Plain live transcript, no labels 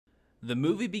The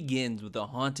movie begins with a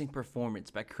haunting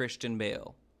performance by Christian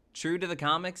Bale, true to the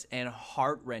comics and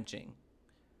heart-wrenching.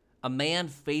 A man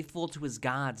faithful to his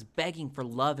gods, begging for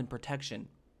love and protection.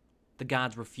 The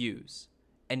gods refuse,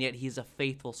 and yet he is a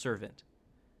faithful servant.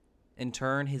 In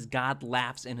turn, his god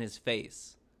laughs in his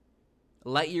face.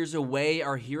 Light years away,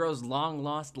 our hero's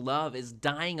long-lost love is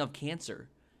dying of cancer.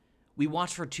 We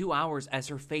watch for 2 hours as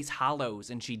her face hollows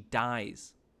and she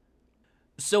dies.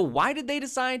 So why did they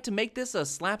decide to make this a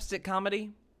slapstick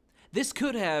comedy? This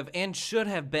could have and should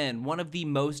have been one of the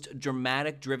most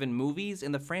dramatic-driven movies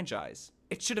in the franchise.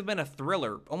 It should have been a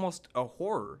thriller, almost a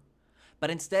horror.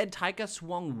 But instead, Taika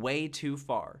swung way too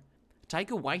far.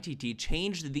 Taika Waititi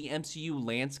changed the MCU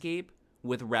landscape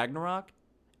with Ragnarok,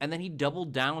 and then he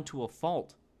doubled down to a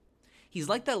fault. He's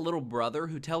like that little brother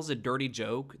who tells a dirty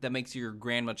joke that makes your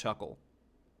grandma chuckle.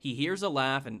 He hears a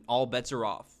laugh and all bets are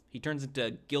off. He turns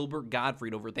into Gilbert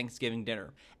Gottfried over Thanksgiving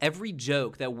dinner. Every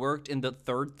joke that worked in the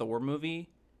third Thor movie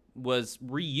was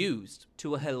reused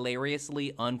to a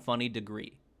hilariously unfunny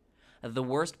degree. The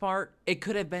worst part, it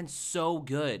could have been so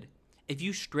good. If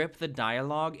you strip the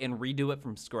dialogue and redo it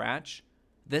from scratch,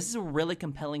 this is a really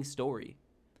compelling story.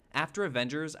 After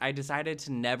Avengers, I decided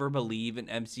to never believe an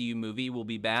MCU movie will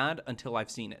be bad until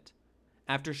I've seen it.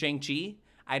 After Shang-Chi,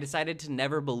 I decided to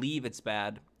never believe it's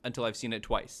bad until I've seen it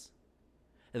twice.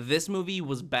 This movie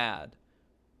was bad.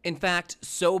 In fact,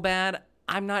 so bad,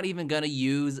 I'm not even gonna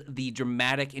use the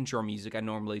dramatic intro music I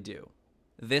normally do.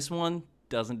 This one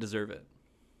doesn't deserve it.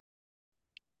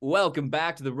 Welcome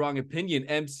back to The Wrong Opinion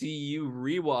MCU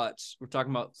Rewatch. We're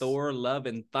talking about Thor, Love,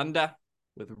 and Thunder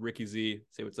with Ricky Z.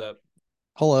 Say what's up.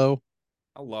 Hello.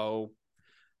 Hello.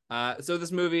 So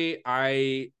this movie,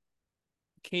 I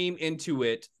came into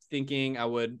it thinking I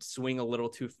would swing a little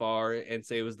too far and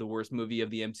say it was the worst movie of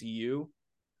the MCU.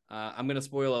 I'm going to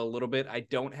spoil a little bit. I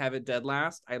don't have it dead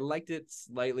last. I liked it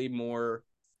slightly more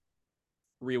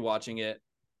rewatching it,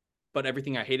 but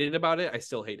everything I hated about it, I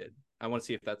still hated. I want to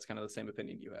see if that's kind of the same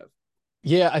opinion you have.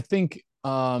 Yeah, I think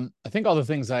all the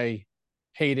things I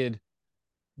hated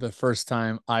the first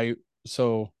time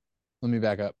so let me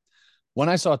back up. When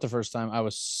I saw it the first time, I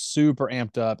was super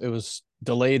amped up. It was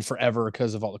delayed forever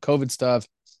because of all the COVID stuff,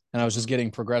 and I was just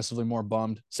getting progressively more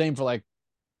bummed. Same for like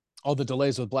all the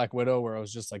delays with Black Widow, where I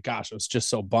was just like, gosh, I was just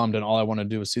so bummed, and all I wanted to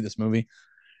do was see this movie.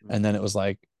 And then it was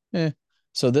like, eh.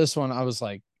 So this one, I was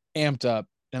like amped up,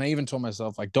 and I even told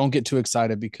myself like, don't get too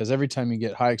excited because every time you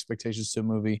get high expectations to a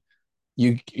movie,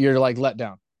 you're like let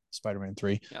down. Spider-Man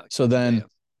 3. Yeah, like So then,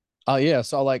 yeah.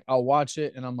 so I'll watch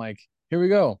it, and I'm like, here we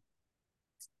go.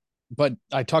 But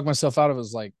I talked myself out of it.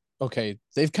 Was like, okay,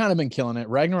 they've kind of been killing it.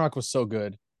 Ragnarok was so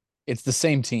good. It's the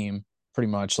same team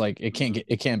pretty much. Like it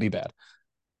can't be bad.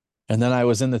 And then I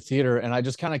was in the theater and I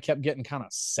just kind of kept getting kind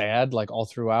of sad like all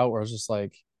throughout where I was just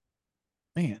like,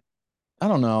 man, I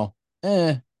don't know.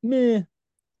 Meh.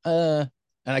 And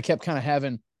I kept kind of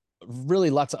having really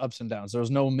lots of ups and downs. There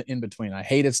was no in between. I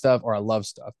hated stuff or I love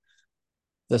stuff.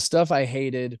 The stuff I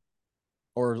hated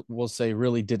or we'll say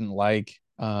really didn't like,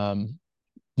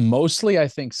 mostly I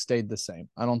think stayed the same.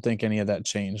 I don't think any of that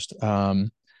changed.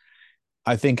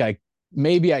 I think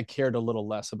maybe I cared a little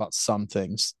less about some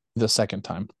things the second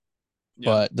time,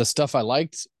 but the stuff I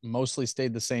liked mostly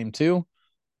stayed the same too.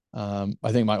 I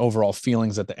think my overall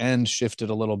feelings at the end shifted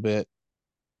a little bit.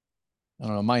 I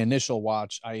don't know. My initial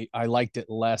watch, I liked it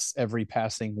less every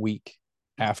passing week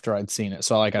after I'd seen it.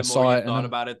 So like I saw it and thought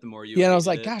about it, the more you yeah, and I was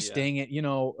hated like, it. gosh, Yeah. dang it,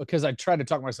 because I tried to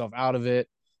talk myself out of it.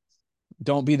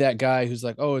 Don't be that guy who's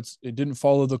like, oh, it didn't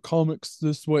follow the comics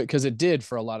this way because it did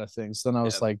for a lot of things. Then I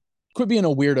was like, quit being a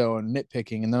weirdo and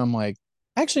nitpicking. And then I'm like,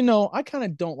 actually, no, I kind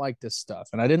of don't like this stuff,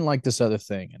 and I didn't like this other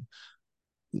thing.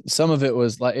 And some of it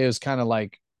was kind of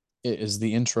like it is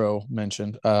the intro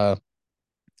mentioned,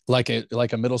 like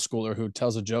a middle schooler who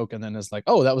tells a joke and then is like,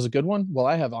 oh, that was a good one. Well,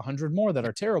 I have 100 more that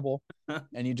are terrible,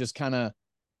 and you just kind of,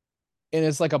 and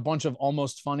it's like a bunch of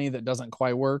almost funny that doesn't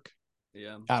quite work.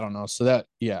 Yeah. I don't know. So that,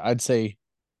 yeah, I'd say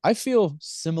I feel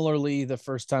similarly the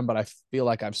first time, but I feel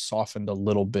like I've softened a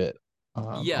little bit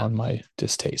on my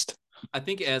distaste. I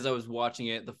think as I was watching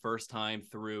it the first time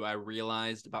through, I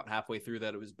realized about halfway through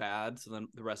that it was bad. So then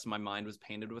the rest of my mind was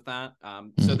painted with that.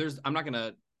 So I'm not going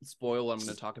to spoil what I'm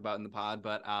going to talk about in the pod,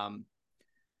 but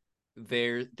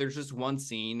there's just one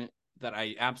scene that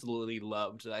I absolutely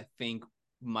loved that I think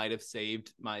might have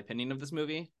saved my opinion of this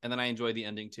movie. And then I enjoyed the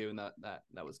ending too. And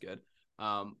that was good.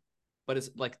 But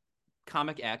it's like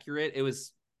comic accurate. It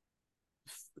was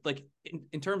like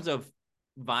in terms of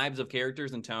vibes of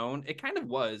characters and tone, it kind of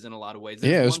was in a lot of ways.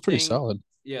 It was pretty solid.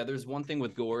 Yeah, there's one thing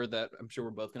with gore that I'm sure we're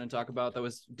both going to talk about that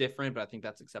was different, but I think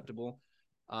that's acceptable.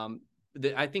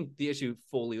 I think the issue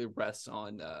fully rests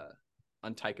on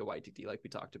on Taika Waititi, like we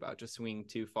talked about, just swinging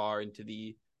too far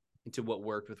into what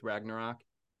worked with Ragnarok.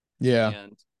 Yeah.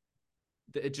 And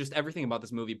it just everything about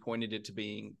this movie pointed it to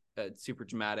being a super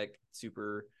dramatic,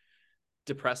 super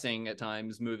depressing at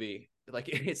times movie. Like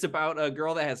it's about a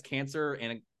girl that has cancer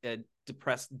and a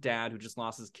depressed dad who just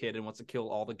lost his kid and wants to kill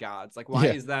all the gods. Like why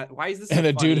Yeah. is that? Why is this And a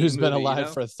a dude funny who's been movie,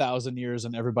 alive for 1,000 years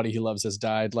and everybody he loves has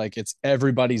died. Like it's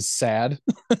everybody's sad.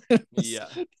 Yeah.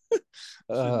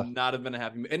 Should not have been a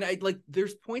happy movie. And I like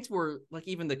there's points where like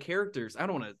even the characters, I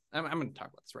don't want to I'm going to talk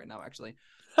about this right now actually.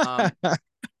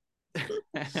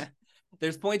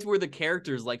 There's points where the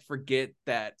characters like forget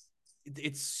that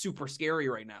it's super scary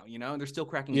right now, you know, and they're still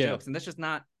cracking jokes, and that's just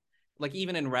not like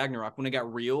even in Ragnarok when it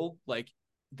got real, like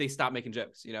they stopped making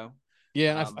jokes, you know.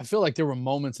 Yeah, and I feel like there were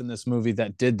moments in this movie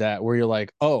that did that where you're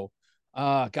like, oh,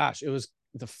 gosh, it was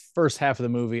the first half of the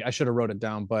movie. I should have wrote it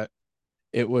down, but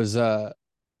it was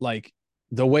like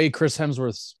the way Chris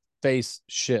Hemsworth's face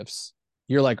shifts.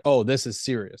 You're like, oh, this is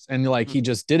serious, and like he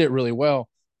just did it really well,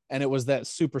 and it was that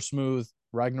super smooth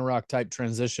Ragnarok type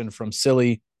transition from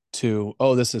silly to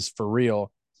oh, this is for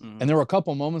real. And there were a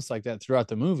couple moments like that throughout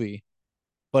the movie,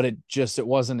 but it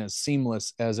wasn't as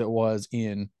seamless as it was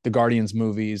in the Guardians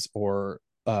movies or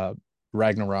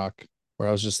Ragnarok, where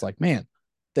I was just like, man,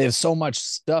 they have so much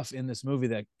stuff in this movie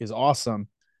that is awesome,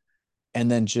 and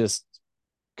then just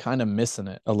kind of missing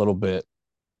it a little bit.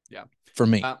 Yeah, for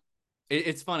me,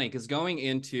 it's funny because going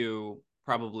into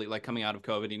probably like coming out of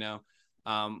COVID, you know,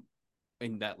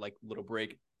 in that like little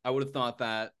break, I would have thought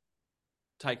that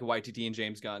Taika Waititi and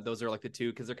James Gunn, those are like the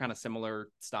two because they're kind of similar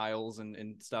styles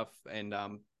and stuff, and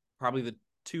probably the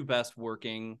two best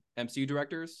working MCU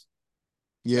directors.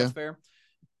 Yeah, that's fair.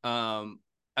 And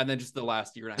then just the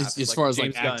last year and a half, as far as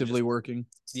James like actively working,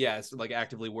 it's like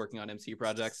actively working on MCU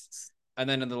projects. And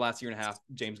then in the last year and a half,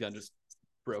 James Gunn just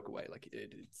broke away. Like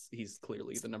he's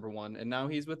clearly the number one, and now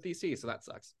he's with DC, so that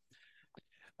sucks.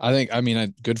 I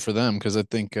mean, good for them because I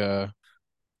think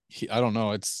I don't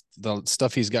know, it's the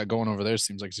stuff he's got going over there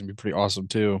seems like it's gonna be pretty awesome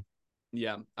too.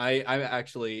 Yeah, I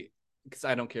actually, because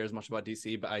I don't care as much about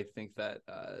DC, but I think that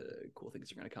cool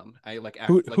things are gonna come. I like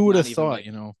who would have thought, like,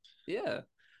 you know? Yeah.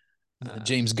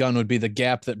 James Gunn would be the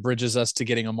gap that bridges us to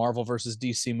getting a Marvel versus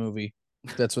DC movie.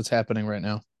 That's what's happening right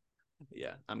now.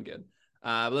 Yeah, I'm good.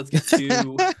 But let's get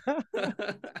to.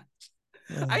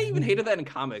 I even hated that in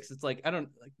comics. It's like I don't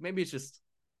like. Maybe it's just.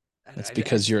 That's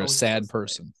because you're a sad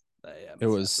person. It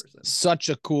was such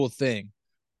a cool thing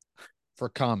for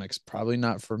comics. Probably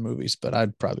not for movies, but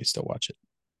I'd probably still watch it.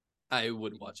 I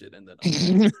would watch it and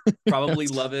then probably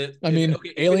love it. I mean,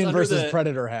 Alien versus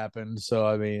Predator happened, so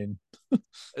I mean,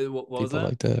 what was that?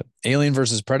 Like that. Alien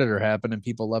versus Predator happened, and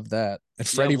people loved that. And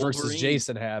Freddy versus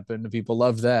Jason happened, and people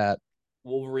loved that.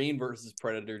 Wolverine versus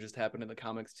Predator just happened in the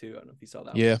comics too. I don't know if you saw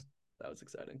that. Yeah, that was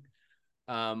exciting.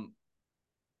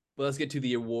 But let's get to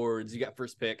the awards. You got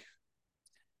first pick.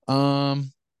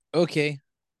 Okay.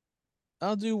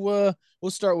 I'll do. We'll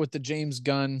start with the James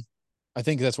Gunn. I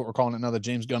think that's what we're calling it now, the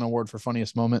James Gunn Award for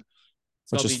funniest moment,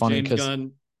 which is funny because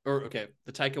the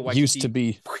Taika Waititi used to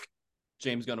be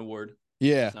James Gunn Award.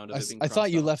 Yeah, I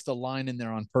thought you left the line in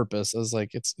there on purpose. I was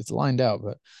like, it's lined out,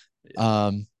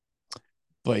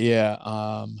 but yeah,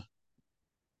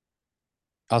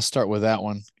 I'll start with that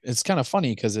one. It's kind of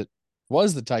funny because it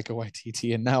was the Taika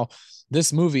Waititi, and now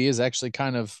this movie is actually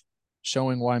kind of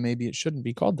showing why maybe it shouldn't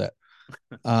be called that.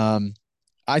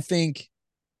 I think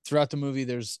throughout the movie,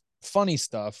 there's funny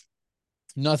stuff,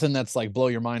 nothing that's like blow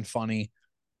your mind funny,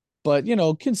 but you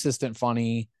know, consistent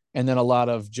funny, and then a lot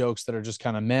of jokes that are just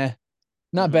kind of meh,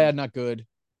 not bad, not good,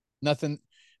 nothing.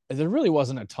 There really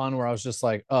wasn't a ton where I was just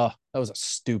like, oh, that was a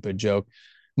stupid joke.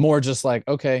 More just like,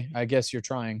 okay, I guess you're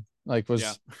trying.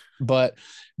 But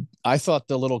I thought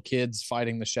the little kids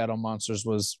fighting the shadow monsters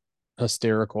was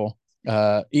hysterical.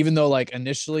 Even though like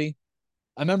initially,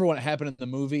 I remember when it happened in the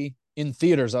movie in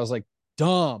theaters, I was like,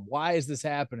 dumb, why is this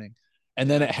happening? And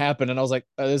then it happened and I was like,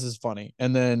 oh, this is funny.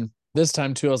 And then this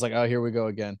time too, I was like, oh, here we go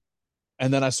again.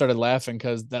 And then I started laughing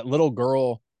because that little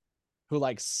girl who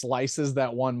like slices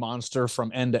that one monster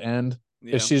from end to end,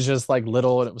 she's just like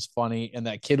little, and it was funny. And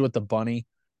that kid with the bunny,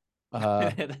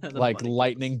 like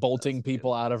lightning bolting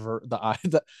people out of the eye.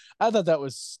 I thought that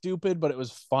was stupid, but it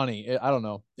was funny. I don't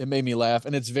know. It made me laugh.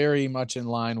 And it's very much in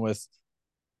line with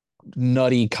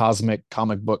nutty cosmic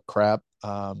comic book crap.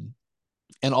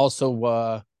 And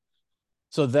also,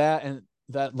 so that and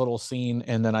that little scene,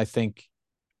 and then I think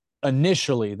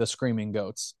initially the screaming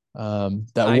goats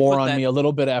that wore on me a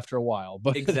little bit after a while,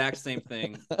 but exact same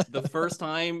thing. The first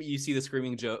time you see the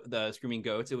screaming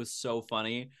goats, it was so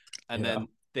funny, and then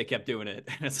they kept doing it.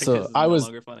 And it's like, so this is no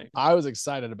longer funny. I was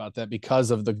excited about that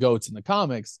because of the goats in the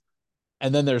comics,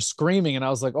 and then they're screaming, and I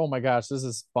was like, oh my gosh, this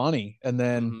is funny. And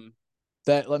then Mm-hmm.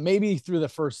 that, like, maybe through the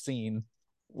first scene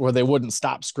where they wouldn't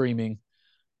stop screaming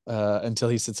until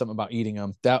he said something about eating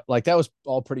them. That was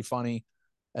all pretty funny.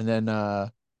 And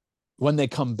then when they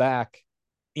come back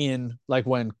in, like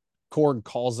when Korg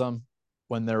calls them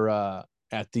when they're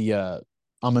at the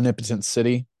omnipotent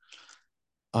city.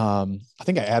 I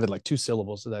think I added like 2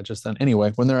 syllables to that just then.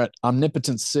 Anyway, when they're at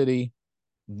omnipotent city,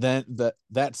 then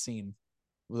that scene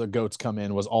where the goats come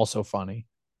in was also funny.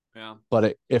 Yeah.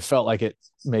 But it felt like it,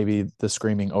 maybe the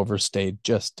screaming overstayed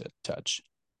just a touch.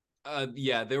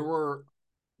 Yeah, there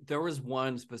was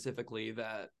one specifically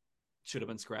that should have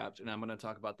been scrapped, and I'm going to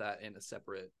talk about that in a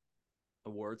separate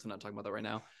award. So I'm not talking about that right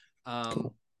now.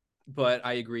 Cool. But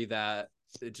I agree that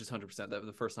it just 100% that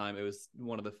the first time it was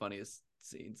one of the funniest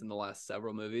scenes in the last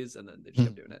several movies, and then they just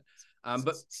kept doing it.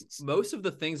 But most of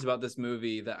the things about this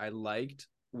movie that I liked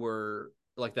were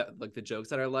like that, like the jokes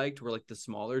that I liked were like the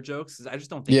smaller jokes. 'Cause I just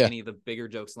don't think Yeah. any of the bigger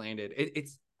jokes landed.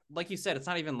 It's like you said, it's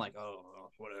not even like, oh,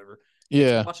 whatever. It's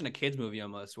Yeah. like watching a kid's movie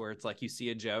almost, where it's like you see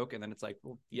a joke and then it's like,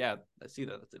 well, yeah, I see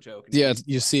that that's a joke. And Yeah,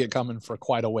 you see it coming for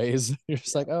quite a ways. You're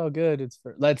just like, oh, good. It's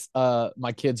for let's.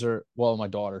 My kids are, well, my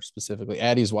daughter specifically.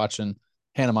 Addie's watching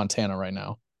Hannah Montana right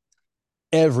now.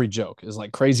 Every joke is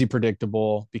like crazy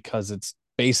predictable because it's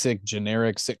basic,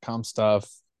 generic sitcom stuff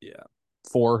Yeah.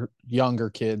 for younger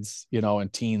kids,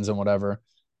 and teens and whatever.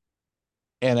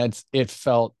 And it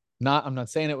felt not. I'm not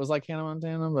saying it was like Hannah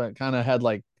Montana, but it kind of had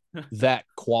like that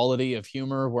quality of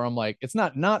humor where I'm like, it's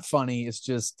not funny. It's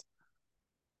just,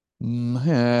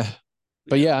 But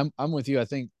yeah, I'm with you. I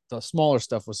think the smaller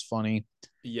stuff was funny.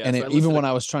 Yeah. And So I even listed when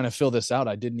I was trying to fill this out,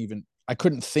 I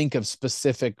couldn't think of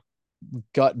specific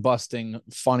gut busting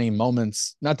funny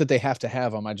moments. Not that they have to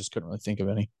have them. I just couldn't really think of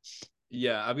any.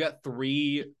 Yeah, I've got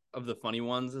three of the funny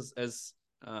ones as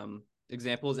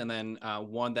examples, and then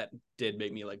one that did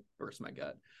make me like burst my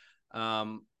gut.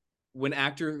 When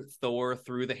actor Thor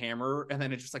threw the hammer and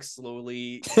then it just like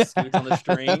slowly scoots on the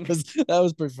string. that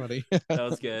was pretty funny. That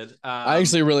was good. I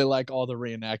actually really like all the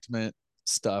reenactment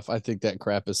stuff. I think that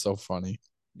crap is so funny.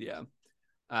 Yeah.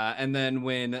 And then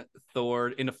when Thor,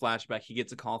 in a flashback, he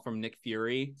gets a call from Nick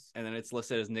Fury, and then it's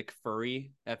listed as Nick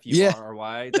Furry, Furry.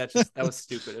 That was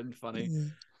stupid and funny.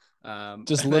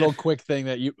 Just little quick thing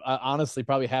that you honestly,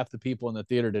 probably half the people in the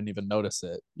theater didn't even notice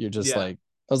it. You're just like,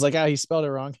 I was like, he spelled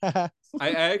it wrong. I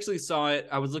actually saw it.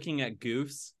 I was looking at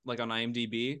goofs like on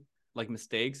IMDb, like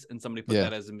mistakes, and somebody put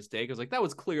that as a mistake. I was like, that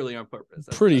was clearly on purpose.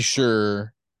 Pretty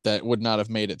sure that would not have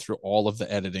made it through all of the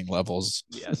editing levels.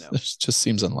 Yeah, no. It just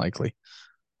seems unlikely.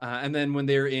 And then when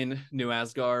they're in New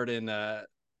Asgard and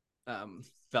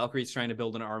Valkyrie's trying to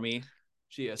build an army,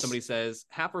 somebody says,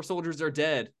 half our soldiers are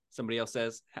dead. Somebody else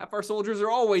says, half our soldiers are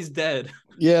always dead.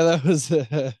 Yeah, that was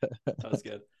that was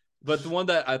good. But the one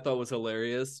that I thought was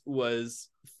hilarious was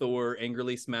Thor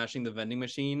angrily smashing the vending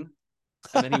machine.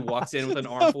 And then he walks in with an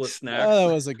armful of snacks. Oh,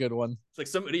 that was a good one. It's like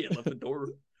somebody had left the door.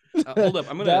 Hold up.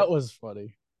 That was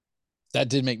funny. That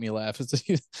did make me laugh. It's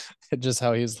just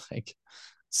how he's like,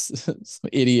 some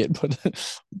idiot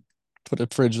put a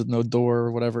fridge with no door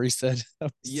or whatever he said.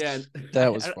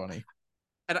 That was funny.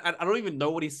 I don't even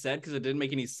know what he said because it didn't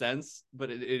make any sense,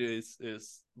 but it is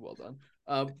well done.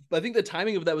 But I think the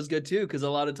timing of that was good too, because a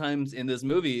lot of times in this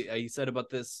movie, I said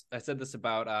this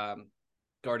about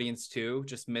Guardians 2,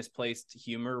 just misplaced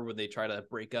humor where they try to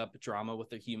break up drama with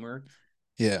their humor.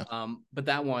 Yeah. But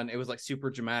that one, it was like super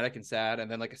dramatic and sad, and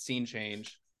then like a scene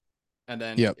change, and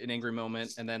then an angry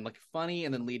moment, and then like funny,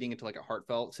 and then leading into like a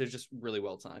heartfelt. So it's just really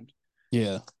well timed.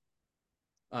 Yeah.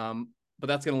 But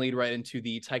that's going to lead right into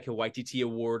the Taika Waititi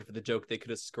Award for the joke they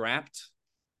could have scrapped.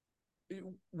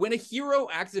 When a hero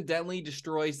accidentally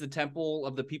destroys the temple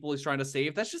of the people he's trying to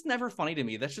save, that's just never funny to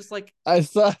me. That's just like, I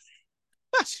thought,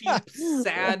 cheap,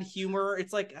 sad humor.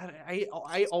 It's like,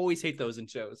 I always hate those in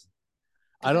shows.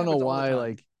 I don't know why,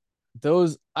 like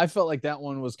those, I felt like that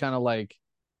one was kind of like,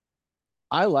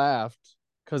 I laughed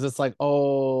because it's like,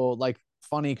 oh, like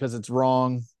funny because it's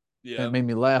wrong. Yeah. And it made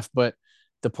me laugh. But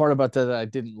the part about that I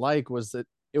didn't like was that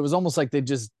it was almost like they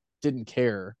just didn't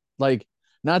care. Like,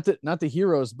 not the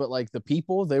heroes, but like the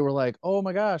people, they were like, oh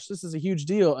my gosh, this is a huge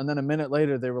deal. And then a minute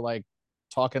later, they were like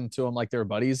talking to him like they were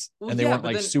buddies, and they weren't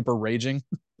like super raging.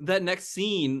 That next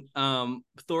scene,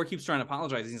 Thor keeps trying to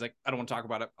apologize. He's like, I don't want to talk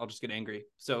about it. I'll just get angry.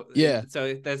 So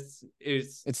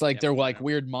it's like they're like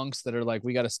weird monks that are like,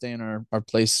 we got to stay in our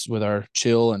place with our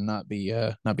chill and not be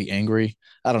angry.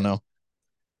 I don't know.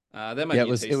 That might be it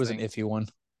was an iffy one.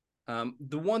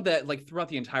 The one that like throughout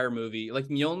the entire movie, like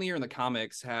Mjolnir in the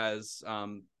comics has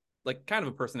like kind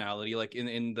of a personality. Like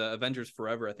in the Avengers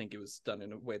Forever, I think it was done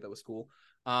in a way that was cool.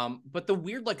 But the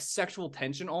weird like sexual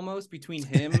tension almost between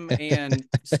him and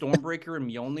Stormbreaker and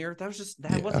Mjolnir,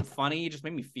 that Yeah. wasn't funny. It just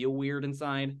made me feel weird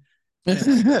inside. I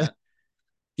didn't like that.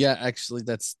 Yeah, actually,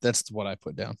 that's what I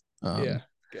put down. Yeah,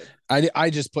 good. I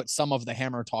just put some of the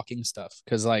hammer talking stuff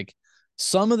because like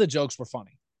some of the jokes were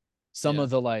funny. Some Yeah, of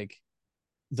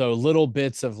the little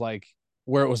bits of like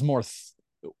where it was more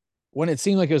when it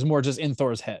seemed like it was more just in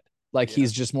Thor's head. Like yeah,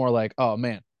 he's just more like, oh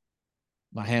man,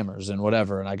 my hammers and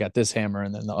whatever, and I got this hammer,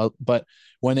 and then but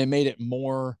when they made it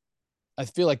more, I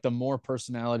feel like the more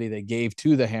personality they gave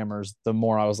to the hammers, the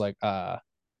more I was like,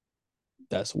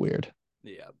 that's weird.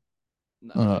 yeah.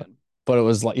 No, Uh, man. but it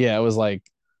was like, yeah, it was like,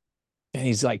 and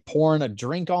he's like pouring a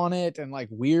drink on it and like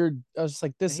weird. I was just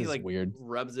like, And this he is like weird.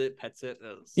 rubs it, pets it.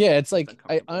 Yeah, it's Just like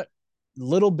uncomfortable.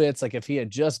 little bits. Like if he had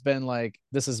just been like,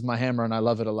 this is my hammer and I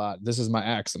love it a lot. This is my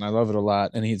axe and I love it a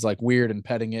lot. And he's like weird and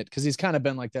petting it because he's kind of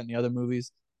been like that in the other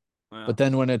movies. Yeah, But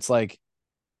then when it's like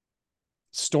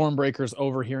Stormbreaker's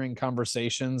overhearing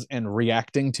conversations and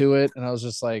reacting to it, and I was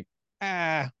just like,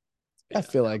 I yeah,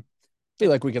 feel no.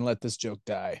 like we can let this joke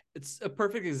die. It's a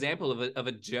perfect example of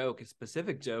a joke, a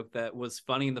specific joke that was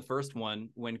funny in the first one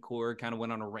when Korg kind of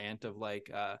went on a rant of like,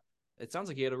 it sounds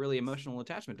like he had a really emotional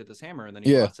attachment to this hammer, and then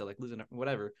he Yeah, lost it, like losing it,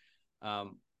 whatever.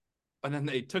 Um, and then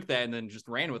they took that and then just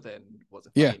ran with it, and it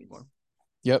wasn't yeah, funny anymore.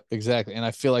 yep, exactly. And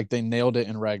I feel like they nailed it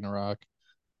in Ragnarok,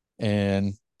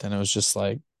 and then it was just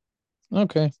like,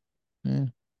 okay, yeah.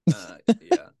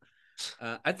 Yeah.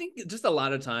 I think just a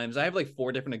lot of times I have like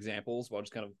four different examples. Well,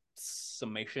 just kind of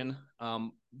summation.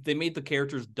 They made the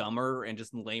characters dumber and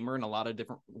just lamer in a lot of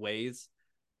different ways.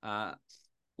 Uh,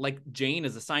 like Jane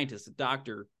is a scientist, a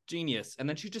doctor, genius, and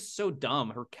then she's just so dumb.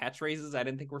 Her catchphrases I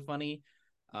didn't think were funny.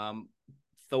 Um,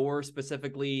 Thor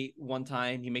specifically, one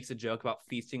time he makes a joke about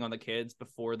feasting on the kids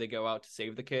before they go out to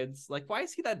save the kids. Like, why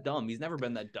is he that dumb? He's never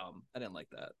been that dumb. I didn't like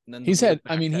that. And then the He's had, weird I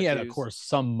back mean, he had, of tattoos. course,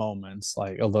 some moments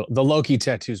like a little. The Loki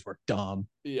tattoos were dumb.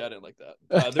 Yeah, I didn't like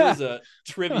that. There was a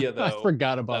trivia I though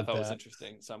forgot that I about thought was that.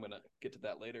 interesting, so I'm gonna get to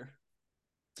that later.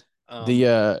 The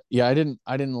Um, yeah, I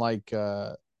didn't like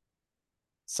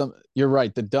some. You're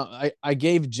right. The dumb. I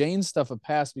gave Jane's stuff a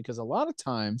pass because a lot of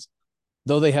times,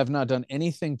 though they have not done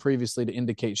anything previously to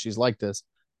indicate she's like this,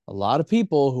 a lot of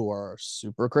people who are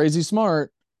super crazy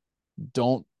smart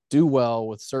don't do well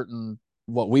with certain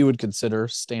what we would consider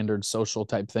standard social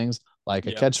type things like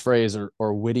a yeah, catchphrase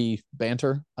or witty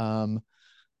banter.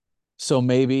 So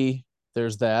maybe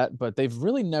there's that, but they've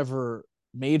really never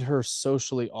made her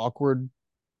socially awkward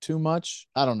too much.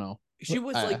 I don't know. she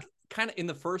was like kind of in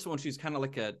the first one. She was kind of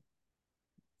like a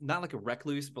not like a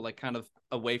recluse, but like kind of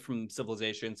away from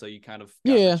civilization. So you kind of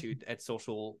got Yeah, that she at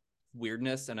social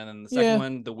weirdness, and then the second yeah,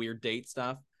 one, the weird date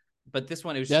stuff. But this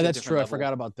one, it was yeah. just a That's different true. I level.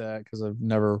 forgot about that because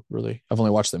I've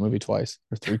only watched that movie twice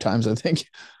or three times, I think.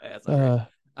 Yeah, it's not great. Uh,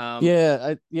 Um,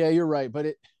 yeah, yeah, you're right.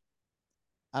 But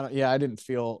I don't. Yeah, I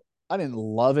didn't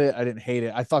love it. I didn't hate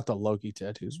it. I thought the Loki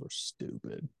tattoos were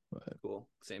stupid. cool,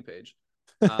 same page.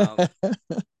 Um,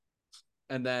 But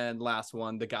and then last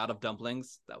one, the God of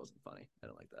Dumplings. That wasn't funny. I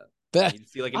don't like that. When that you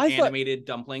see like an I thought animated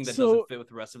dumpling that doesn't so. fit with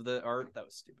the rest of the art, that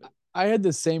was stupid. I had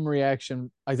the same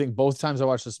reaction. I think both times I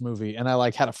watched this movie, and I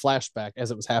like had a flashback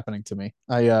as it was happening to me.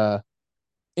 I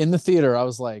in the theater, I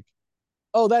was like,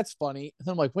 "Oh, that's funny," and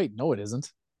then I'm like, "Wait, no, it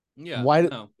isn't. Yeah, Why?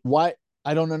 no, Why?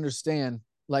 I don't understand."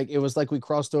 Like it was like we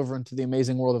crossed over into the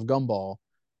Amazing World of Gumball,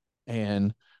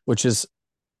 and which is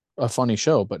a funny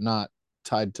show, but not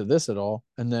tied to this at all.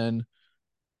 And then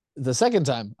the second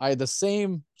time, I had the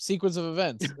same sequence of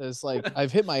events. It's like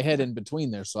I've hit my head in between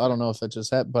there, so I don't know if that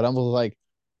just happened. But I'm like,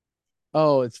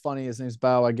 oh, it's funny. His name's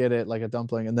Bao. I get it, like a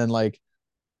dumpling. And then like,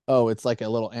 oh, it's like a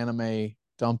little anime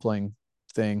dumpling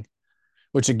thing.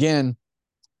 Which again,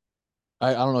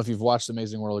 I don't know if you've watched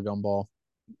Amazing World of Gumball.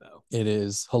 no. It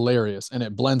is hilarious, and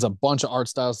it blends a bunch of art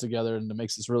styles together, and it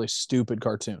makes this really stupid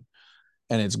cartoon,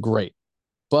 and it's great.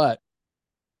 But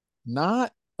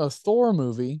not a Thor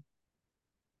movie,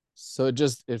 so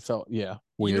it felt You know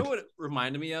weird. what it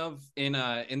reminded me of in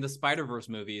the Spider-Verse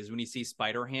movies when you see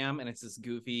Spider-Ham and it's this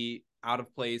goofy, out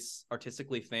of place,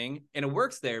 artistically thing, and it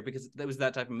works there because it was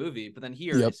that type of movie. But then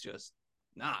here, Yep. it's just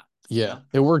not. You Yeah, know?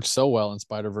 it works so well in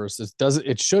Spider Verse.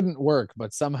 It shouldn't work,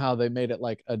 but somehow they made it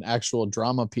like an actual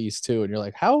drama piece too. And you're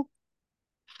like,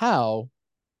 how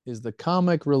is the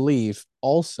comic relief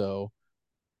also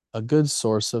a good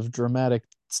source of dramatic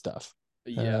stuff?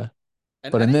 But yeah, Uh,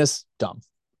 and but in this, dumb.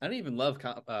 I didn't even love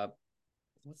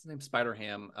what's the name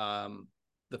Spider-Ham.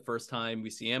 The first time we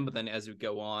see him, but then as we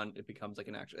go on, it becomes like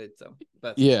an actual. So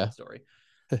that's a Yeah. different story.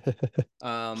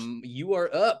 You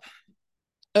are up.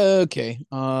 Okay.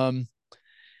 I'll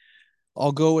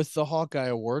go with the Hawkeye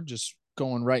Award just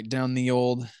going right down the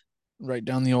old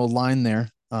line there.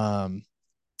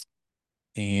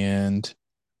 And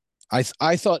I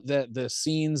thought that the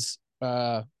scenes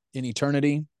in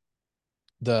Eternity,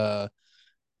 the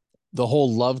the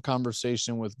whole love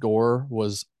conversation with Gore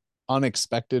was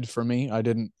unexpected for me. I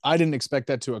didn't expect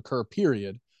that to occur,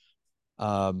 period.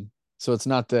 So it's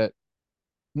not that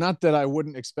I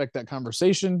wouldn't expect that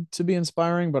conversation to be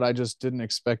inspiring, but I just didn't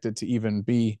expect it to even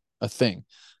be a thing.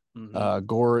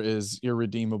 Gore is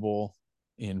irredeemable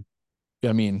in,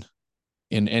 I mean,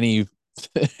 in any,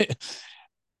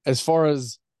 as far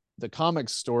as the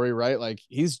comics story, right? Like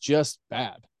he's just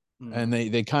bad. And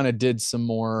they kind of did some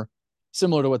more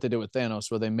similar to what they did with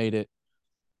Thanos, where they made it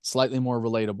slightly more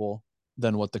relatable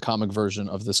than what the comic version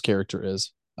of this character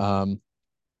is.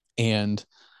 And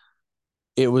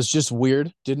it was just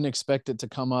weird. Didn't expect it to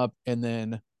come up. And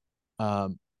then,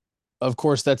 of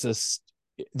course,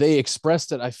 they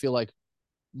expressed it, I feel like,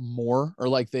 more, or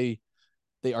like they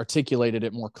articulated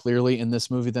it more clearly in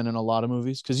this movie than in a lot of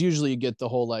movies. Because usually you get the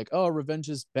whole like, oh, revenge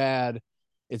is bad.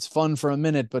 It's fun for a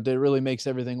minute, but it really makes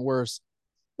everything worse.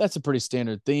 That's a pretty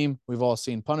standard theme. We've all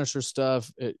seen Punisher stuff.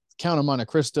 Count of Monte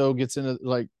Cristo gets into,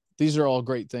 like, these are all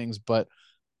great things, but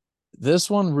this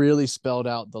one really spelled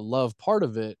out the love part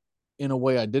of it in a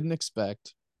way I didn't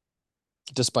expect,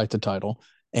 despite the title.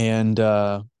 And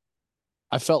I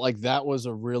felt like that was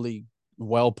a really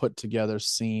well put together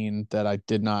scene that I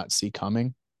did not see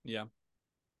coming. Yeah.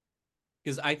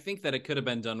 Because I think that it could have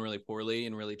been done really poorly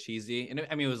and really cheesy. And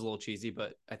I mean, it was a little cheesy,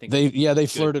 but I think they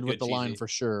flirted with the cheesy line for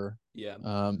sure. Yeah.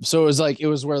 So it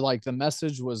was where like the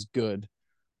message was good.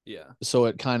 Yeah. So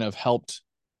it kind of helped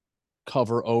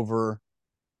cover over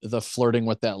the flirting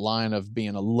with that line of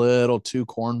being a little too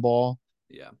cornball.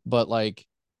 Yeah. But like,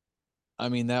 I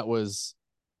mean, that was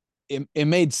it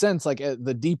made sense. Like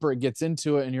the deeper it gets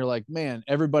into it, and you're like, man,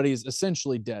 everybody's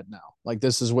essentially dead now. Like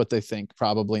this is what they think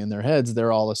probably in their heads.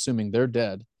 They're all assuming they're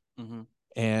dead.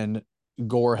 And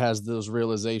Gore has those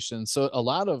realizations.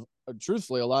 So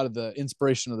truthfully, a lot of the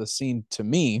inspiration of the scene to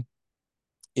me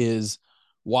is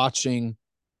watching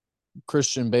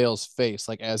Christian Bale's face,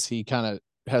 like as he kind of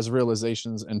has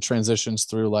realizations and transitions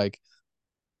through like,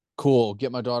 cool,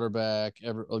 get my daughter back,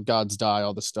 gods die,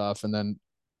 all the stuff, and then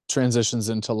transitions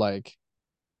into like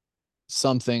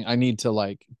something I need to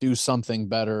like do something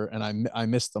better, and I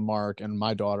missed the mark, and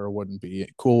my daughter wouldn't be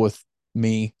cool with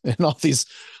me, and all these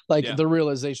like the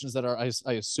realizations that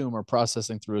I assume are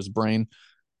processing through his brain.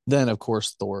 Then of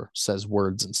course Thor says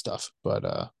words and stuff, but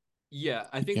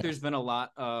I think there's been a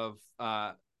lot of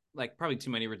like probably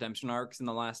too many redemption arcs in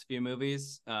the last few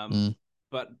movies.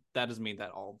 But that doesn't mean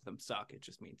that all of them suck. It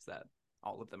just means that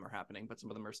all of them are happening, but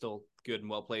some of them are still good and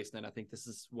well placed. And I think this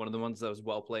is one of the ones that was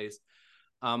well placed.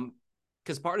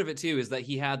 Because part of it too is that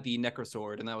he had the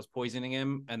Necrosword and that was poisoning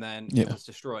him, and then it was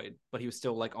destroyed. But he was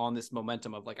still like on this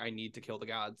momentum of like, I need to kill the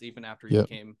gods, even after he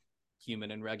became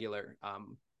human and regular.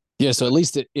 So at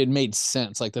least it made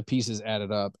sense. Like the pieces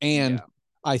added up. And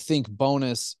I think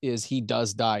bonus is he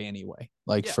does die anyway.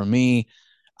 Like for me,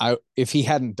 if he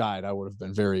hadn't died, I would have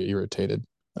been very irritated.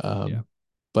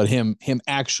 But him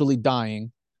actually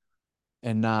dying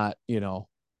and not,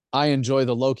 I enjoy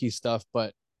the Loki stuff,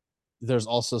 but there's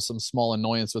also some small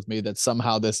annoyance with me that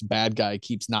somehow this bad guy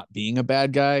keeps not being a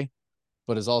bad guy,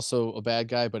 but is also a bad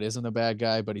guy, but isn't a bad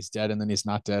guy, but he's dead and then he's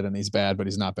not dead, and he's bad, but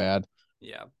he's not bad.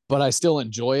 Yeah. But I still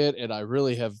enjoy it, and I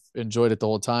really have enjoyed it the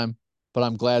whole time. But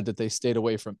I'm glad that they stayed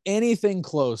away from anything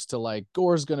close to like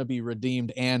Gore's going to be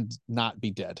redeemed and not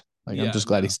be dead. Like I'm just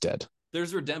glad he's dead.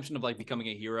 There's redemption of like becoming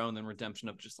a hero, and then redemption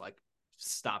of just like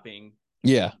stopping.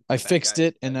 Yeah, I fixed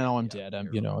it, and now I'm dead.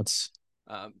 It's.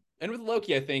 And with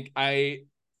Loki, I think I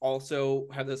also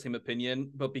have the same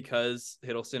opinion, but because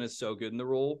Hiddleston is so good in the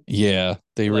role, they like,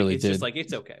 really it's did. just like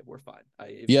it's okay, we're fine.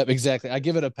 Exactly. I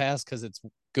give it a pass because it's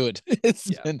good.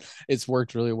 It's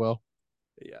worked really well.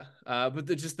 But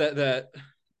just that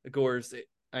Gore's,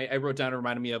 I wrote down, it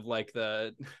reminded me of like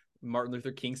the Martin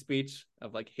Luther King speech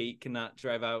of like hate cannot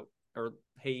drive out, or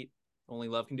hate only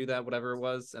love can do that, whatever it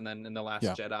was. And then in The Last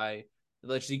Jedi,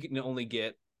 like you can only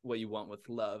get what you want with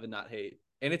love and not hate.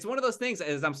 And it's one of those things,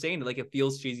 as I'm saying, like it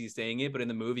feels cheesy saying it, but in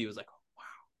the movie it was like, oh,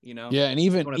 wow, Yeah, and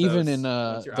even in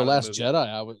The Last Jedi,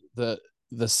 I was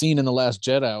the scene in The Last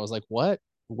Jedi, I was like, what?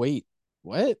 Wait,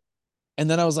 what? And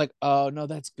then I was like, oh no,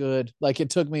 that's good. Like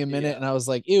it took me a minute, and I was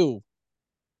like, ew.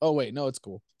 Oh wait, no, it's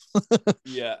cool.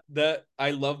 That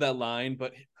I love that line,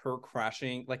 but her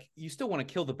crashing, like you still want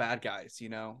to kill the bad guys,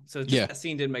 So just that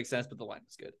scene didn't make sense, but the line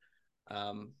was good.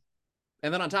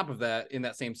 And then on top of that, in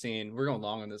that same scene, we're going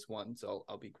long on this one, so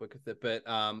I'll be quick with it. But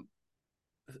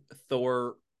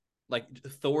Thor like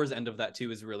Thor's end of that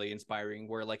too is really inspiring,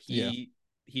 where like Yeah.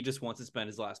 he just wants to spend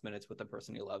his last minutes with the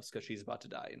person he loves because she's about to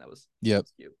die, and that was Yep.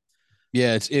 cute.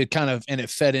 Yeah. It kind of, and it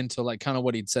fed into like kind of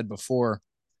what he'd said before,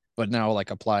 but now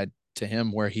like applied to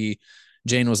him where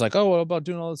Jane was like, oh, what about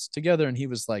doing all this together? And he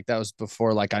was like, that was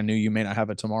before, like, I knew you may not have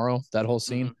it tomorrow, that whole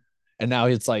scene. Mm-hmm. And now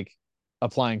it's like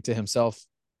applying to himself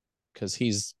because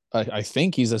I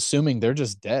think he's assuming they're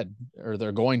just dead or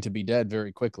they're going to be dead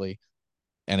very quickly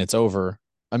and it's over.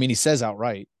 I mean, he says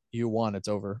outright, you won, it's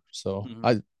over. So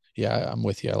Mm-hmm. yeah, I'm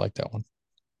with you. I like that one.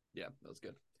 Yeah, that was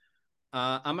good.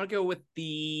 I'm gonna go with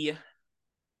the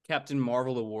Captain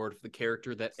Marvel award for the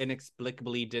character that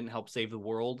inexplicably didn't help save the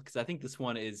world, because I think this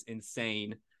one is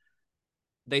insane.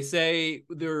 They say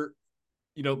they're,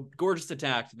 gorgeous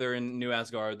attacked. They're in New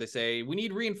Asgard. They say we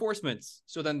need reinforcements.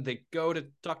 So then they go to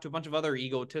talk to a bunch of other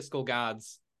egotistical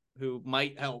gods who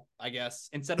might help, I guess,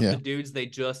 instead of Yeah. the dudes they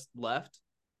just left.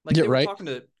 Like Yeah, they were right. talking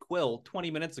to Quill 20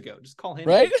 minutes ago. Just call him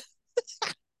Right. in.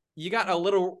 You got a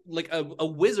little like a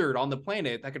wizard on the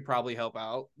planet that could probably help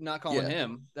out. Not calling Yeah.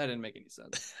 him. That didn't make any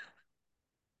sense.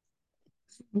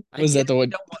 I Was get that it. the You one?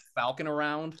 don't want Falcon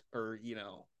around or,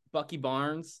 Bucky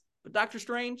Barnes, but Doctor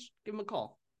Strange, give him a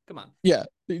call. Come on. Yeah.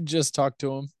 Just talk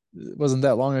to him. It wasn't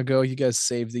that long ago. You guys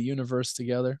saved the universe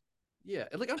together. Yeah.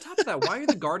 Like on top of that, why are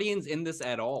the Guardians in this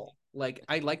at all? Like,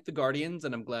 I like the Guardians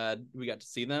and I'm glad we got to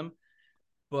see them,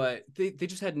 but they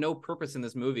just had no purpose in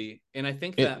this movie. And I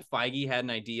think It that Feige had an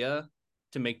idea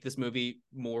to make this movie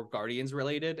more Guardians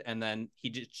related, and then he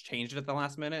just changed it at the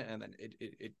last minute, and then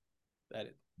it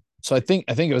so I think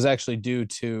it was actually due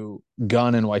to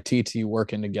Gunn and Waititi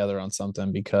working together on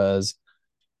something because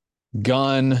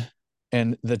Gunn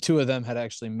and the two of them had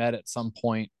actually met at some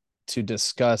point to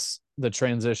discuss the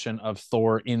transition of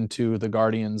Thor into the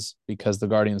Guardians because the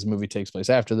Guardians movie takes place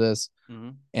after this. mm-hmm.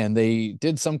 And they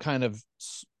did some kind of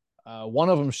one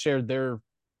of them shared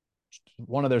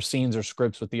one of their scenes or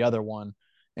scripts with the other one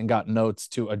and got notes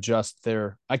to adjust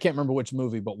their, I can't remember which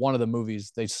movie, but one of the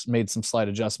movies they made some slight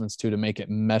adjustments to make it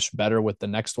mesh better with the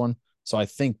next one. So I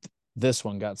think this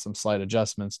one got some slight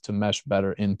adjustments to mesh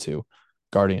better into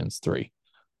Guardians 3.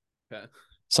 Okay.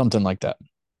 Something like that.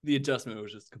 The adjustment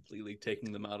was just completely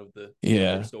taking them out of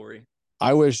the story.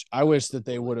 I wish that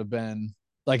they would have been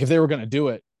like, if they were going to do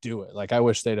it. Like, I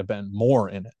wish they'd have been more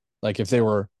in it. Like if they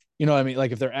were, what I mean?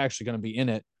 Like if they're actually going to be in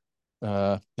it.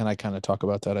 And I kind of talk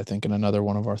about that, I think, in another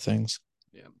one of our things.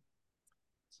 Yeah.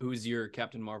 Who's your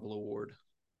Captain Marvel award?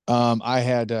 I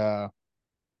had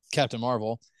Captain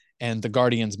Marvel and the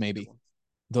Guardians, maybe.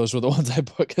 Those were the ones I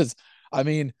put because, I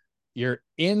mean, you're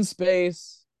in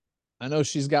space. I know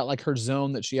she's got like her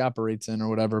zone that she operates in or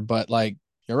whatever, but like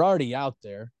you're already out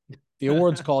there. The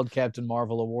award's called Captain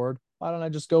Marvel Award. Why don't I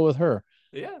just go with her?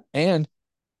 Yeah. And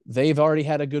they've already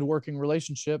had a good working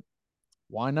relationship.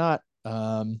 Why not?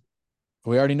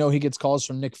 We already know he gets calls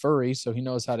from Nick Fury, so he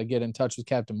knows how to get in touch with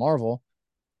Captain Marvel,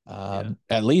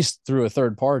 at least through a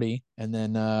third party. And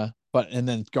then, and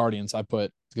then Guardians, I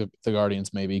put the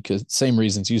Guardians maybe because same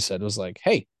reasons you said. It was like,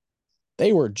 hey,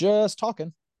 they were just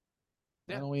talking.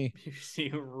 Yeah. Why don't we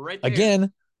right there.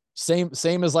 Again?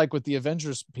 Same as like with the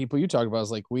Avengers people you talk about.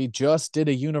 Is like, we just did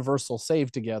a universal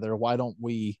save together. Why don't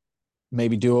we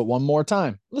maybe do it one more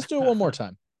time? Let's do it one more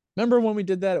time. Remember when we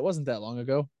did that? It wasn't that long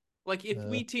ago. Like if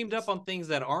we teamed up on things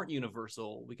that aren't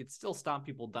universal, we could still stop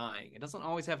people dying. It doesn't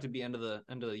always have to be end of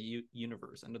the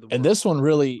universe, end of the world. And this one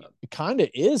really kind of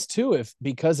is too,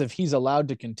 because if he's allowed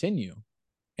to continue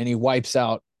and he wipes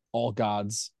out all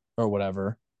gods or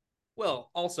whatever.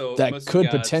 Well, also that could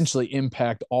potentially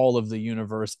impact all of the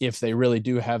universe if they really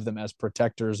do have them as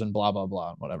protectors and blah, blah,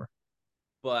 blah, whatever.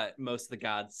 But most of the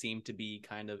gods seem to be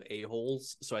kind of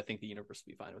a-holes. So I think the universe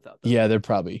will be fine without them. Yeah, they're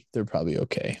probably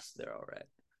okay. They're all right.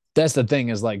 That's the thing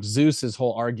is like Zeus's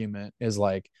whole argument is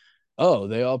like, oh,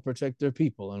 they all protect their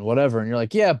people and whatever. And you're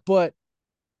like, yeah, but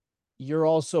you're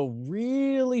also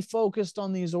really focused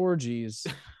on these orgies.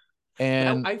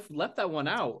 And I left that one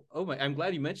out. Oh my, I'm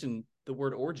glad you mentioned the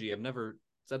word orgy. I've never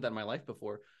said that in my life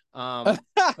before. But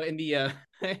in the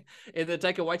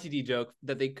Taika Waititi joke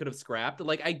that they could have scrapped,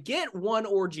 like I get one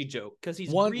orgy joke because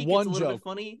he's Greek, it's a little bit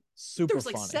funny. Super There's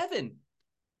like funny.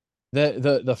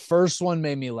 7. The first one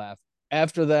made me laugh.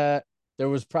 After that, there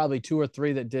was probably 2 or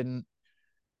 3 that didn't.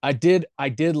 I did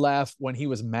laugh when he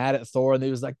was mad at Thor and he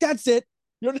was like, "That's it."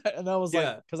 And I was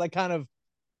like, because I kind of,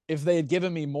 if they had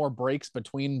given me more breaks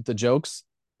between the jokes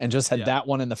and just had that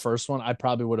one in the first one, I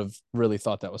probably would have really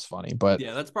thought that was funny. But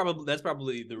yeah, that's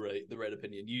probably the right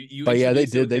opinion. You but yeah, they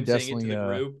did. They definitely saying it to the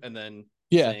group and then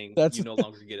saying you no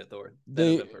longer get it, Thor.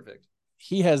 That'd have been perfect.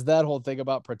 He has that whole thing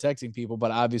about protecting people,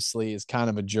 but obviously is kind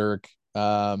of a jerk.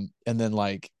 And then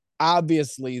like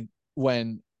obviously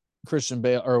when Christian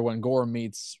Bale or when Gore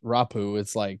meets Rapu,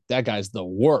 it's like that guy's the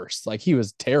worst. Like he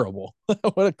was terrible.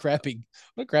 What a crappy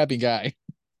guy.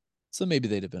 So maybe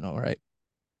they'd have been all right.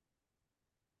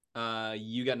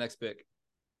 You got next pick.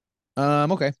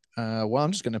 Okay. Well,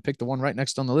 I'm just gonna pick the one right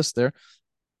next on the list there.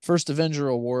 First Avenger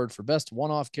Award for best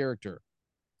one-off character.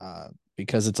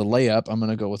 Because it's a layup, I'm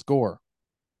gonna go with Gore.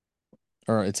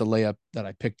 Or it's a layup that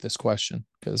I picked this question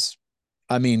because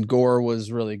I mean Gore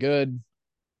was really good.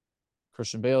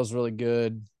 Christian Bale's really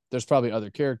good. There's probably other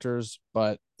characters,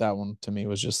 but that one to me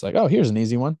was just like, oh, here's an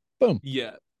easy one. Boom.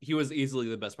 Yeah, he was easily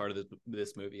the best part of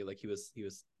this movie. Like he was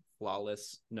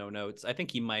flawless, no notes. I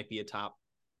think he might be a top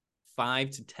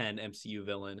 5 to 10 MCU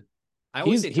villain. I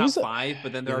always say top five,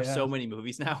 but then there are so many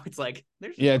movies now. It's like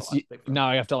there's it's now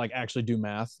I have to like actually do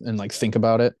math and like think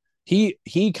about it.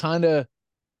 He kind of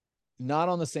not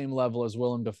on the same level as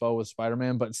Willem Dafoe with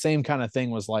Spider-Man, but same kind of thing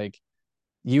was like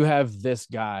you have this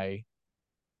guy,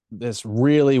 this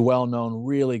really well-known,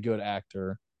 really good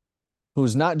actor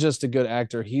who's not just a good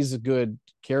actor, he's a good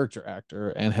character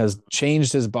actor and has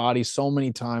changed his body so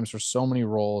many times for so many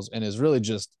roles and is really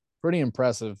just pretty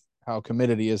impressive how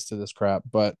committed he is to this crap.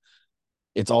 But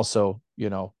it's also,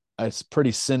 a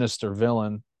pretty sinister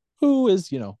villain who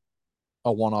is,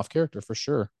 a one-off character for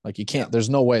sure. Like you can't, there's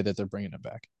no way that they're bringing it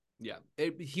back. Yeah,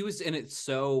 he was in it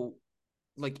so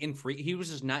like he was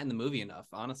just not in the movie enough,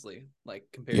 honestly. Like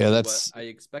compared to what I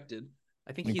expected.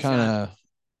 I think he's got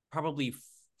probably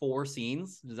 4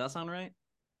 scenes. Does that sound right?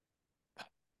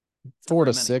 4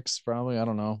 to 6, probably. I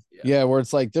don't know. Yeah, where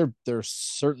it's like they're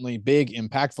certainly big,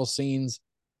 impactful scenes,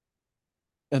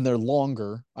 and they're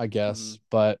longer, I guess,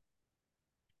 but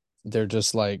they're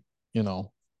just like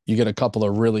you get a couple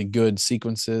of really good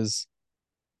sequences.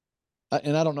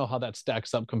 And I don't know how that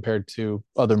stacks up compared to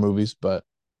other movies, but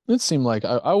it seemed like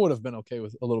I would have been okay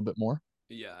with a little bit more.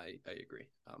 Yeah, I agree.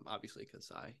 Obviously,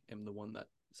 because I am the one that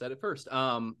said it first.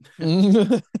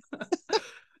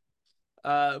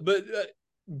 But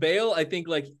Bale, I think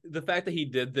like the fact that he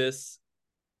did this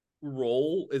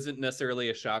role isn't necessarily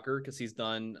a shocker because he's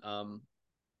done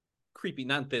creepy,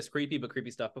 not this creepy, but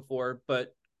creepy stuff before.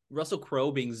 But Russell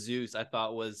Crowe being Zeus, I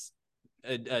thought was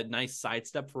a nice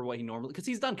sidestep for what he normally, because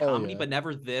he's done comedy, but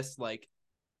never this like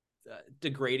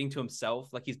degrading to himself.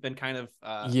 Like he's been kind of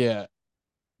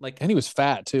like, and he was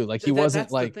fat too. Like he wasn't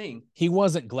like he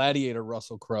wasn't Gladiator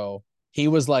Russell Crowe. He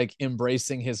was like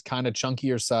embracing his kind of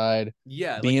chunkier side.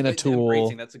 Yeah, being like, a tool.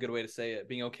 Embracing, that's a good way to say it.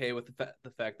 Being okay with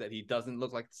the fact that he doesn't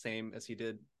look like the same as he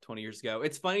did 20 years ago.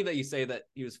 It's funny that you say that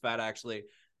he was fat. Actually,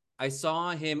 I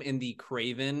saw him in the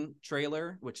Craven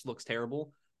trailer, which looks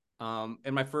terrible.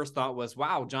 And my first thought was,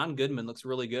 wow, John Goodman looks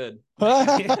really good.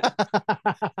 That's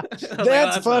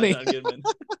funny. John Goodman.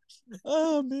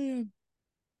 Oh man.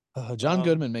 John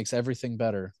Goodman makes everything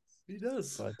better. He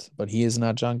does. But he is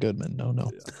not John Goodman.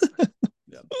 No.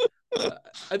 Yeah.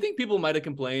 I think people might have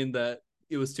complained that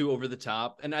it was too over the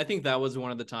top. And I think that was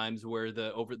one of the times where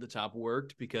the over the top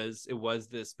worked because it was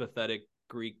this pathetic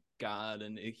Greek god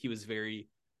and he was very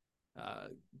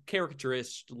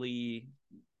characteristically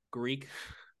Greek.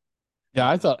 Yeah,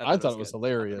 I thought it was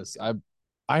hilarious.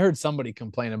 I heard somebody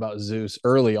complain about Zeus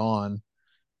early on,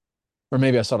 or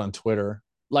maybe I saw it on Twitter,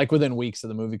 like within weeks of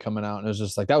the movie coming out, and it was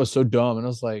just like that was so dumb. And I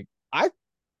was like,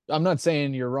 I'm not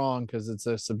saying you're wrong because it's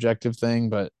a subjective thing,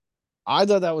 but I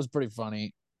thought that was pretty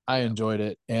funny. I enjoyed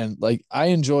it, and like I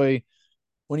enjoy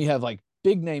when you have like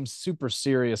big name, super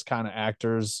serious kind of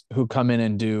actors who come in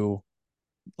and do,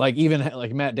 like even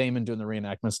like Matt Damon doing the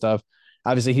reenactment stuff.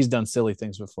 Obviously, he's done silly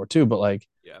things before too, but like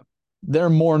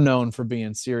they're more known for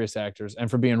being serious actors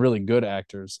and for being really good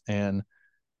actors and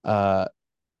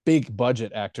big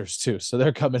budget actors too. So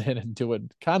they're coming in and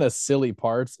doing kind of silly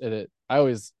parts, and I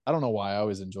don't know why I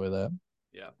always enjoy that.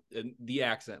 Yeah, and the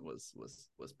accent was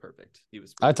perfect. He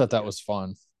was. I thought that was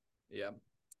fun. Yeah.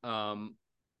 I'm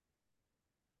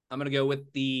gonna go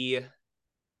with the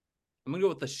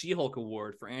She-Hulk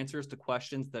Award for answers to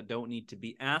questions that don't need to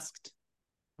be asked.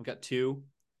 I've got 2.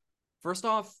 First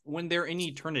off, when they're in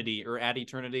eternity or at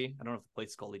eternity, I don't know if the place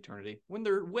is called eternity. When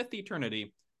they're with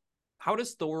eternity, how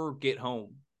does Thor get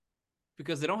home?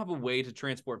 Because they don't have a way to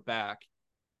transport back.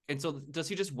 And so does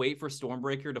he just wait for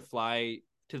Stormbreaker to fly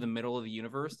to the middle of the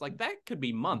universe? Like that could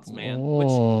be months, man, which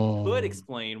could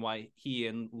explain why he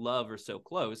and Love are so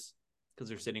close because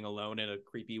they're sitting alone in a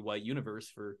creepy white universe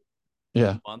for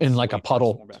months in like a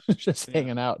puddle, just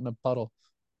hanging out in a puddle.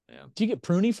 Yeah. Do you get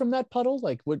pruny from that puddle?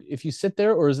 Like, what if you sit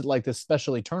there, or is it like this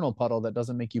special eternal puddle that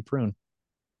doesn't make you prune?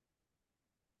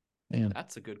 Man,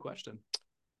 that's a good question.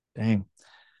 Dang.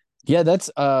 Yeah, that's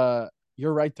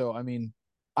you're right though. I mean,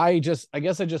 I guess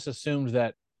I just assumed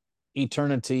that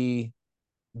eternity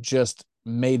just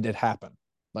made it happen.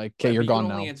 Like, okay, Right, you're but you can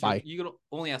gone only now. answer. Bye. You can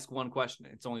only ask one question.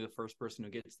 It's only the first person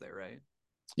who gets there, right?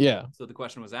 Yeah. So the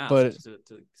question was asked But to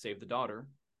save the daughter.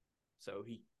 So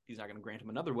he's not going to grant him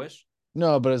another wish.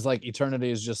 no, but it's like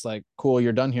eternity is just like, cool,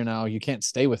 you're done here now. You can't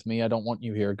stay with me. I don't want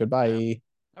you here. Yeah. Goodbye.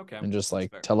 Okay, And just that's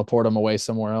like fair. teleport him away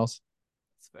somewhere else.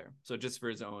 That's fair. So just for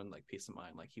his own like peace of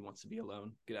mind, like he wants to be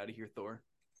alone. Get out of here, Thor.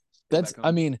 Go That's, back I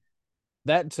home. mean,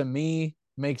 that to me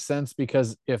makes sense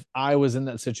because if I was in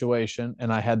that situation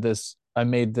and I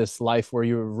made this life where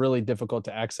you were really difficult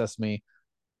to access me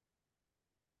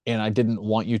and I didn't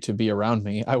want you to be around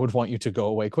me, I would want you to go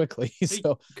away quickly. He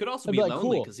So could also I'd be be like,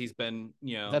 lonely cool. because he's been,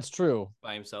 That's true.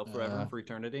 by himself forever for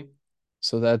eternity.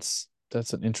 So that's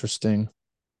an interesting.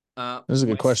 This is a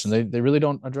good My question. They really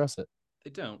don't address it.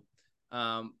 They don't.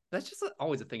 That's just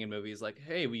always a thing in movies. Like,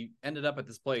 hey, we ended up at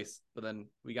this place, but then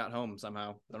we got home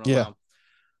somehow. I don't know Yeah.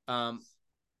 how.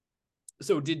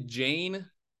 So did Jane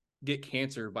get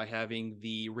cancer by having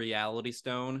the reality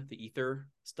stone, the ether,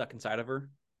 stuck inside of her?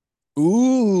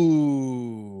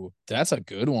 Ooh, that's a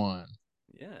good one.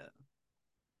 Yeah,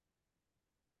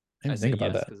 I I didn't say think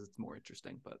about yes that. because it's more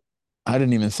interesting. But I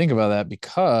didn't even think about that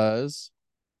because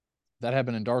that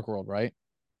happened in Dark World, right?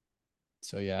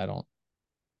 So yeah, I don't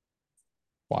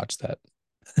watch that.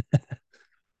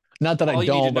 Not that I all you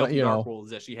need to don't, know but from Dark World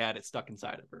is that she had it stuck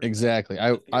inside of her, and then exactly. the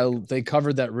theory comes They to.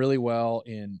 covered that really well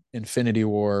in Infinity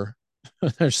War.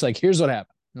 They're just like, here's what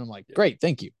happened. And I'm like, Yeah, great,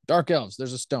 thank you. Dark elves,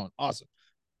 there's a stone. Awesome.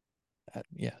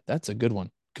 Yeah, that's a good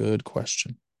one. Good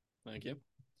question. thank you. Do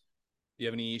you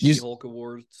have any You, She-Hulk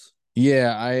awards?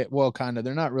 yeah, well, kind of.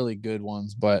 They're not really good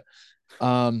ones, but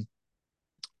um,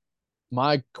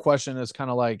 my question is kind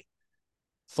of like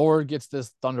Thor gets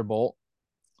this thunderbolt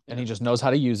and Yeah. he just knows how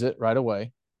to use it right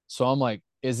away. So I'm like,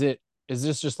 is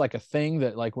this just like a thing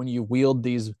that like when you wield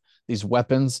these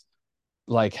weapons,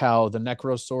 like how the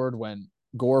Necro sword when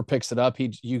Gore picks it up,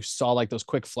 you saw like those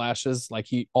quick flashes, like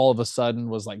he all of a sudden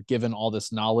was like given all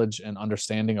this knowledge and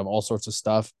understanding of all sorts of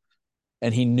stuff,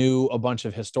 and he knew a bunch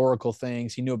of historical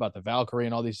things. He knew about the Valkyrie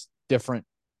and all these different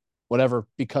whatever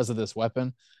because of this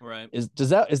weapon. Right. Is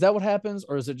that what happens,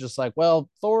 or is it just like, well,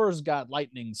 Thor's got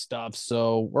lightning stuff,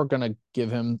 so we're gonna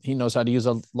give him, he knows how to use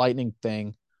a lightning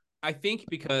thing. I think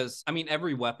because I mean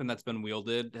every weapon that's been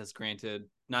wielded has granted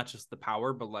not just the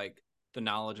power, but like the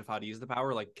knowledge of how to use the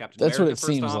power. Like Captain That's what America it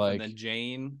first seems off, and like. then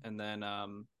Jane, and then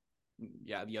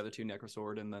yeah, the other two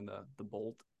Necrosword, and then the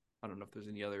Bolt. I don't know if there's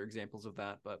any other examples of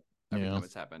that, but every Yeah, time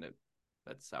it's happened,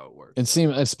 that's how it works. it So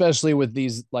seems, especially with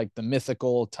these like the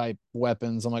mythical type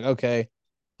weapons, I'm like, okay,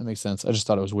 that makes sense. I just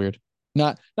thought it was weird.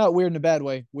 Not weird in a bad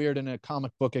way, weird in a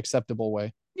comic book acceptable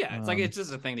way. yeah, it's like um it's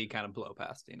just a thing that you kind of blow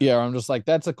past, yeah, I'm just like,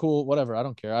 that's a cool whatever. I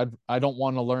don't care. I don't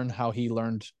want to learn how he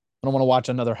learned. I don't want to watch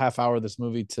another half hour of this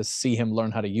movie to see him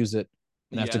learn how to use it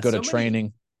and have to Yeah, go to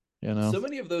training, you know. so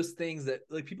many of those things that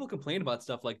like people complain about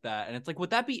stuff like that, and it's like, would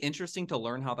that be interesting to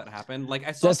learn how that happened? Like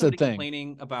I saw That's the somebody thing.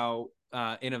 complaining about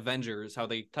in Avengers how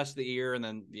they touch the ear and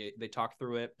then they talk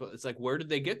through it, but it's like, where did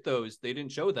they get those? They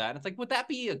didn't show that. And it's like, would that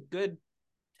be a good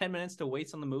 10 minutes to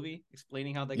waste on the movie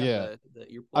explaining how they got Yeah, the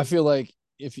I earplugs? feel like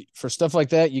if for stuff like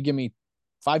that, you give me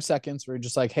 5 seconds where you're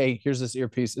just like, hey, here's this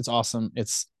earpiece. It's awesome.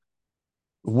 It's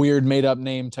weird made up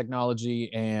name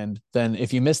technology. And then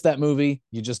if you miss that movie,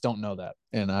 you just don't know that.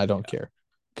 And I don't Yeah, care.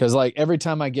 Cause like every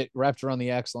time I get wrapped around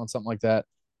the axle on something like that,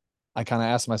 I kind of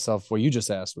ask myself what you just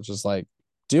asked, which is like,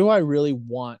 do I really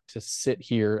want to sit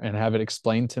here and have it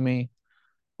explained to me?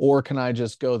 Or can I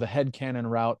just go the headcanon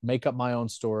route, make up my own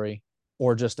story,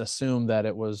 or just assume that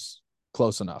it was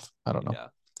close enough? I don't know. yeah.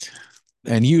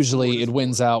 And The sword usually is it sword.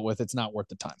 wins out with it's not worth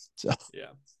the time. So,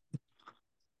 Yeah,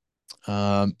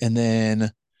 and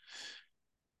then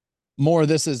more,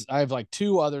 this is, I have like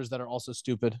two others that are also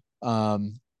stupid,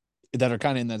 that are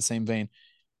kind of in that same vein,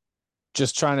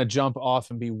 just trying to jump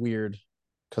off and be weird.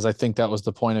 Cause I think that was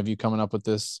the point of you coming up with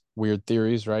this weird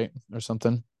theories, right? Or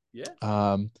something. yeah.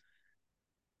 Um,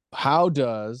 how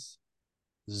does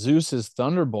Zeus's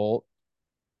thunderbolt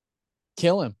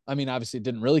kill him? I mean, obviously it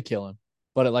didn't really kill him,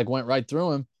 but it like went right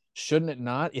through him. Shouldn't it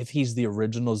not? If he's the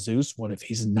original Zeus, what if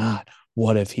he's not?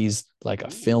 What if he's like a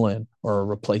Ooh, fill-in or a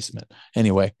replacement?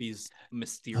 Anyway, he's um,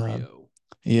 Mysterio.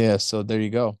 yeah. So there you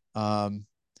go.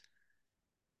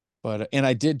 But and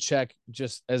I did check,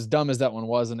 just as dumb as that one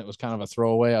was, and it was kind of a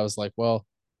throwaway. I was like, well,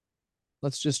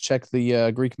 let's just check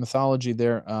the Greek mythology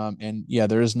there. And yeah,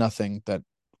 there is nothing that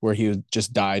where he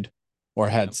just died or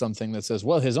Yeah, had something that says,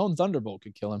 well, his own thunderbolt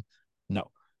could kill him. No.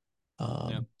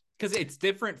 yeah. Um, Because it's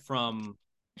different from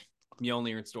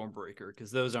Mjolnir and Stormbreaker,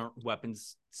 because those aren't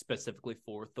weapons specifically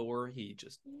for Thor. He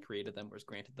just created them or has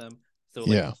granted them. So like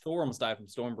Yeah. Thor almost died from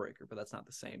Stormbreaker, but that's not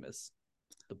the same as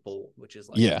the Bolt, which is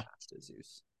like Yeah. attached to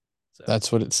Zeus. So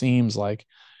That's what it seems like.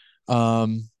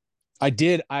 Um,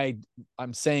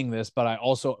 I'm saying this, but I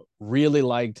also really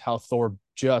liked how Thor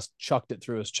just chucked it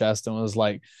through his chest and was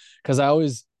like, because I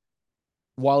always,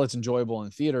 while it's enjoyable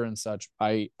in theater and such,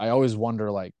 I always wonder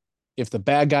like if the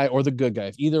bad guy or the good guy,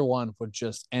 if either one would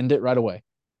just end it right away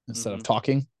instead of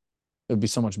talking, it would be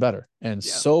so much better. And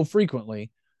yeah, so frequently,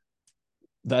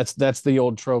 that's the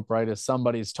old trope, right? Is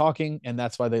somebody's talking and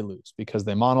that's why they lose because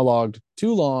they monologued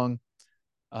too long.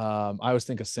 I always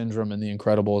think of Syndrome in The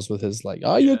Incredibles with his like,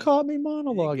 "Oh, you yeah, caught me you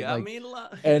monologuing," got like, me. Yeah,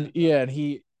 and yeah,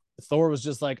 and Thor was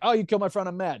just like, "Oh, you killed my friend,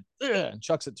 I'm mad," and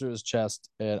chucks it through his chest.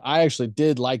 And I actually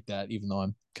did like that, even though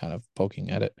I'm kind of poking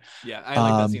at it. yeah. I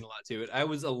like that scene a lot too. I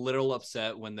was a little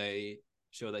upset when they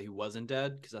showed that he wasn't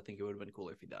dead because I think it would have been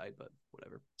cooler if he died, but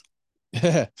whatever.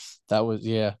 That was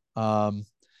yeah.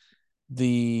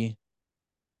 The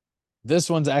This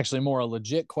one's actually more a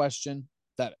legit question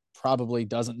that probably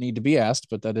doesn't need to be asked,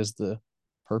 but that is the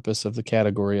purpose of the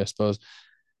category, I suppose.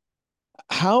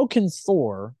 How can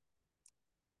Thor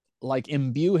like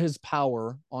imbue his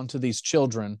power onto these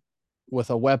children with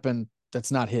a weapon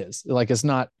that's not his? Like it's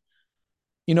not,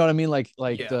 you know what I mean? Like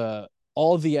Yeah, the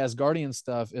all the Asgardian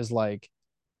stuff is like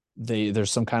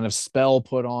there's some kind of spell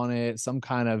put on it, some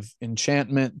kind of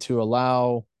enchantment to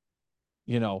allow,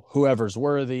 whoever's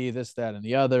worthy, this, that, and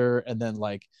the other. And then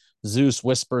like Zeus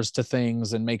whispers to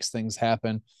things and makes things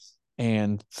happen.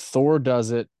 And Thor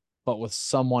does it, but with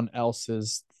someone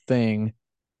else's thing.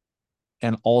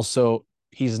 And also,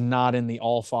 he's not in the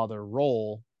all father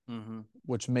role,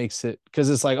 which makes it because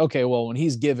it's like, okay, well, when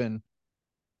he's given,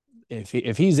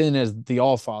 if he's in as the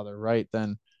all father, right,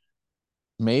 then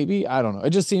maybe, I don't know. It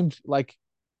just seemed like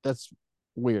that's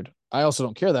weird. I also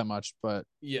don't care that much, but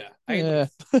yeah. I had like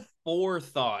yeah. four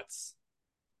thoughts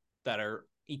that are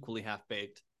equally half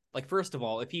baked. Like, first of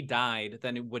all, if he died,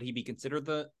 then would he be considered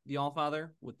the All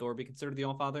Father? Would Thor be considered the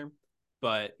All Father?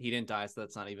 But he didn't die, so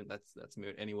that's not even that's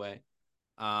moot anyway.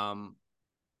 Um,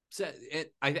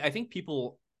 I think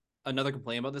people another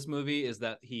complaint about this movie is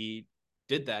that he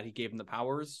did that. He gave him the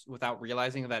powers without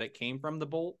realizing that it came from the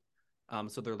bolt.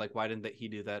 So they're like, why didn't he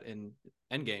do that in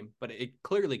Endgame? But it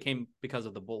clearly came because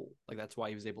of the bolt. Like that's why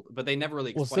he was able to. But they never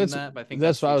really Well, so explained that. But I think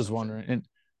that's that's what the I was assumption. wondering. And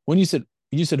when you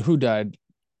said who died,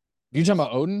 you talking Zeus.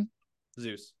 about Odin?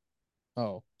 Zeus.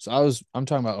 Oh, so I'm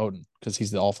talking about Odin because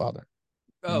he's the All Father.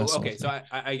 You're Oh, messing okay. with So me.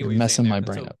 I get You're what you're saying messing there. my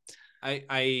brain So up. I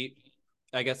I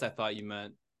I guess I thought you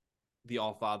meant the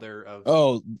All Father of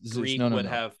Oh, Zeus. Greek No, no, would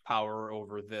no. have power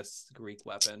over this Greek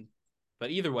weapon. But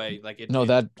either way, like No, it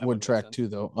that that would would make track sense. too,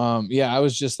 though. Yeah, I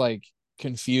was just like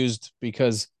confused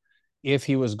because if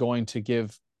he was going to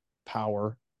give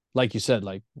power, like you said,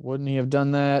 like wouldn't he have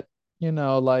done that?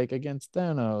 Like against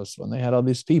Thanos when they had all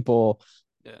these people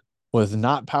Yeah. with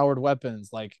not powered weapons.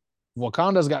 Like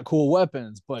Wakanda's got cool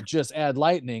weapons, but just add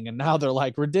lightning, and now they're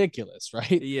like ridiculous,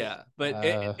 right? Yeah, but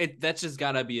Uh, that's just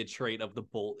gotta be a trait of the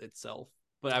bolt itself.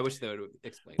 But I wish they would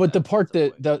explain but the that part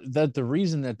some that way. the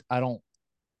reason that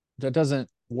that doesn't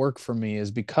work for me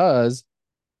is because,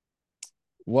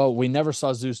 well, we never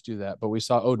saw Zeus do that, but we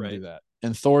saw Odin do Right. that.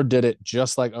 And Thor did it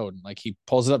just like Odin. Like he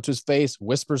pulls it up to his face,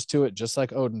 whispers to it just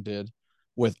like Odin did,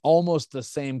 with almost the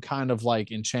same kind of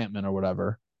like enchantment or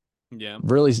whatever. Yeah.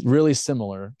 Really, really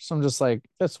similar. So I'm just like,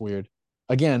 that's weird.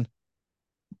 Again,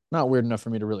 not weird enough for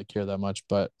me to really care that much,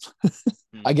 but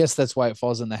Hmm. I guess that's why it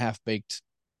falls in the half baked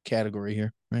category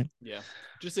here, right? Yeah.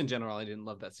 Just in general, I didn't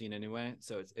love that scene anyway.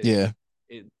 So Yeah.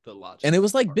 the logic And it is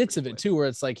was like hard for bits me to of it play. too, where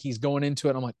it's like he's going into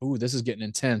it. I'm like, ooh, this is getting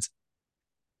intense.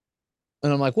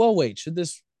 And I'm like, well, wait, should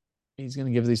this he's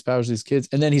gonna give these powers to these kids?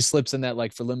 And then he slips in that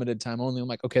like for limited time only. I'm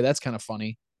like, okay, that's kind of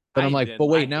funny. But I'm I like, but didn't.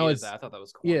 I wait, now hated it's that. I thought that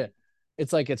was yeah, corny.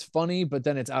 it's like it's funny, but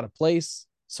then it's out of place.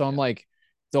 So I'm Yeah. like,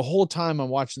 the whole time I'm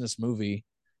watching this movie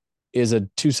is a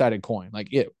two-sided coin. Like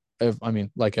I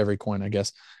mean, like every coin, I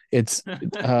guess. It's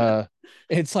uh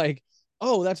it's like,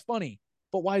 oh, that's funny,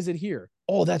 but why is it here?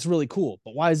 Oh, that's really cool,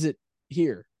 but why is it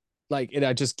here?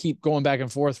 I just keep going back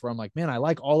and forth where I'm like, man, I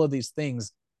like all of these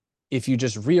things if you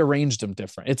just rearranged them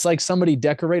different. It's like somebody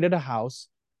decorated a house,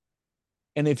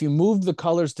 and if you moved the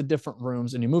colors to different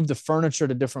rooms and you moved the furniture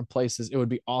to different places, it would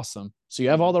be awesome. So you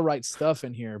have all Mhm. the right stuff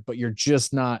in here, but you're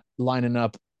just not lining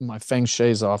up my feng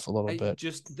shui's off a little I bit.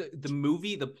 just the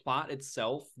movie, the plot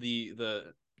itself, the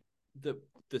the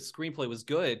screenplay was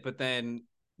good, but then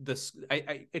this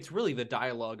it's really the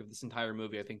dialogue of this entire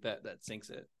movie. I think that sinks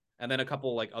it, and then a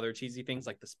couple like other cheesy things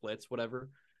like the splits, whatever.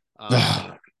 Um,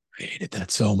 I hated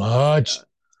that so yeah, much.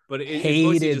 but it's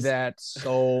mostly Hated just that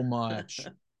so much.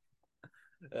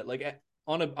 like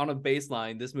on a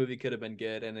baseline, this movie could have been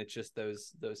good, and it's just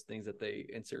those things that they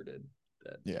inserted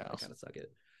that Yeah. kind of suck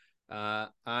it.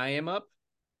 I am up.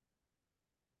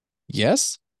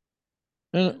 Yes.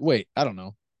 Yeah. Wait, I don't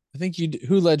know. I think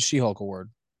who led She-Hulk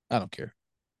award? I don't care.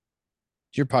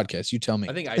 It's your podcast. You tell me.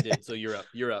 I think I did. So you're up.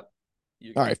 You're up.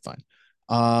 All right, fine.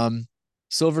 Um,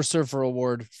 Silver Surfer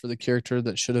award for the character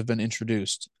that should have been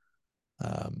introduced.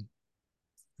 Um,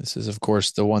 this is of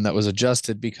course the one that was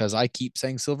adjusted because I keep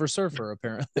saying Silver Surfer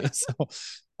apparently.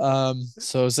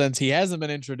 So since he hasn't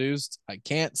been introduced, I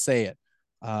can't say it.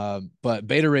 But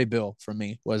Beta Ray Bill for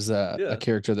me was a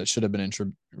character that should have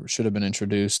been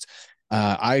introduced.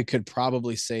 I could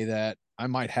probably say that. I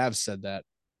might have said that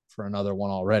for another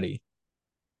one already.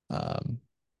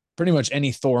 Pretty much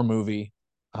any Thor movie,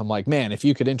 I'm like, man, if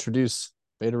you could introduce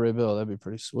Beta Ray Bill, that'd be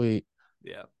pretty sweet.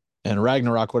 Yeah. And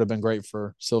Ragnarok would have been great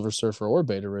for Silver Surfer or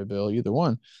Beta Ray Bill, either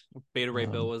one. Beta Ray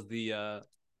Bill was the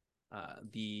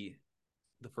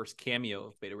first cameo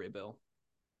of Beta Ray Bill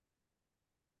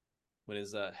when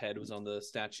his head was on the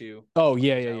statue. Oh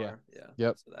yeah.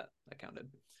 Yep. So that counted.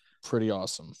 Pretty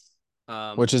awesome.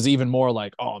 Which is even more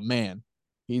like, oh man,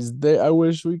 he's there. I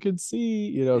wish we could see,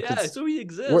 Yeah, so he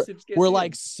exists. We're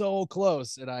like so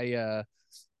close, and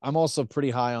I'm also pretty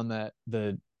high on that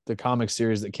the comic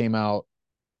series that came out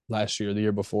last year, the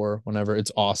year before, whenever.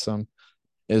 It's awesome.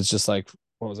 It's just like,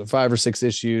 what was it, 5 or 6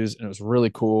 issues, and it was really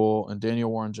cool. And Daniel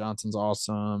Warren Johnson's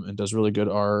awesome and does really good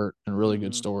art and really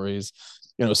good stories.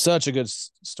 Such a good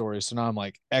story. So now I'm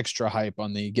like extra hype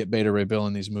on the get Beta Ray Bill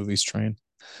in these movies train.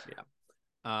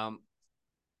 Yeah.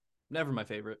 Never my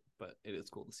favorite, but it is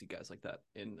cool to see guys like that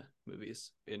in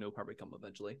movies. It'll probably come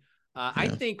eventually. I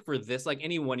think for this, like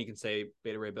anyone, you can say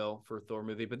Beta Ray Bill for a Thor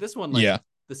movie, but this one, like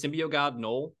the symbiote god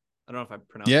Noel. I don't know if I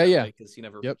pronounced that right because you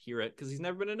never hear it because he's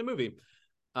never been in a movie.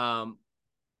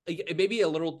 It may be a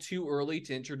little too early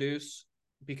to introduce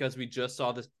because we just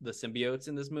saw the symbiotes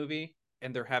in this movie,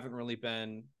 and there haven't really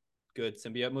been good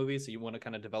symbiote movies, so you want to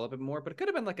kind of develop it more. But it could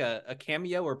have been like a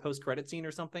cameo or post credit scene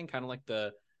or something, kind of like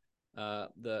the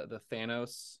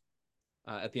Thanos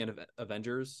at the end of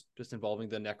Avengers, just involving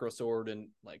the Necro Sword and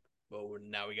like, oh,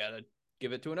 now we gotta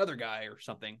give it to another guy or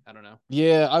something. I don't know.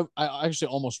 Yeah, I actually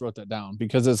almost wrote that down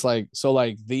because it's like, so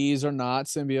like these are not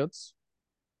symbiotes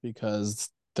because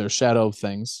they're shadow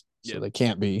things, so they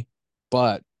can't be.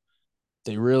 But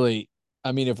they really,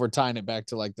 I mean, if we're tying it back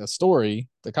to like the story,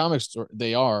 the comic story,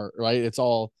 they are, right? It's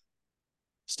all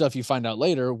stuff you find out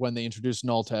later when they introduce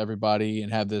Null to everybody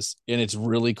and have this, and it's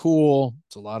really cool.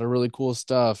 It's a lot of really cool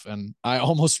stuff. And I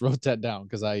almost wrote that down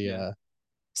because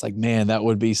it's like, man, that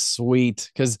would be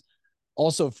sweet. Because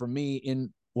also for me,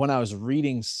 when I was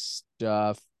reading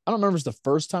stuff, I don't remember if it's the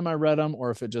first time I read them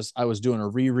or if I was doing a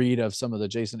reread of some of the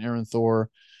Jason Aaron Thor.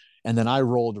 And then I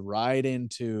rolled right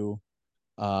into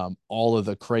all of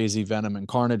the crazy Venom and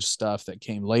Carnage stuff that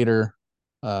came later.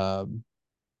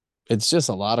 It's just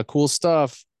a lot of cool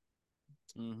stuff.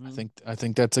 I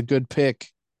think that's a good pick.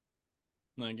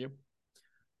 Thank you.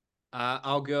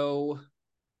 I'll go.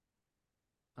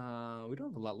 We don't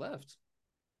have a lot left.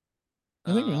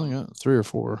 I think we only got 3 or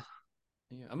 4.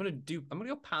 Yeah, I'm gonna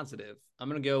go positive. I'm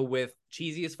gonna go with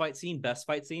cheesiest fight scene, best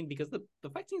fight scene, because the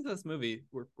fight scenes in this movie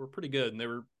were pretty good, and they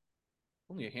were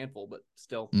only a handful, but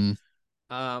still.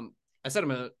 I said I'm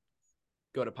gonna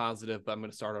go to positive, but I'm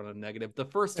gonna start on a negative. The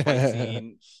first fight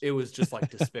scene, it was just like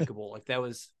despicable. Like that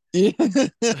was.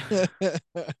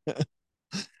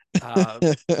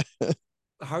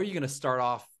 How are you gonna start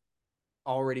off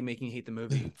already making you hate the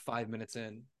movie 5 minutes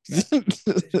in?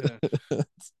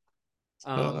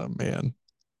 Oh man.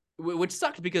 Which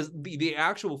sucked because the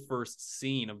actual first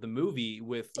scene of the movie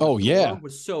with Thor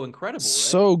was so incredible, right?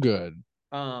 So good.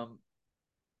 That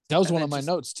was one of my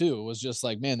notes too. It was just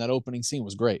like, man, that opening scene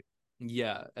was great.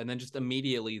 Yeah, and then just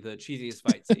immediately the cheesiest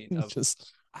fight scene of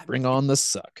just bring on the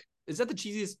suck. Is that the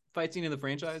cheesiest fight scene in the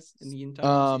franchise in the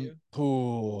entire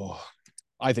MCU?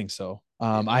 I think so.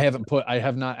 I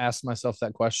have not asked myself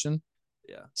that question.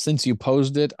 Yeah. Since you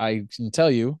posed it, I can tell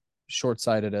you,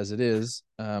 short-sighted as it is,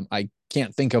 I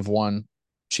can't think of one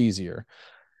cheesier.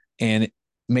 And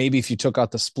maybe if you took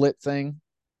out the split thing,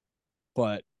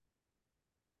 but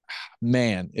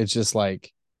man, it's just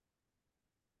like,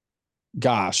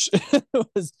 gosh,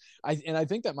 I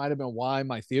think that might have been why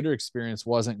my theater experience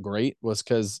wasn't great, was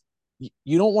because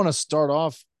you don't want to start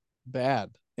off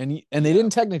bad, and they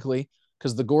didn't technically,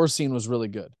 because the gore scene was really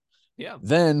good. Yeah.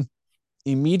 Then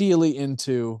immediately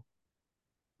into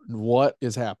what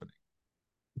is happening,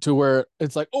 to where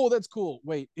it's like, oh, that's cool.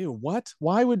 Wait, ew, what?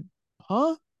 Why would?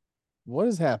 Huh? What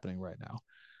is happening right now?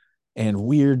 And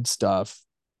weird stuff.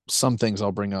 Some things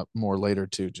I'll bring up more later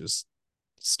too. Just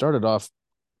started off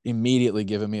immediately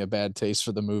given me a bad taste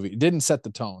for the movie. It didn't set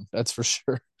the tone, that's for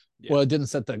sure. Yeah. Well, it didn't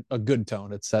set a good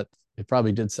tone. It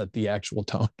probably did set the actual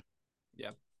tone.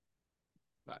 Yeah.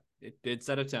 But it did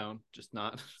set a tone, just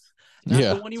not not the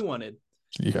Yeah. one you wanted.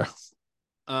 Yeah.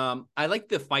 I like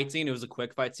the fight scene. It was a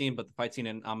quick fight scene, but the fight scene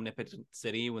in Omnipotent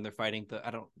City when they're fighting the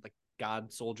I don't like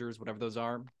God soldiers, whatever those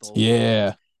are.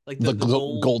 Yeah. Like The the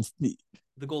gold gold. the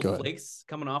gold Go ahead. flakes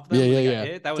coming off of Yeah, them when yeah, they got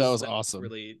yeah. hit. That was That was awesome.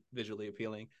 really visually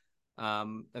appealing.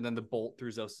 And then the bolt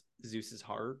through Zeus's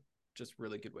heart, just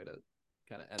really good way to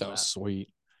kind of end That that. was sweet.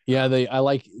 Yeah, I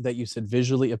like that you said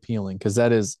visually appealing because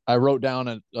that is. I wrote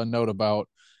down a note about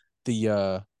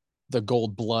the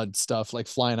gold blood stuff like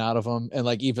flying out of him, and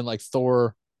like even like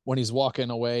Thor when he's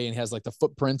walking away and he has like the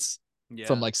footprints from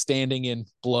Yeah. like standing in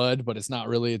blood, but it's not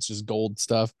really. It's just gold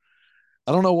stuff.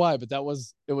 I don't know why, but it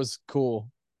was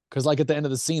cool because like at the end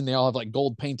of the scene they all have like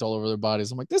gold paint all over their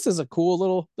bodies. I'm like, this is a cool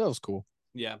little. That was cool.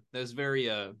 Yeah, that was very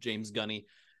James Gunny.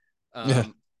 Yeah.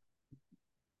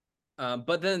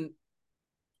 But then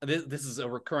this is a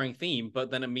recurring theme, but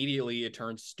then immediately it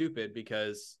turns stupid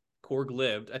because Korg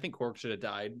lived. I think Korg should have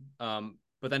died.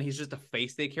 But then he's just a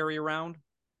face they carry around.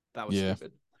 That was Yeah.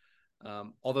 stupid.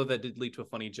 Although that did lead to a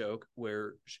funny joke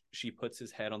where she puts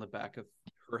his head on the back of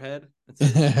her head and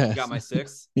says, "You got my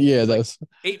 6." Yeah, He's like, that's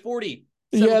 840,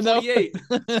 yeah, 748.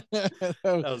 that,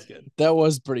 That was good. that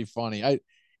was pretty funny.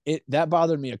 That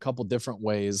bothered me a couple different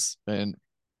ways, and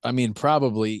I mean,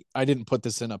 probably I didn't put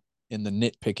this in the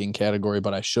nitpicking category,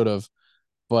 but I should have.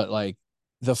 But like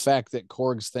the fact that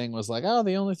Korg's thing was like, oh,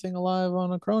 the only thing alive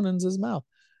on a Cronin's is mouth.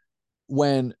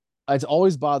 When it's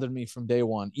always bothered me from day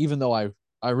one, even though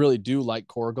I really do like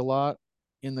Korg a lot.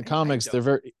 In the I comics, they're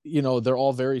don't. very, they're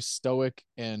all very stoic,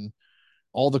 and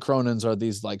all the Cronins are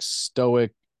these like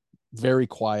stoic, very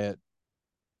quiet,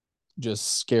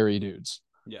 just scary dudes.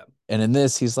 Yeah. And in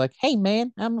this, he's like, "Hey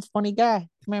man, I'm a funny guy."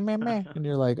 And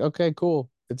you're like, "Okay, cool.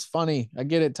 It's funny. I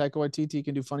get it. Taika Waititi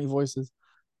can do funny voices."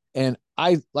 And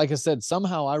like I said,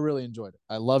 somehow I really enjoyed it.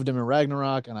 I loved him in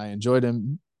Ragnarok, and I enjoyed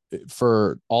him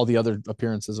for all the other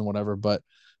appearances and whatever. But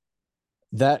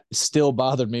that still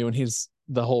bothered me when he's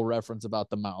the whole reference about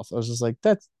the mouth. I was just like,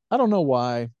 I don't know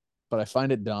why, but I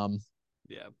find it dumb.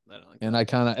 Yeah, I don't like And that. I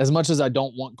kind of, as much as I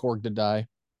don't want Korg to die,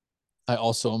 I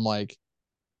also am like,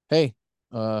 hey,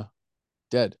 uh,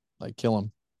 dead, like kill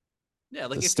him. Yeah, The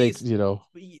like if stakes, I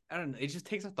don't know, it just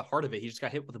takes out the heart of it. He just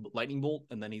got hit with a lightning bolt,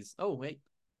 and then he's, oh wait,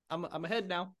 I'm ahead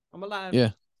now. I'm alive.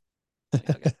 yeah.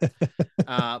 Okay.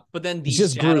 But then the It's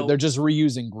just Groot. shadow. They're just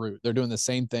reusing Groot. They're doing the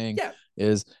same thing. Yeah,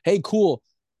 Is hey, cool.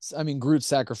 I mean, Groot's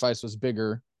sacrifice was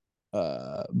bigger,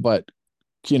 but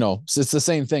it's the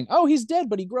same thing. Oh, he's dead,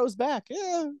 but he grows back.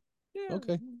 Yeah. yeah.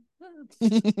 Okay.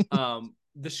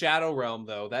 The Shadow Realm,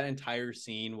 though, that entire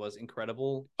scene was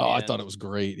incredible. Oh, I And thought it was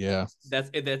great. Yeah.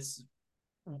 That's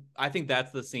I think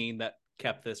that's the scene that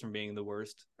kept this from being the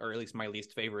worst, or at least my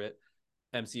least favorite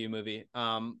MCU movie.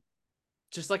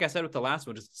 Just like I said with the last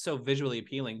one, just so visually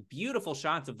appealing. Beautiful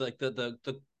shots of like the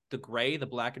gray, the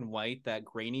black and white, that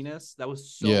graininess. That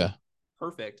was so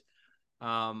perfect.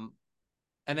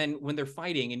 And then when they're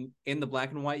fighting and in the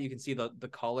black and white, you can see the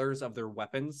colors of their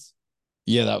weapons.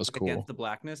 Yeah, that was cool. Against the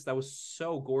blackness. That was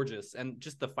so gorgeous. And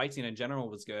just the fight scene in general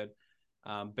was good.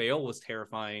 Bale was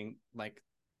terrifying, like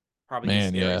probably the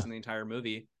scariest in the entire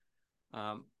movie.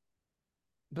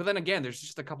 But then again, there's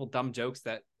just a couple dumb jokes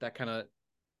that kind of,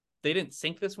 they didn't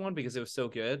sink this one because it was so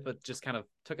good, but just kind of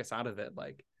took us out of it.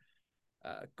 Like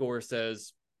Gore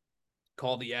says,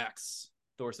 call the axe.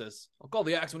 Thor says, I'll call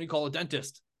the axe when you call a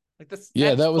dentist. Like that's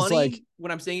that was funny like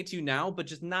when I'm saying it to you now, but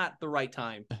just not the right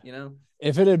time,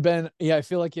 If it had been, I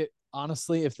feel like it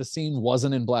honestly, if the scene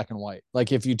wasn't in black and white,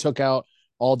 like if you took out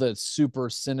all the super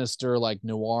sinister, like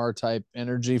noir type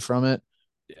energy from it,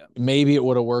 yeah, maybe it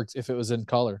would have worked if it was in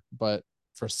color. But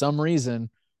for some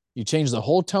reason, you changed the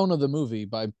whole tone of the movie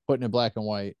by putting it black and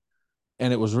white,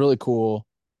 and it was really cool.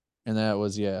 And that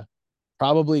was,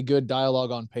 probably good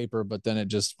dialogue on paper, but then it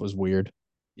just was weird.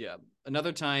 Yeah.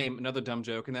 Another dumb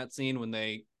joke in that scene when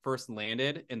they first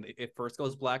landed and it first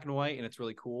goes black and white and it's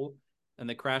really cool. And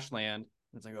they crash land.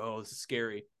 And it's like, oh, this is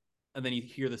scary. And then you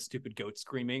hear the stupid goat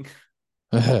screaming.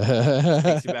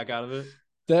 Takes you back out of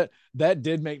it. That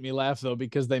did make me laugh though,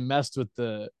 because they messed with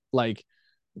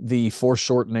the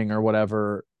foreshortening or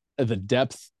whatever, the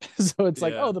depth. So it's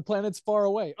like, oh, the planet's far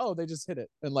away. Oh, they just hit it.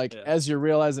 And like, as you're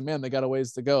realizing, man, they got a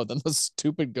ways to go. Then the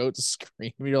stupid goats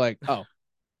scream. You're like,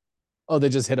 oh, they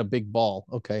just hit a big ball.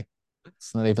 Okay.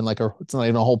 It's not even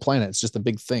a whole planet. It's just a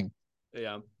big thing.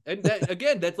 Yeah. And that,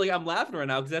 again, that's like, I'm laughing right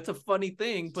now because that's a funny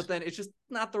thing, but then it's just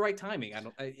not the right timing.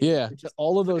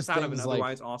 All of those things, out of an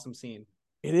otherwise awesome scene.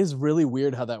 it is really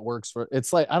weird how that works for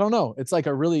it's like I don't know. It's like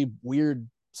a really weird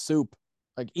soup.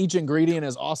 Like each ingredient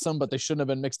is awesome, but they shouldn't have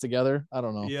been mixed together. I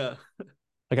don't know. Yeah.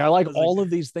 Like I like I was like, all of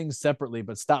these things separately,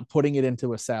 but stop putting it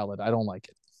into a salad. I don't like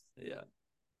it. yeah.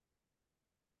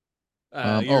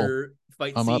 Oh, Your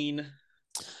fight I'm up. scene.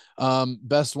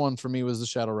 Best one for me was the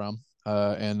Shadow Realm.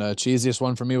 And cheesiest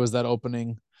one for me was that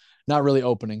opening, not really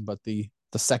opening, but the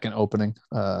second opening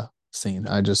scene.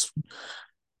 I just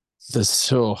the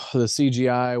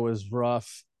CGI was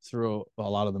rough through a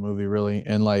lot of the movie, really,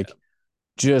 and like Yeah.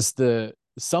 just the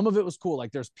some of it was cool.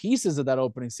 Like there's pieces of that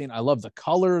opening scene. I love the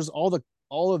colors, all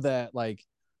of that, like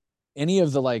any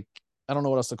of the like I don't know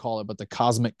what else to call it, but the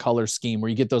cosmic color scheme where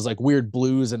you get those like weird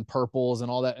blues and purples and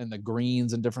all that, and the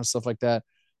greens and different stuff like that.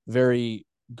 Very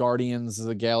Guardians of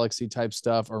the Galaxy type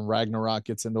stuff, or Ragnarok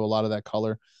gets into a lot of that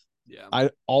color. Yeah.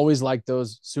 I always like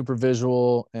those, super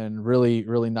visual and really,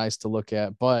 really nice to look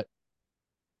at. But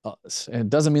it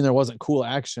doesn't mean there wasn't cool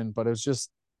action, but it was just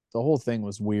the whole thing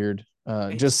was weird.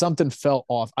 Just It's something felt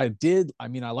off. I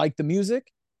mean, I like the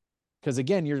music because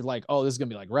again, you're like, oh, this is gonna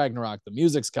be like Ragnarok. The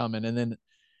music's coming, and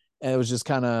it was just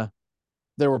kind of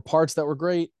there were parts that were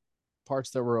great,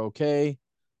 parts that were okay,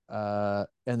 and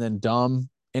then dumb,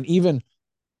 and even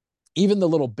the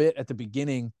little bit at the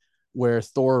beginning where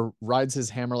Thor rides his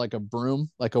hammer like a broom,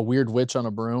 like a weird witch on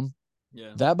a broom.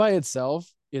 yeah. That by itself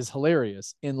is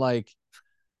hilarious in like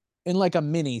a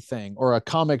mini thing or a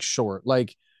comic short.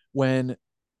 Like when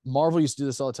Marvel used to do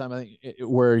this all the time, I think,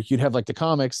 where you'd have like the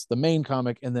comics, the main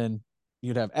comic, and then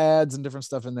you'd have ads and different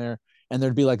stuff in there. And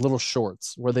there'd be like little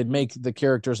shorts where they'd Mm-hmm. make the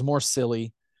characters more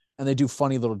silly and they do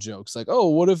funny little jokes like, oh,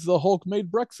 what if the Hulk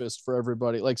made breakfast for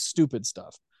everybody? Like stupid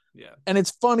stuff. Yeah. And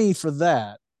it's funny for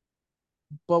that.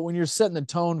 But when you're setting the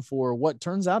tone for what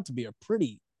turns out to be a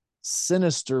pretty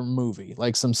sinister movie,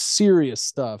 like some serious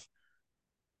stuff,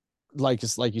 like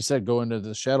it's like you said, go into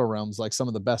the Shadow Realms, like some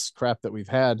of the best crap that we've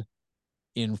had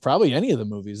in probably any of the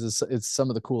movies. It's some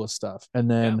of the coolest stuff. And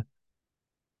Yeah. then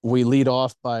we lead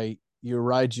off by you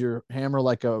ride your hammer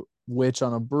like a witch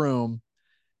on a broom,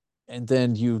 and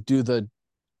then you do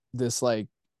this like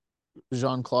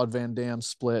Jean-Claude Van Damme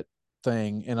split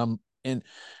thing, and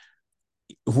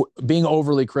being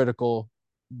overly critical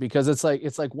because it's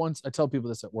like once I tell people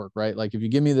this at work, right? Like if you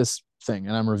give me this thing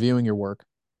and I'm reviewing your work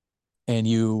and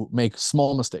you make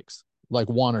small mistakes, like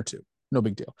one or two, no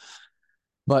big deal.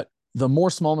 But the more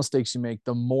small mistakes you make,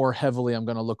 the more heavily I'm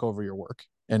going to look over your work.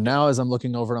 And Yeah. now, as I'm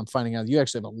looking over it, I'm finding out you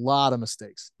actually have a lot of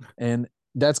mistakes. And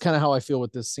that's kind of how I feel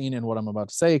with this scene and what I'm about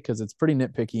to say, because it's pretty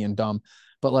nitpicky and dumb.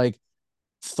 But like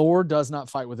Thor does not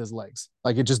fight with his legs.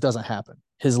 Like it just doesn't happen.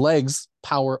 His legs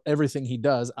power everything he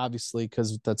does, obviously,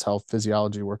 because that's how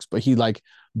physiology works. But he like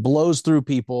blows through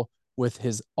people with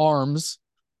his arms,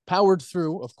 powered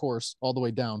through, of course, all the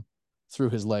way down through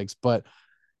his legs. But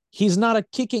he's not a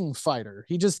kicking fighter.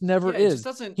 He just never Yeah. It just is.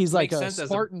 doesn't He's like make a sense as a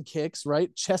Spartan kicks,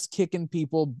 right? Chest kicking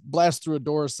people, blast through a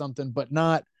door or something, but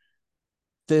not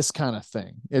this kind of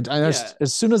thing. yeah.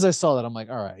 As soon as I saw that, I'm like,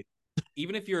 all right,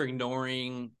 Even if you're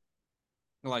ignoring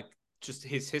like just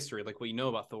his history, like what you know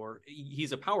about Thor,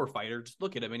 he's a power fighter. Just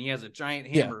look at him, and he has a giant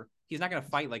yeah, hammer. He's not gonna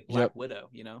fight like yep. Black Widow.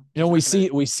 You know, You know, he's not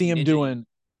gonna we see him ninja you. doing,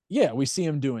 yeah, we see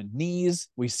him doing knees.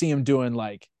 We see him doing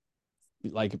like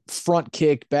front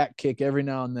kick, back kick every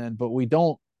now and then, but we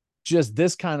don't just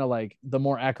this kind of like the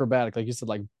more acrobatic, like you said,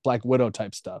 like Black Widow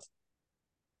type stuff.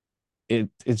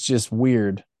 It's just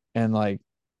weird and like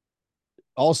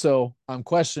also I'm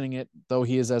questioning it though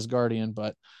he is Asgardian,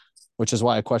 but which is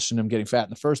why I questioned him getting fat in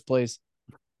the first place.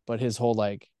 But his whole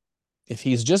like if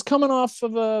he's just coming off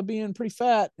of being pretty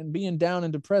fat and being down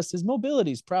and depressed, his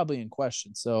mobility is probably in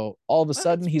question. So all of a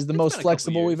sudden, he's the It's most been a couple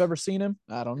flexible we've years. ever seen him.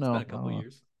 I don't It's been know. a couple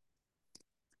years.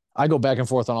 I go back and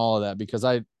forth on all of that because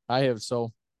I have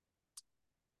so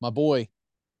my boy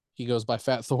he goes by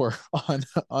Fat Thor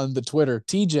on the Twitter.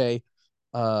 TJ,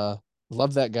 uh,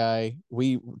 love that guy.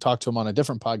 We talked to him on a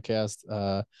different podcast,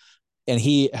 and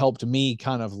he helped me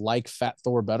kind of like Fat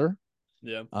Thor better.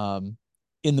 Yeah.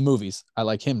 In the movies, I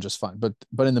like him just fine, but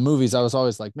in the movies, I was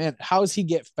always like, man, how does he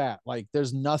get fat? Like,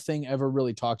 there's nothing ever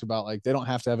really talked about. Like, they don't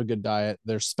have to have a good diet.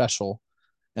 They're special,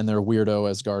 and they're weirdo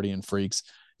as guardian freaks.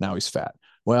 Now he's fat.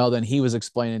 Well, then he was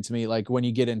explaining to me like when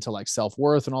you get into like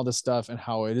self-worth and all this stuff and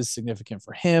how it is significant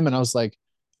for him. And I was like,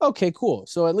 okay, cool.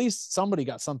 So at least somebody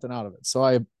got something out of it. So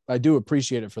I do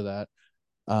appreciate it for that.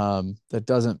 That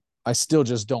doesn't I still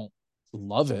just don't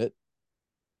love it,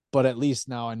 but at least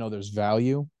now I know there's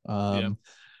value. Yeah.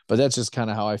 But that's just kind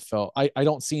of how I felt. I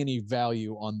don't see any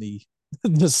value on the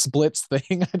the splits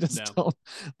thing. I just No. don't.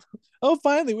 Oh,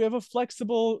 finally, we have a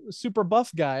flexible, super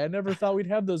buff guy. I never thought we'd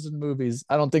have those in movies.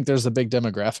 I don't think there's a big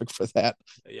demographic for that.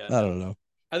 Yeah. I No. don't know.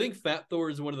 I think Fat Thor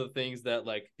is one of the things that,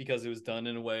 like, because it was done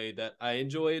in a way that I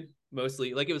enjoyed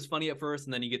mostly. Like, it was funny at first,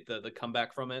 and then you get the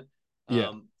comeback from it. Yeah.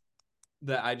 Um,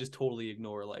 that I just totally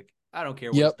ignore. Like, I don't care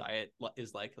what his Yep. diet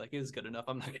is like. Like, it is good enough.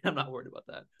 I'm not worried about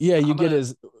that. Yeah, you I'm get gonna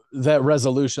his that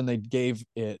resolution they gave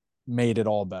it made it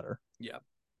all better. yeah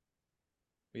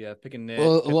yeah picking Ned,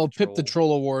 Pip the Well, Pip the Troll.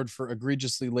 Troll Award for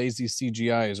egregiously lazy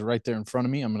CGI is right there in front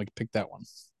of me. I'm going to pick that one.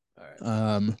 All right.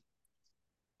 Um,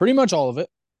 Pretty much all of it.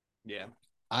 Yeah.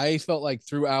 I felt like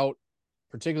throughout,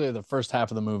 particularly the first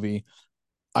half of the movie,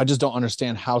 I just don't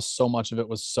understand how so much of it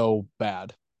was so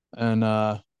bad. And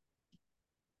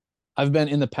I've been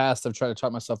in the past, I've tried to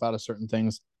talk myself out of certain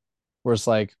things where it's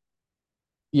like,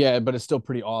 yeah, but it's still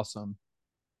pretty awesome.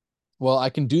 Well, I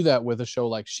can do that with a show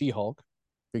like She-Hulk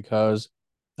because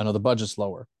I know the budget's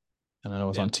lower and I know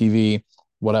it's Yeah. on TV,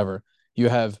 whatever. You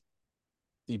have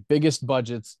the biggest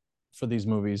budgets for these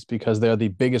movies because they're the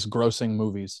biggest grossing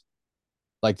movies.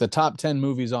 Like the top 10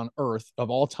 movies on earth of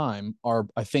all time are,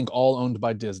 I think, all owned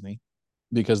by Disney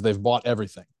because they've bought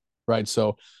everything, right?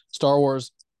 So Star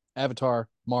Wars, Avatar,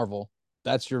 Marvel,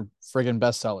 that's your friggin'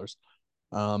 bestsellers.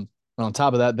 And on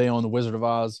top of that, they own The Wizard of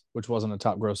Oz, which wasn't a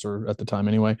top grosser at the time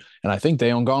anyway. And I think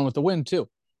they own Gone with the Wind too.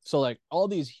 So like all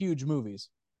these huge movies.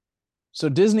 So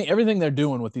Disney, everything they're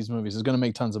doing with these movies is going to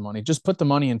make tons of money. Just put the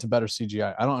money into better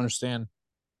CGI. I don't understand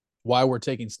why we're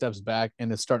taking steps back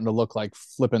and it's starting to look like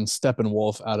flipping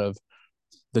Steppenwolf out of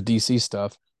the DC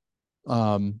stuff.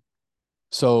 Um,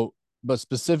 so, but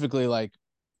specifically, like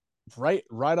right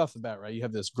off the bat, right, you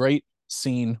have this great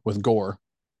scene with gore,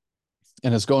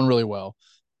 and it's going really well,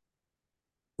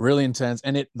 really intense,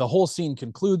 and the whole scene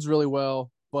concludes really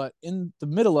well. But in the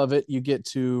middle of it, you get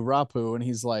to Rapu, and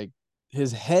he's like,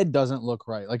 his head doesn't look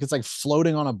right, like it's like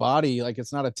floating on a body, like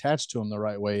it's not attached to him the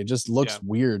right way. It just Yeah. looks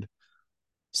weird.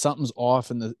 Something's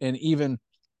off, and even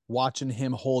watching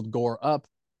him hold Gore up,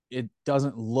 it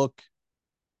doesn't look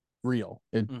real.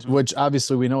 Which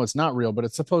obviously we know it's not real, but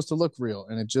it's supposed to look real,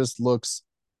 and it just looks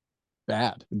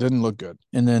bad. It didn't look good.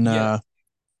 And then Yeah.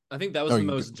 I think that was oh, the you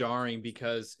most jarring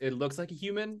because it looks like a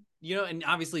human, and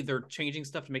obviously they're changing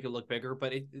stuff to make it look bigger,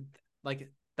 but it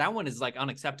like that one is like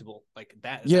unacceptable. Like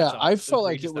that's yeah, how I felt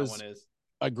like egregious it that one was is.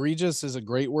 egregious is a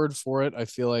great word for it. I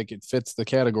feel like it fits the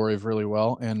category really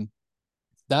well, and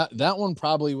that one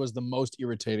probably was the most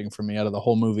irritating for me out of the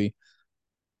whole movie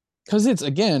because it's,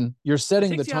 again, you're It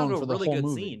setting the takes you out tone of a for the really whole good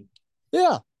movie. scene.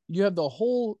 Yeah, you have the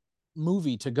whole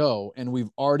movie to go, and we've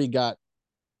already got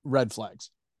red flags.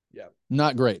 Yeah.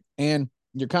 Not great, and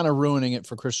you're kind of ruining it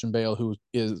for Christian Bale, who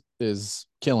is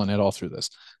killing it all through this.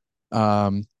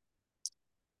 Um,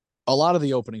 a lot of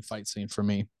the opening fight scene for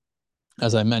me,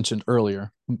 as I mentioned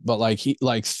earlier, but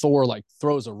like Thor like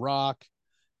throws a rock.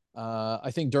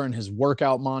 I think during his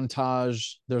workout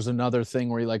montage, there's another thing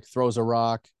where he like throws a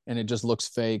rock and it just looks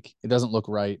fake. It doesn't look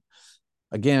right.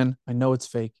 Again, I know it's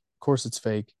fake. Of course it's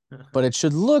fake, but it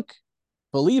should look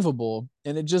believable,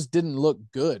 and it just didn't look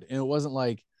good. And it wasn't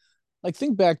like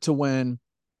think back to when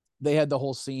they had the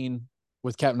whole scene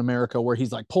with Captain America where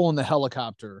he's like pulling the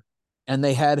helicopter, and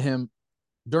they had him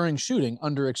during shooting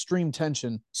under extreme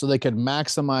tension so they could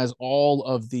maximize all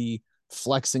of the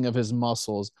flexing of his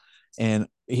muscles, and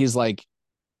he's like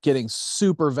getting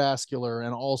super vascular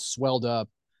and all swelled up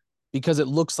because it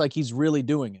looks like he's really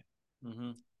doing it.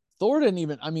 Mm-hmm. Thor didn't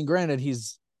even, I mean, granted,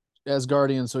 he's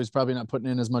Asgardian, so he's probably not putting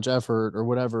in as much effort or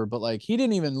whatever, but like he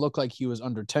didn't even look like he was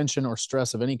under tension or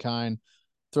stress of any kind.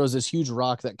 Throws this huge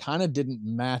rock that kind of didn't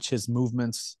match his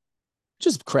movements.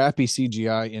 Just crappy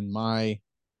CGI, in my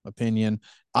opinion.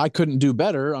 I couldn't do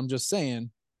better. I'm just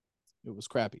saying it was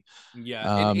crappy.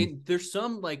 Yeah, Um, and there's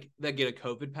some like that get a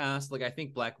COVID pass. Like I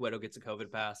think Black Widow gets a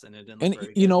COVID pass, and it didn't look and very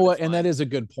you good, know but it's what? And that fine. is a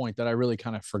good point that I really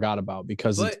kind of forgot about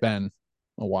because it's But been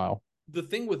a while. the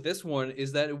thing with this one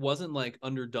is that it wasn't like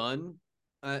underdone,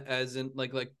 as in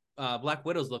Black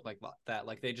Widows look like that.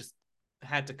 Like they just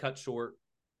had to cut short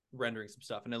rendering some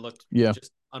stuff, and it looked Yeah.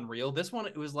 just unreal. This one,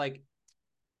 it was like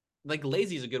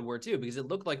lazy is a good word too, because it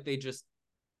looked like they just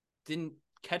didn't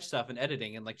catch stuff in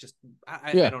editing, and like just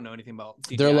I Yeah. don't know anything about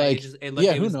They're CGI. like,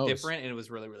 yeah, It who was knows? different, and it was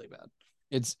really really bad.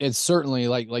 It's certainly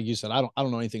like you said, I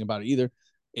don't know anything about it either.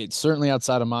 It's certainly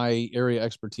outside of my area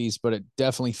expertise, but it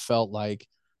definitely felt like,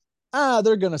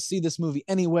 they're gonna see this movie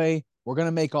anyway. We're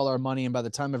gonna make all our money, and by the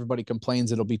time everybody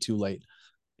complains, it'll be too late.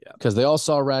 Yeah. Because they all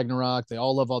saw Ragnarok, they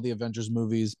all love all the Avengers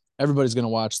movies. Everybody's gonna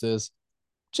watch this.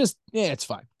 Just, yeah, it's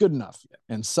fine, good enough. Yeah.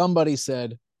 And somebody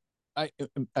said, I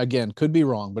again could be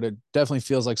wrong, but it definitely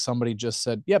feels like somebody just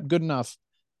said, "Yep, good enough."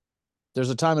 There's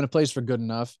a time and a place for good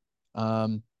enough.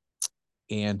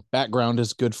 And background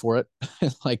is good for it.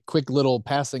 Like quick little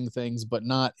passing things, but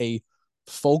not a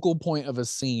focal point of a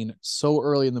scene so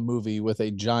early in the movie with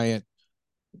a giant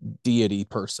deity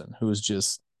person who's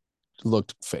just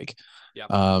looked fake. Yeah.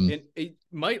 Um, And it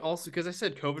might also, because I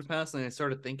said COVID pass, and I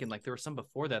started thinking like there were some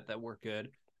before that were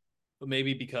good, but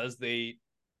maybe because they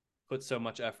put so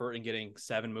much effort in getting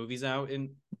 7 movies out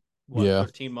in what yeah,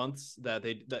 13 months that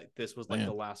this was like man.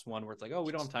 the last one where it's like, oh,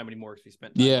 we don't have time anymore because we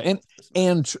spent time Yeah, on Christmas.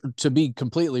 and to be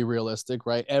completely realistic,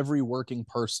 right? Every working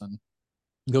person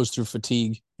goes through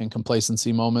fatigue and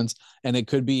complacency moments, and it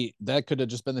could be that could have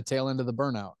just been the tail end of the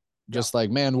burnout. Yeah. Just like,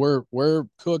 man, we're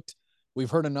cooked. We've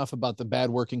heard enough about the bad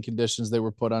working conditions they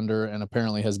were put under, and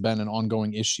apparently has been an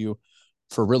ongoing issue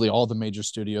for really all the major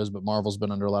studios, but Marvel's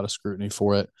been under a lot of scrutiny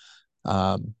for it.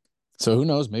 Um, so who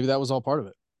knows? Maybe that was all part of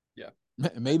it. Yeah.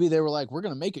 Maybe they were like, we're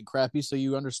going to make it crappy so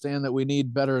you understand that we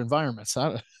need better environments.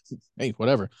 Hey,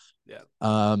 whatever. Yeah.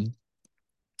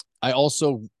 I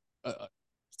also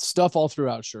stuff all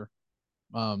throughout. Sure.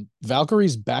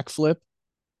 Valkyrie's backflip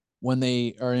when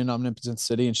they are in Omnipotent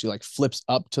City and she like flips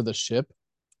up to the ship.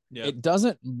 Yeah. It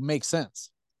doesn't make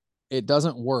sense. It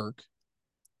doesn't work.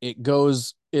 It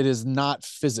is not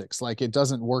physics. Like it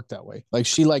doesn't work that way. Like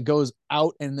she like goes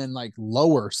out and then like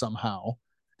lower somehow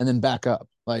and then back up.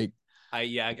 Like I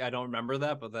don't remember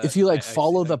that, but if that you like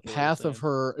follow I the get what you're path of saying.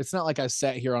 her, it's not like I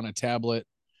sat here on a tablet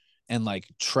and like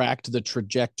tracked the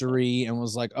trajectory and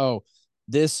was like, oh,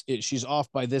 she's off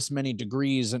by this many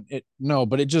degrees. And it, no,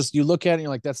 but it just, you look at it and you're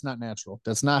like, that's not natural.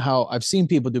 That's not how I've seen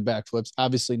people do backflips,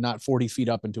 obviously not 40 feet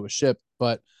up into a ship,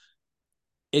 but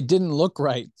it didn't look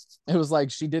right. It was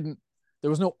like there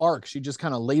was no arc. She just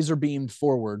kind of laser beamed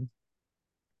forward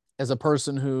as a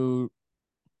person who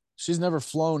she's never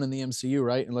flown in the MCU,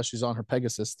 right? Unless she's on her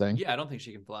Pegasus thing. Yeah, I don't think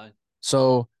she can fly.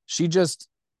 So she just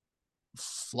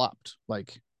flopped.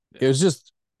 Like Yeah. it was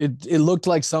just, it looked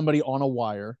like somebody on a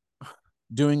wire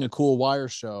doing a cool wire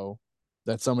show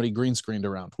that somebody green screened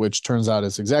around, which turns out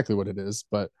is exactly what it is.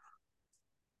 But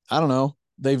I don't know.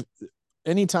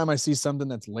 Anytime I see something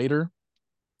that's later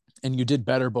and you did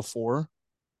better before,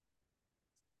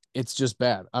 it's just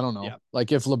bad. I don't know. Yeah.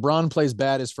 Like if LeBron plays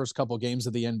bad his first couple games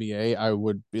of the NBA, I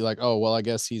would be like, oh, well, I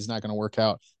guess he's not going to work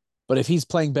out. But if he's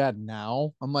playing bad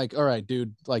now, I'm like, all right,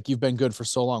 dude, like you've been good for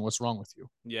so long. What's wrong with you?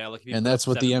 Yeah, like if you And put up that's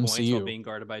what the 7 points while MCU. being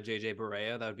guarded by JJ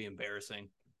Barea, that would be embarrassing.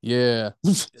 Yeah.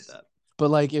 Did that. But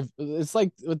like if it's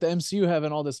like with the MCU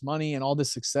having all this money and all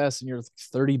this success and you're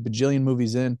 30 bajillion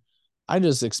movies in, I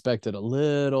just expected a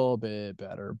little bit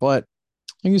better. But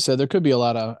like you said, there could be a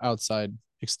lot of outside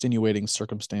extenuating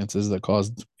circumstances that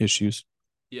caused issues.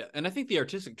 Yeah, and I think the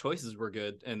artistic choices were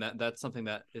good, and that's something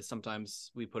that is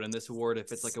sometimes we put in this award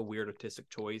if it's like a weird artistic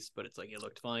choice, but it's like it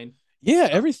looked fine. Yeah,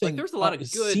 Like everything there was a lot of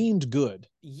good, seemed good.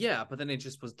 yeah, but then it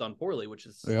just was done poorly, which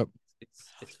is Yep.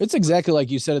 it's exactly like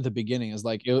you said at the beginning. Is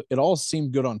like it all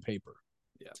seemed good on paper.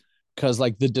 Yeah, Because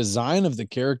like the design of the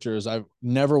characters, I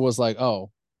never was like,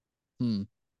 oh, I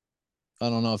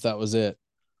don't know if that was it.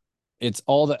 It's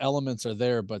all the elements are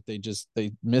there, but they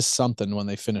missed something when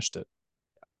they finished it.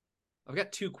 I've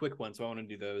got 2 quick ones, so I want to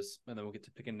do those, and then we'll get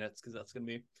to picking nets because that's gonna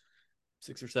be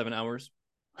 6 or 7 hours.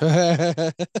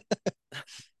 I'm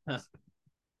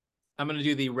gonna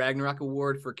do the Ragnarok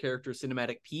Award for character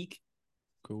cinematic peak.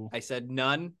 Cool. I said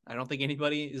none. I don't think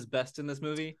anybody is best in this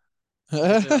movie.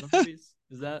 Is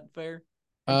that fair?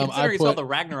 And considering it's called the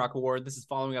Ragnarok Award, this is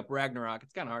following up Ragnarok.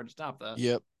 It's kind of hard to stop that.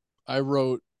 Yep.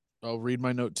 I'll read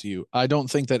my note to you. I don't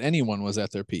think that anyone was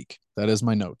at their peak. That is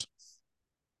my note.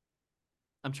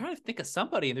 I'm trying to think of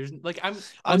somebody. There's like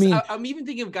I'm even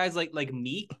thinking of guys like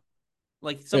Meek,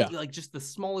 like something like just the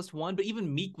smallest one. But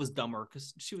even Meek was dumber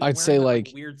because she was. I'd say that,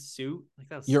 like weird suit. Like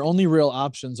that. Your only real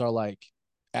options are like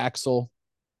Axel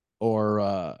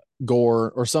or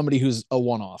Gore or somebody who's a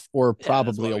one-off or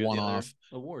probably a one-off.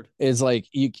 Award is like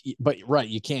but right,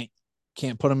 you can't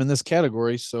put them in this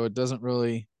category, so it doesn't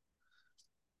really.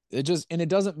 It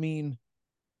doesn't mean.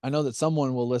 I know that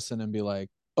someone will listen and be like,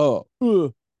 "Oh,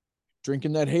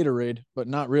 drinking that haterade," but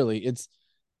not really.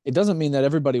 It doesn't mean that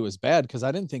everybody was bad because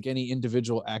I didn't think any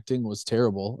individual acting was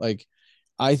terrible. Like,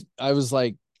 I was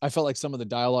like, I felt like some of the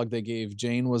dialogue they gave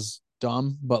Jane was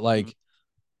dumb, but like,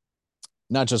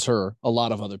 not just her, a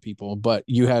lot of other people. But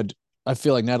I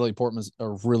feel like Natalie Portman's a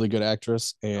really good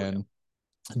actress, and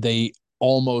they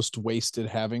almost wasted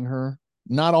having her.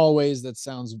 Not always. That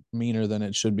sounds meaner than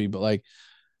it should be, but like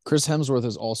Chris Hemsworth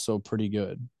is also pretty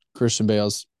good. Christian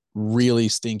Bale's really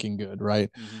stinking good, right?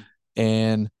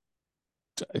 And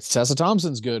Tessa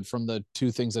Thompson's good from the 2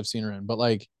 things I've seen her in, but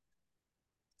like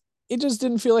it just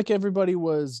didn't feel like everybody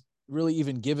was really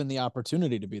even given the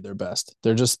opportunity to be their best.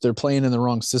 They're playing in the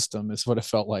wrong system is what it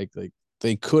felt like. Like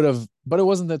they could have, but it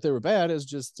wasn't that they were bad, it's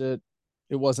just that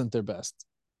it wasn't their best.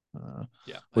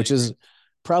 Yeah, I which agree. is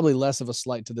probably less of a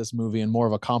slight to this movie and more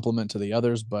of a compliment to the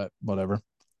others, but whatever.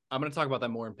 I'm going to talk about that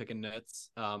more in picking nits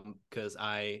because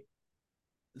I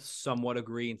somewhat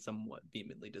agree and somewhat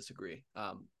vehemently disagree.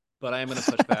 But I am going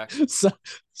to push back. So,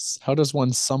 how does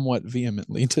one somewhat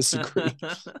vehemently disagree?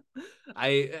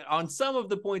 I on some of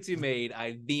the points you made,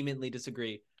 I vehemently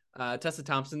disagree. Tessa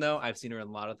Thompson, though, I've seen her in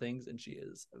a lot of things, and she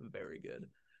is very good.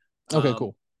 Okay, Um,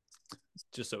 cool.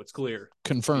 just so it's clear, she's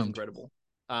Confirmed. incredible.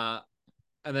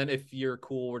 And then if you're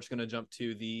cool, we're just gonna jump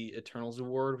to the Eternals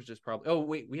award, which is probably. Oh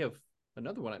wait, we have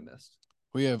another one I missed.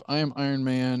 We have I Am Iron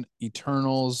Man,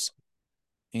 Eternals,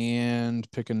 and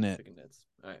Pick a Nit. Picking nits.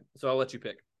 All right, so I'll let you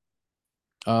pick.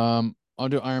 I'll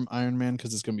do Iron Man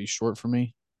because it's gonna be short for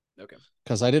me. Okay.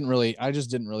 Because I just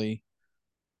didn't really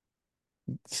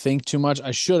think too much.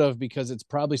 I should have because it's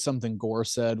probably something Gore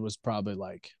said was probably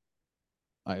like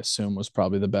I assume was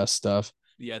probably the best stuff.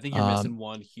 Yeah, I think you're missing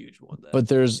one huge one that But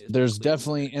there's is more there's clear in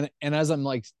definitely and as I'm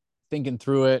like thinking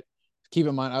through it, keep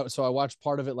in mind. So I watched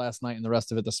part of it last night and the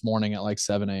rest of it this morning at like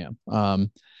 7 a.m.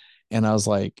 And I was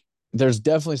like, there's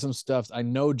definitely some stuff. I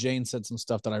know Jane said some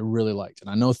stuff that I really liked, and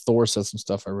I know Thor said some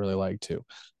stuff I really liked too.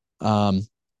 Um,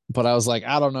 but I was like,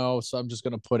 I don't know, so I'm just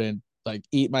gonna put in like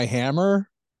Eat My Hammer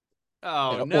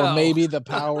Oh or no. maybe The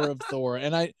Power of Thor.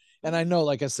 And I know,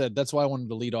 like I said, that's why I wanted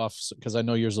to lead off because I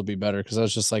know yours will be better. Because I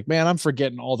was just like, man, I'm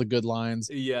forgetting all the good lines.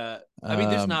 Yeah. I mean,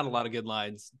 there's Um, not a lot of good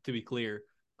lines, to be clear.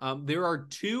 There are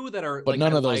two that are but like I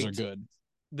none of those are liked. good.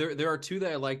 There are two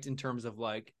that I liked in terms of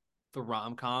like the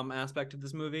rom com aspect of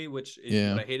this movie, which is what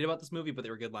Yeah. I hated about this movie, but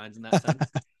they were good lines in that sense.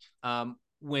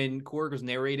 When Korg was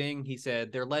narrating, he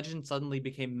said their legend suddenly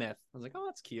became myth. I was like, oh,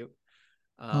 that's cute.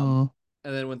 Um, Oh.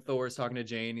 and then when Thor is talking to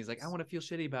Jane, he's like, I want to feel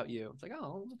shitty about you. It's like,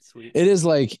 oh, that's sweet. It is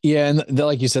like, yeah, and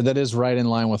like you said, that is right in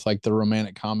line with like the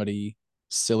romantic comedy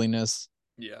silliness,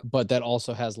 Yeah. but that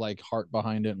also has like heart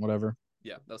behind it and whatever.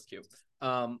 Yeah, that's cute.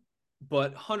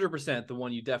 But 100% the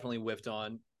one you definitely whiffed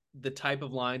on, the type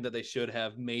of line that they should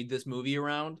have made this movie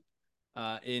around.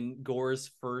 In Gore's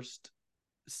first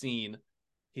scene,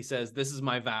 he says, "This is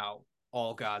my vow: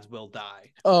 all gods will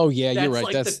die." Oh yeah, you're That's right.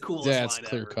 like the That's coolest that's line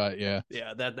clear ever. cut. Yeah,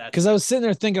 Yeah, that's because I good. was sitting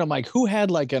there thinking, I'm like, who had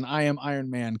like an I am Iron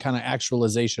Man kind of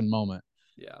actualization moment?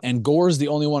 Yeah, And Gore's the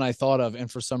only one I thought of,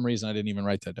 and for some reason I didn't even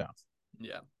write that down.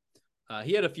 yeah.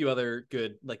 He had a few other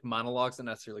good like monologues, and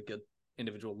necessarily good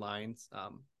individual lines.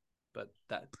 But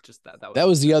that That was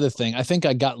was the that was other fun. thing. I think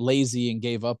I got lazy and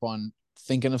gave up on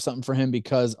thinking of something for him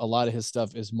because a lot of his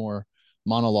stuff is more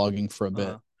monologuing for a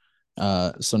bit.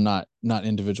 Uh-huh. So not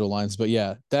individual lines, but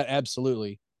yeah, that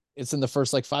absolutely. It's in the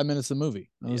first like 5 minutes of the movie.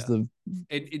 That was Yeah.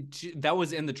 the That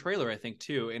was in the trailer, I think,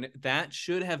 too, and that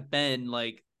should have been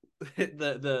like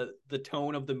the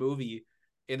tone of the movie,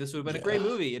 and this would have been a yeah great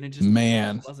movie, and it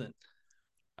man. wasn't.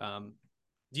 Um,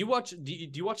 do you watch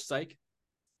Psych?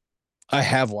 I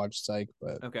have watched Psych,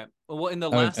 but Okay, well, in the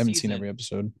I last haven't seen season, every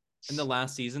episode.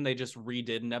 they just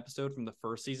redid an episode from the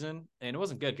first season, and it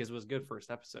wasn't good because it was a good first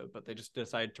episode, but they just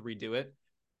decided to redo it.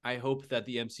 I hope that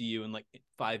the MCU in like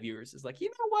 5 years is like, you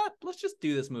know what? Let's just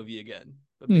do this movie again,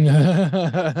 but make it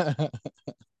better.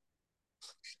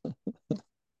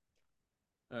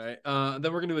 All right.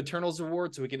 Then we're gonna do Eternals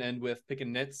award, so we can end with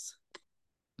picking nits.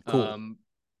 Cool. Um,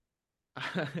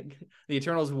 the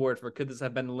Eternals award for could this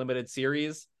have been a limited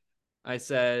series? I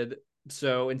said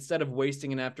so. Instead of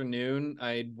wasting an afternoon,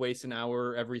 I'd waste an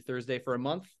hour every Thursday for a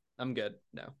month. I'm good.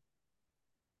 No.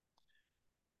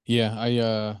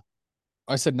 Yeah,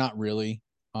 I said not really.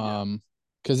 Yeah.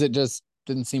 Because it just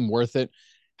didn't seem worth it.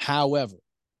 However,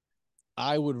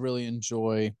 I would really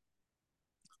enjoy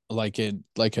like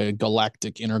a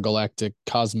galactic, intergalactic,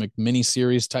 cosmic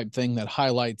miniseries type thing that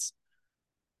highlights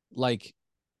like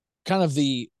kind of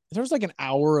there was like an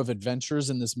hour of adventures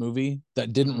in this movie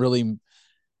that didn't Mm-hmm. really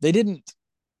they didn't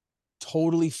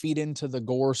totally feed into the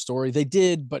Gore story. They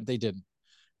did, but they didn't.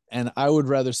 And I would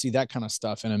rather see that kind of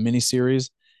stuff in a miniseries.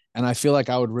 And I feel like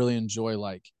I would really enjoy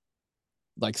like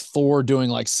Thor doing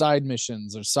like side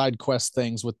missions or side quest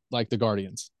things with like the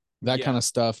Guardians, that kind Yeah. of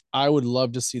stuff. I would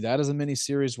love to see that as a mini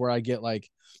series where I get like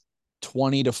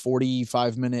 20 to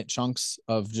 45-minute chunks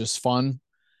of just fun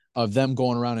of them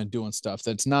going around and doing stuff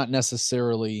that's not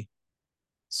necessarily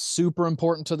super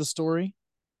important to the story,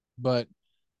 but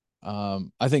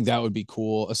I think that would be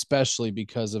cool, especially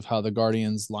because of how the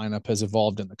Guardians lineup has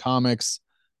evolved in the comics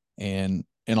and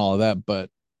all of that. But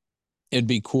it'd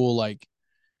be cool, like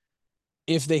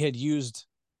if they had used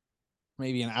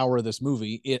maybe an hour of this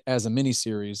movie as a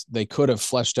miniseries, they could have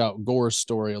fleshed out Gore's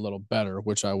story a little better,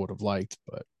 which I would have liked.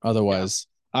 But Yeah. otherwise,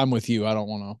 I'm with you. I don't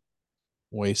want to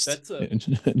waste That's a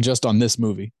just on this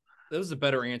movie. that was a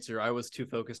better answer. I was too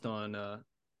focused on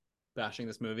bashing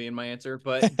this movie in my answer,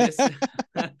 but this,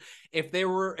 if there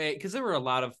were because there were a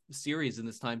lot of series in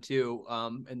this time too,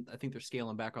 and I think they're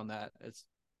scaling back on that as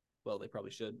well. They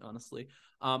probably should, honestly.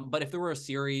 But if there were a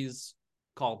series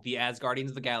called The Asgardians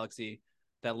of the Galaxy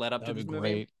that led up to That'd be this movie,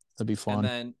 great. That'd be and fun.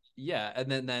 then yeah, and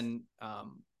then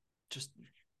just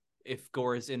if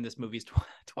Gore is in this movie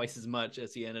twice as much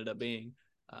as he ended up being,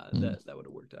 Mm. that would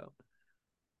have worked out.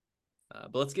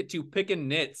 But let's get to picking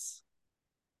nits.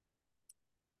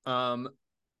 Um,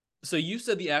 so you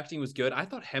said the acting was good. I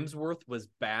thought Hemsworth was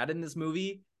bad in this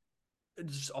movie.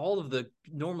 Just all of the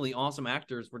normally awesome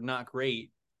actors were not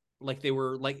great. Like they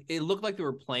were like it looked like they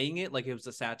were playing it like it was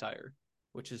a satire,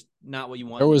 which is not what you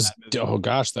want There in a was, bad movie. oh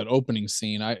gosh, that opening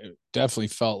scene. I definitely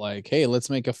felt like, hey, let's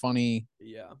make a funny,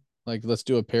 Yeah. like, let's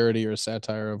do a parody or a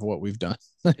satire of what we've done.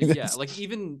 Yeah, like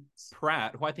even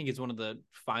Pratt, who I think is one of the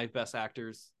five best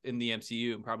actors in the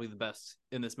MCU and probably the best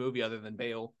in this movie other than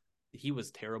Bale, he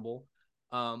was terrible.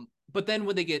 But then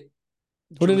when they get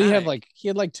What did he have? dramatic, Like, he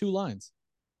had like 2 lines.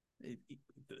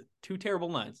 two terrible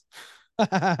lines.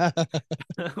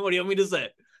 What do you want me to say?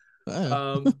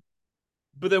 Um,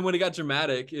 but then when it got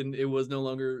dramatic and it was no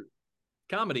longer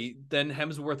comedy, then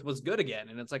Hemsworth was good again,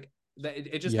 and it's like that.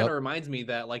 It just kind Yep. of reminds me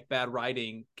that like bad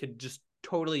writing could just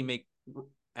totally make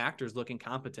actors look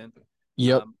incompetent.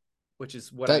 Yep. Um, which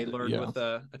is what I That, learned yeah. with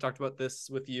I talked about this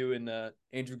with you in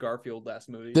Andrew Garfield last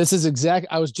movie. This is exact.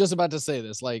 I was just about to say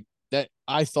this. Like, that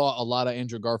I thought a lot of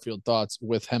Andrew Garfield thoughts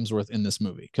with Hemsworth in this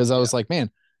movie because I Yeah, was like, man,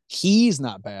 he's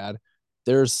not bad.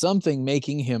 There's something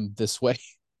making him this way.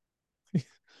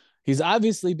 He's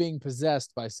obviously being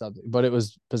possessed by something, but it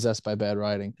was possessed by bad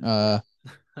writing. yeah,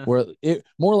 Where it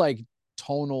more like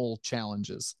tonal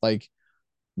challenges, like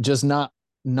just not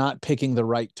picking the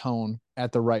right tone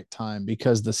at the right time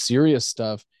because the serious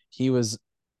stuff he was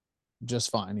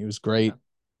just fine. He was yeah, great.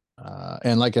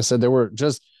 And like I said, there were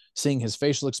just seeing his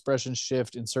facial expression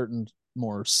shift in certain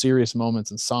more serious moments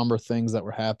and somber things that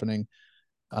were happening.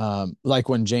 Like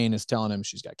when Jane is telling him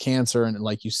she's got cancer, and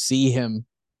like you see him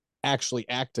actually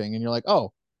acting, and you're like,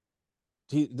 oh,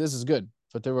 this is good.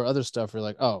 But there were other stuff where you're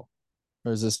like, oh,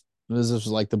 or is this was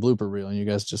like the blooper reel, and you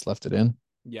guys just left it in,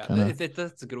 yeah. kind of.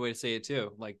 That's a good way to say it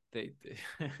too. Like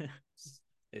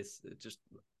it's just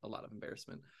a lot of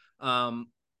embarrassment. Um,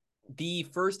 the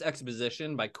first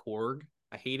exposition by Korg,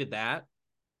 I hated that.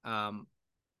 Um,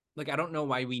 like I don't know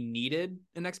why we needed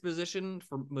an exposition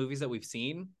for movies that we've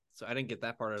seen, so I didn't get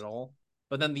that part at all.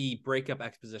 But then the breakup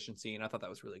exposition scene, I thought that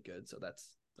was really good, so that's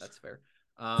fair.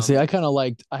 See, Um,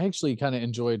 I actually kind of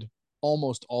enjoyed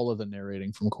almost all of the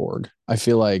narrating from Korg. I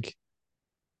feel like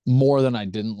more than I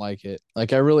didn't like it.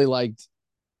 Like I really liked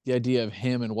the idea of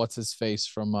him and what's his face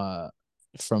from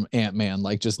Ant-Man,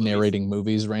 like just Luis, narrating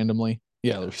movies randomly.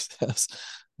 Yeah, yeah, there's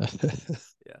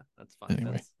yeah, that's fine.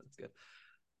 anyway. That's good.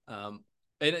 Um,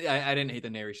 and I didn't hate the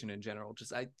narration in general.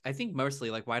 Just I think mostly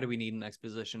like why do we need an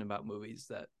exposition about movies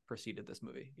that preceded this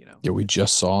movie? You know, Yeah, we it's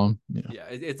just saw him. Yeah. yeah,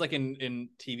 it's like in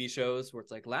TV shows where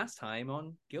it's like last time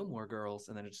on Gilmore Girls,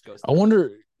 and then it just goes I to the next.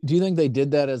 wonder, do you think they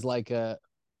did that as like a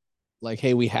like,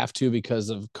 hey, we have to because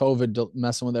of COVID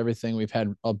messing with everything. We've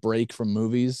had a break from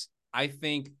movies. I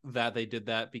think that they did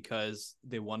that because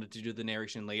they wanted to do the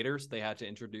narration later, so they had to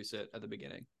introduce it at the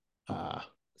beginning. Uh,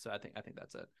 So I think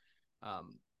that's it.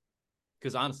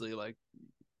 Because honestly, like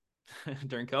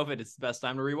during COVID, it's the best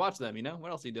time to rewatch them. You know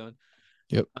what else are you doing?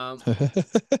 yep. Um,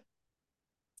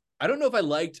 I don't know if I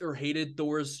liked or hated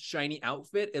Thor's shiny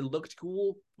outfit. It looked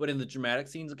cool, but in the dramatic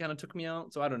scenes, it kind of took me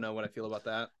out. So I don't know what I feel about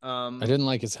that. I didn't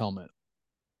like his helmet.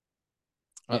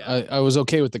 Yeah, I was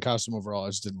okay with the costume overall. I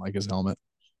just didn't like his helmet.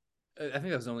 I think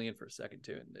that was only in for a second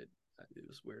too, and it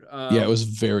was weird. Yeah, it was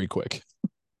very quick.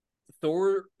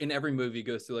 Thor in every movie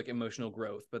goes through like emotional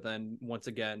growth, but then once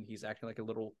again, he's acting like a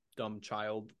little dumb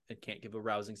child and can't give a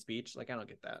rousing speech. Like I don't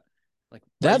get that. Like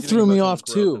why are That you doing threw me emotional off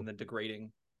growth too. and then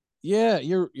degrading? Yeah,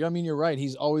 I mean, you're right.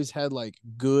 He's always had like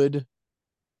good.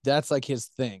 That's like his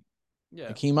thing. Yeah,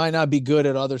 Like he might not be good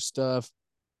at other stuff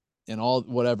and all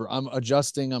whatever. I'm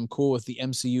adjusting. I'm cool with the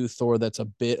MCU Thor. That's a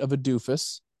bit of a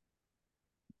doofus.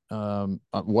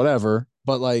 Whatever.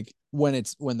 But like when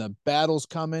the battles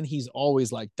come in, he's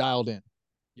always like dialed in,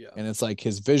 yeah, and it's like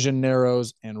his vision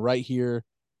narrows, and right here,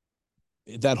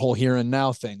 that whole here and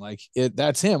now thing, like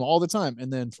that's him all the time.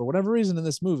 And then for whatever reason in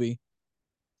this movie,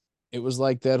 it was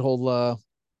like that whole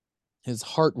his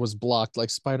heart was blocked like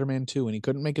Spider-Man 2, and he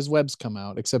couldn't make his webs come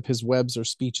out, except his webs are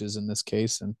speeches in this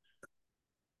case, and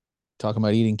talking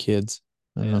about eating kids.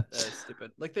 I don't yeah. know.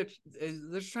 Stupid. Like they're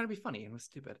just trying to be funny and it was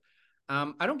stupid.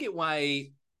 I don't get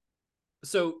why.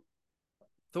 So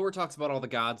Thor talks about all the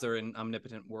gods are in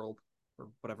omnipotent world or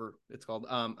whatever it's called,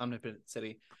 omnipotent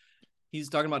city. he's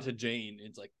talking about to Jane.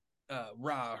 It's like,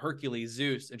 Ra, Hercules,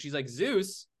 Zeus, and she's like,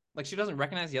 Zeus. Like she doesn't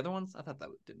recognize the other ones. I thought that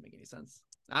didn't make any sense.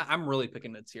 I'm really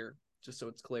picking nits here, just so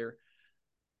it's clear.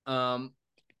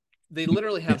 They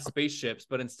literally have spaceships,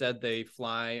 but instead they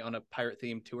fly on a pirate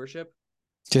themed tour ship.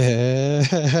 It's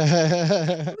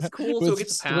cool, so it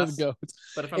gets a pass.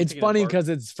 But if I'm it's funny because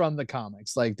it's from the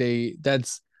comics. Like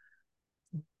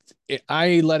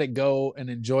I let it go and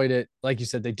enjoyed it. Like you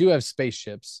said, they do have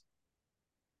spaceships,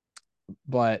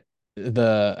 but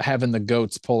having the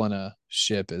goats pulling a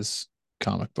ship is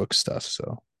comic book stuff.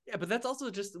 So yeah, but that's also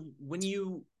just when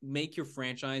you make your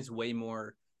franchise way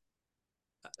more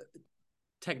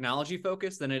technology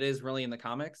focused than it is really in the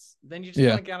comics, then you just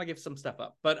kind of gotta give some stuff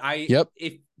up. But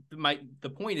the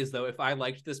point is though, if I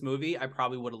liked this movie, I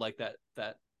probably would have liked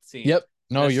that scene. Yep.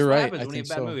 No, you're right. When you have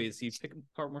bad movies, you pick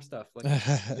apart more stuff, like you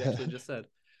actually just said.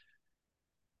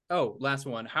 Oh, last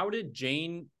one. How did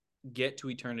Jane get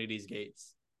to Eternity's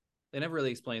gates? They never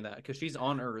really explain that because she's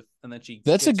on Earth and then she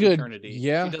gets to Eternity.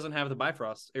 Yeah. She doesn't have the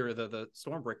Bifrost or the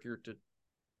Stormbreaker to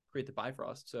create the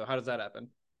Bifrost. So how does that happen?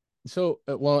 So,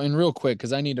 well, and real quick,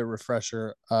 because I need a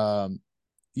refresher.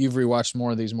 You've rewatched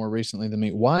more of these more recently than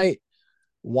me.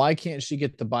 Why can't she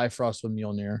get the Bifrost with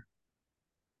Mjolnir?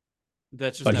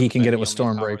 That's just but he can get it with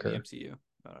Mjolnir's Stormbreaker. In the MCU.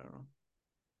 I don't know.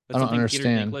 That's I don't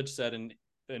understand. Peter Dinklage said in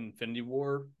Infinity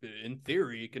War, in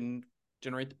theory, it can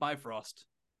generate the Bifrost.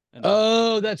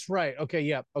 That's right. Okay,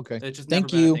 yeah, okay. It's just never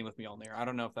been a thing with Mjolnir. I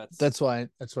don't know if that's what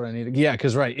I needed. Yeah,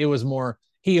 because right, it was more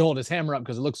he hold his hammer up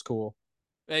because it looks cool.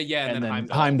 And then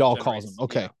Heimdall calls him.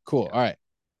 Okay, cool. Yeah. All right.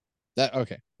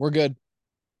 Okay. We're good.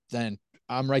 Then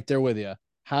I'm right there with you.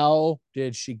 How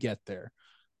did she get there?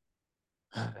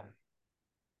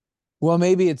 Well,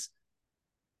 maybe it's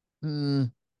no,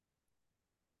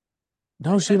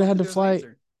 she'd have had to fly.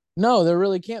 No, there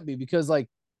really can't be because like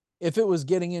if it was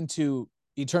getting into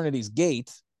Eternity's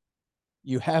gate,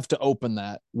 you have to open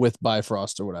that with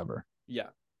Bifrost or whatever. Yeah.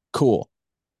 Cool.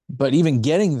 But even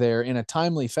getting there in a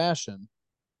timely fashion.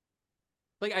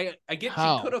 Like I get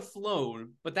she could have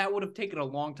flown, but that would have taken a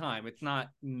long time. It's not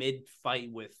mid-fight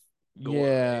with Thor.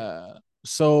 Yeah.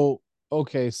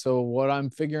 Right? So what I'm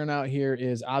figuring out here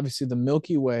is obviously the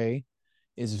Milky Way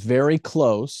is very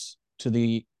close to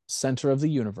the center of the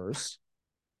universe.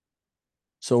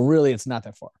 So really it's not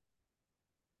that far.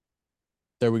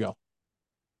 There we go.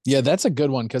 Yeah, that's a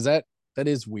good one because that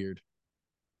is weird.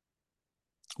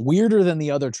 Weirder than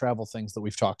the other travel things that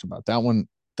we've talked about. That one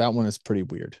is pretty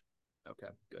weird.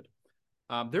 Okay, good.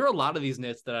 There are a lot of these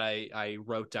nits that I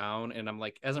wrote down, and I'm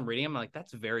like, as I'm reading them, I'm like,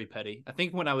 that's very petty. I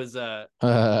think when I was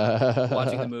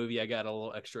watching the movie, I got a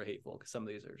little extra hateful because some of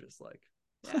these are just like,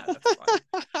 yeah, that's fine.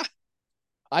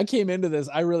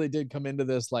 I really did come into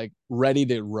this like ready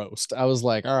to roast. I was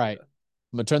like, all right,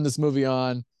 I'm gonna turn this movie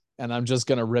on and I'm just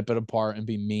gonna rip it apart and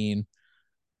be mean.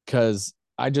 Cause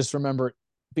I just remember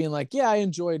being like, yeah, I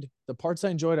enjoyed the parts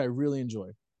I really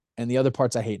enjoyed. And the other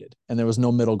parts I hated. And there was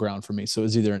no middle ground for me. So it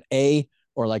was either an A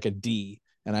or like a D.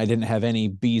 And I didn't have any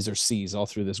B's or C's all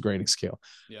through this grading scale.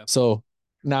 Yeah. So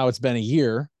now it's been a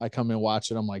year. I come and watch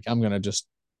it. I'm like, I'm going to just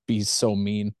be so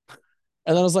mean.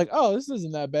 And then I was like, oh, this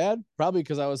isn't that bad. Probably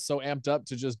because I was so amped up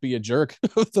to just be a jerk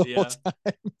the whole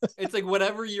time. It's like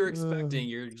whatever you're expecting,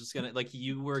 you're just going to, like,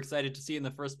 you were excited to see in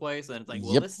the first place. And it's like,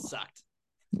 well, this sucked.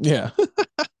 Yeah.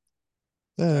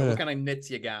 Right, what kind of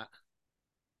nits you got?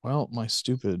 Well, my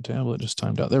stupid tablet just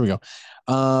timed out. There we go.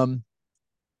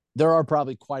 There are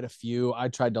probably quite a few. I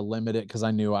tried to limit it because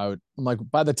I knew I'm like,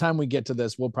 by the time we get to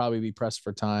this, we'll probably be pressed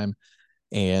for time.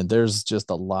 And there's just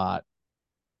a lot.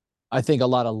 I think a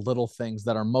lot of little things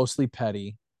that are mostly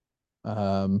petty,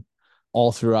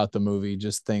 all throughout the movie,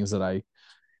 just things that I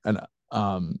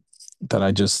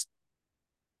just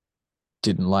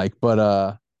didn't like.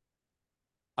 But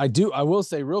I will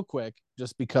say real quick,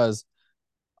 just because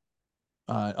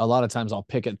a lot of times I'll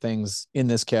pick at things in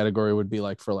this category would be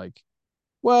like for like,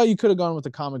 well, you could have gone with the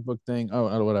comic book thing.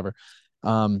 Oh, whatever.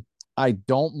 I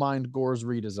don't mind Gore's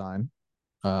redesign.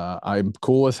 I'm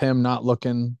cool with him not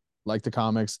looking like the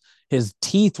comics. His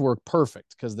teeth work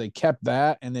perfect because they kept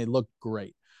that and they looked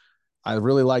great. I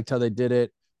really liked how they did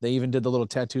it. They even did the little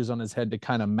tattoos on his head to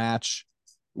kind of match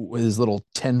with his little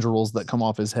tendrils that come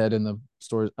off his head in the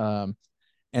story. And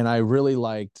I really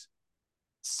liked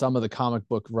some of the comic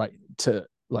book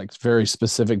very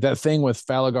specific. That thing with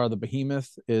Falagar the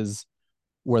Behemoth is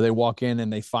where they walk in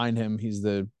and they find him. He's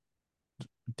the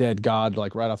dead god,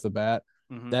 like right off the bat.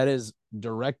 Mm-hmm. That is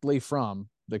directly from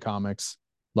the comics.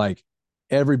 Like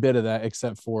every bit of that,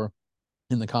 except for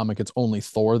in the comic, it's only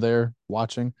Thor there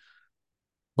watching.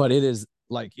 But it is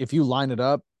like, if you line it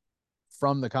up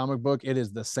from the comic book, it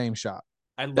is the same shot.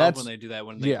 I love when That's they do that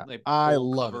when yeah, they I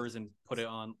pull love it. covers and put it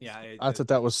on. Yeah, I thought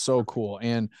that was so cool.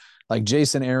 And like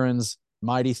Jason Aaron's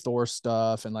Mighty Thor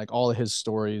stuff and like all of his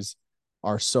stories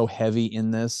are so heavy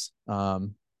in this.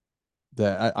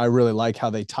 That I really like how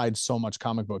they tied so much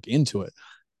comic book into it.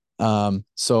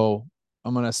 So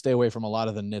I'm gonna stay away from a lot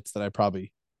of the nits that I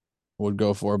probably would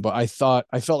go for. But I felt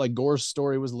like Gore's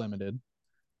story was limited,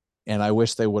 and I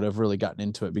wish they would have really gotten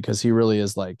into it because he really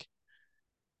is like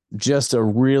just a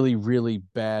really, really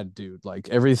bad dude. Like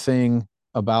everything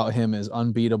about him is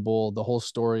unbeatable. The whole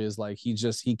story is like he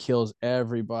kills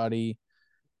everybody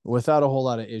without a whole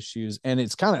lot of issues. And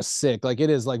it's kind of sick. Like it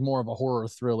is like more of a horror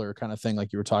thriller kind of thing,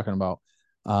 like you were talking about.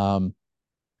 Um,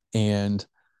 and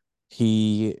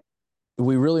he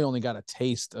we really only got a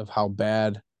taste of how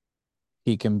bad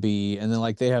he can be. And then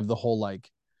like they have the whole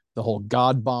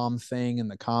God bomb thing in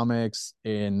the comics,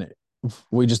 and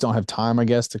we just don't have time, I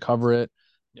guess, to cover it.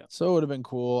 Yeah. So it would have been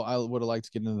cool. I would have liked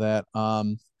to get into that.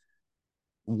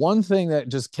 One thing that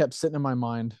just kept sitting in my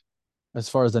mind as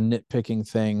far as a nitpicking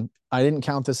thing, I didn't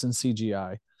count this in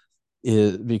CGI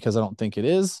is because I don't think it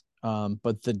is.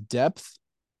 But the depth,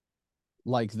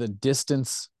 like the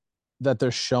distance that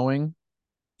they're showing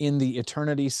in the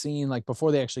eternity scene, like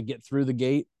before they actually get through the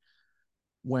gate,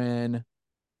 when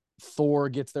Thor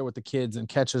gets there with the kids and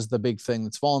catches the big thing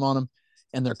that's falling on him,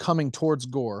 and they're coming towards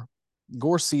Gore.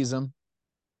 Gore sees him,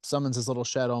 summons his little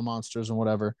shadow monsters and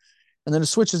whatever, and then it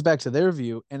switches back to their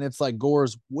view, and it's like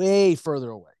Gore's way further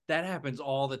away. That happens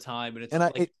all the time, and it's And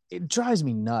like it drives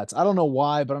me nuts. I don't know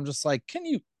why, but I'm just like, can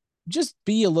you just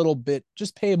be a little bit,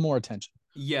 just pay more attention?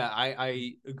 yeah,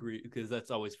 I agree because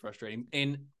that's always frustrating.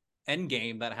 In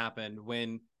Endgame, that happened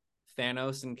when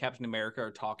Thanos and Captain America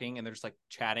are talking and they're just like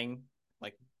chatting,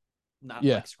 like not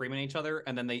Yeah, like screaming at each other,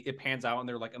 and then it pans out and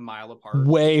they're like a mile apart.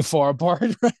 way far apart,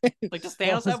 right? Like, does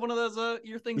That Thanos was have one of those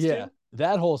ear things yeah. too?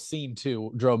 That whole scene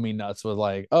too drove me nuts. With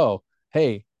like, oh,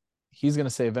 hey, he's gonna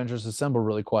say Avengers Assemble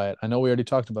really quiet. I know we already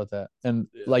talked about that, and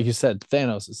Yeah. like you said,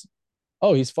 Thanos is.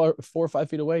 Oh, he's 4 or 5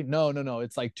 feet away. No, no, no.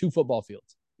 It's like 2 football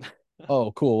fields.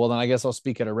 Oh, cool. Well, then I guess I'll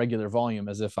speak at a regular volume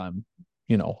as if I'm,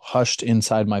 hushed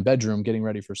inside my bedroom getting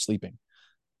ready for sleeping.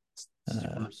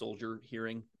 Super soldier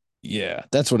hearing. Yeah,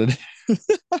 that's what it is.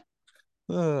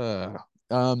 uh,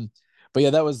 but yeah,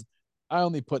 that was. I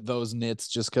only put those nits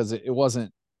just because it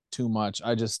wasn't too much.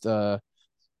 I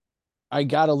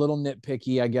got a little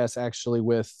nitpicky, I guess, actually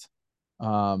with.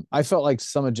 I felt like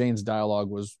some of Jane's dialogue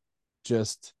was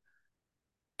just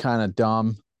kind of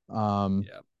dumb. Um,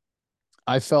 Yeah.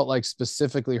 I felt like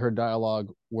specifically her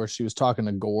dialogue where she was talking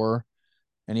to Gore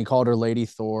and he called her Lady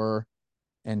Thor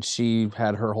and she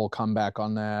had her whole comeback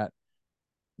on that.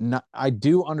 Not, I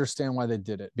do understand why they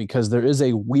did it because there is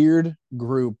a weird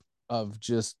group of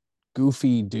just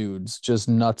goofy dudes, just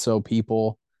nutso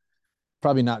people.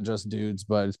 Probably not just dudes,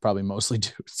 but it's probably mostly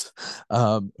dudes who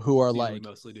are It's usually like,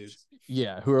 mostly dudes.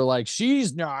 yeah, who are like,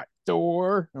 she's not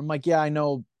Thor. I'm like, yeah, I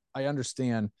know, I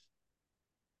understand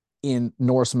in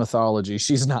Norse mythology,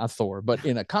 she's not Thor, but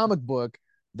in a comic book,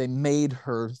 they made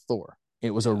her Thor.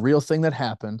 It was a Yeah. real thing that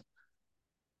happened.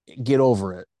 Get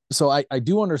over it. So I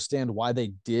do understand why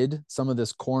they did some of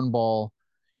this cornball.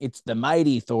 It's the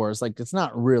mighty Thor. It's like, it's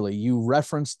not really. You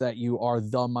referenced that you are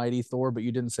the mighty Thor, but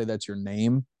you didn't say that's your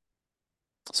name.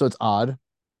 So it's odd.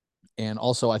 And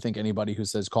also, I think anybody who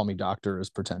says "call me doctor" is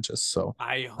pretentious. So,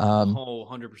 I um,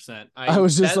 100%. I I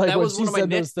was just that like, that when was one she of my said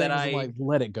those nits that things, I'm I like,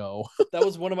 let it go. that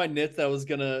was one of my nits that I was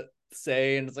gonna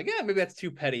say, and it's like, yeah, maybe that's too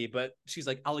petty. But she's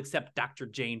like, I'll accept Dr.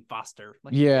 Jane Foster.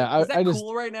 Like, Yeah, is I that just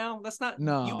cool right now? That's not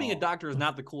you being a no. doctor is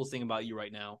not the coolest thing about you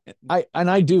right now. I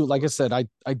Mighty do, like I Thor. said,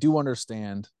 I do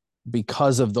understand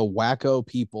because of the wacko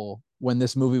people when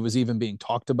this movie was even being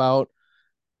talked about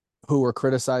who were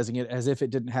criticizing it as if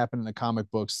it didn't happen in the comic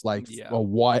books like Yeah. a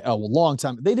long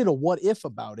time. They did a what if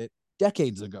about it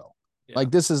decades ago. Yeah.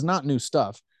 Like this is not new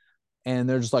stuff. And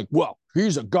they're just like, well,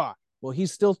 he's a guy. Well,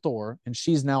 he's still Thor, and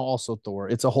she's now also Thor.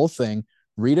 It's a whole thing.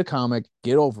 Read a comic,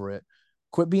 get over it.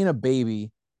 Quit being a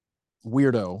baby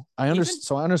weirdo. I Even understand,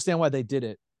 so I understand why they did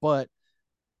it, but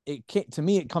it can't, to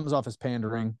me it comes off as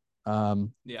pandering.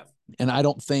 Um, yeah. and I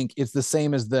don't think it's the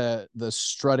same as the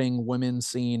strutting women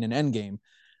scene in Endgame.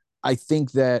 I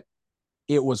think that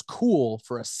it was cool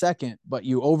for a second, but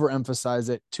you overemphasize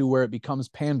it to where it becomes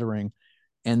pandering.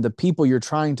 And the people you're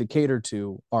trying to cater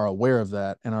to are aware of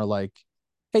that and are like,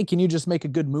 hey, can you just make a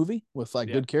good movie with like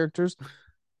Yeah. good characters?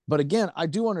 But again, I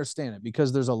do understand it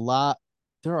because there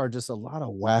are just a lot of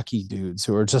wacky dudes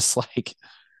who are just like,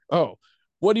 oh,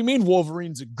 what do you mean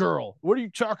Wolverine's a girl? What are you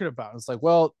talking about? It's like,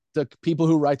 well, the people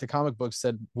who write the comic books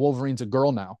said Wolverine's a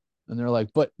girl now. And they're like,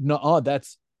 but no,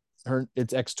 that's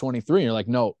it's X-23. You're like,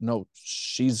 no,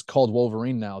 she's called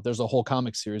Wolverine now. There's a whole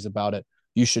comic series about it.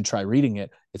 You should try reading it.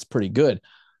 It's pretty good.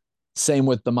 Same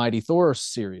with the Mighty Thor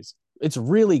series. It's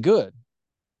really good,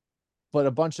 but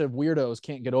a bunch of weirdos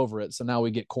can't get over it. So now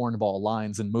we get cornball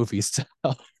lines in movies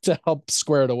to help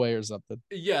square it away or something.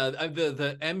 Yeah,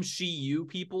 the MCU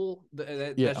people,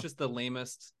 Yeah. that's just the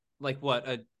lamest. Like what,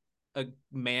 a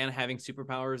man having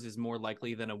superpowers is more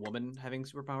likely than a woman having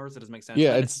superpowers. That doesn't make sense.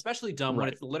 Yeah, And it's it's especially dumb when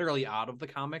right. it's literally out of the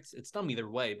comics. It's dumb either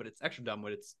way, but it's extra dumb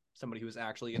when it's somebody who is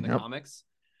actually in the Yep. comics.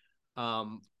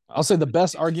 Um, I'll say the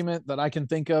best it's just, argument that I can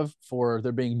think of for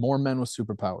there being more men with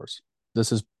superpowers,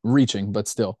 this is reaching, but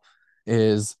still,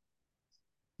 is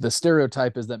the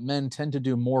stereotype is that men tend to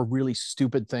do more really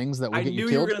stupid things that will I get you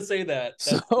knew you were killed. gonna say that.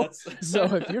 So, That's so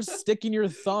if you're sticking your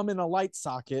thumb in a light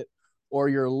socket or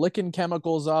you're licking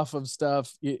chemicals off of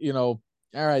stuff, all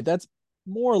right, that's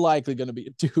more likely going to be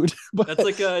a dude. that's But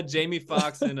like Jamie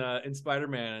Foxx in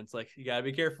Spider-Man. It's like you gotta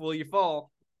be careful you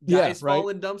fall. yeah, Guys right. fall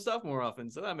in dumb stuff more often,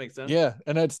 so that makes sense. Yeah,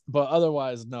 and but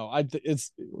otherwise, no.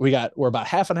 We're about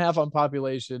half and half on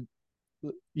population.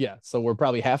 Yeah, so we're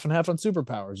probably half and half on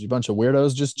superpowers. You bunch of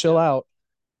weirdos, just chill Yeah. out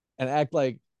and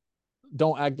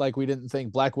don't act like we didn't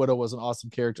think Black Widow was an awesome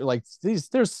character. Like there's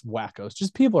wackos.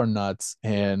 Just people are nuts. Yeah,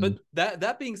 And but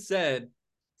that being said,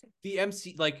 the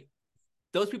MC like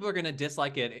those people are gonna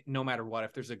dislike it no matter what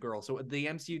if there's a girl. So the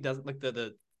MCU doesn't like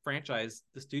the franchise,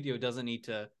 the studio doesn't need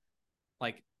to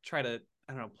like try to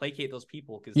I don't know placate those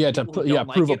people because the yeah, people who don't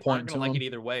like prove a it aren't point gonna to like it them.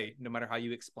 either way, no matter how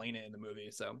you explain it in the movie.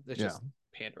 So it's Yeah. just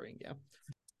pandering. Yeah.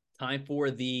 Time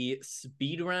for the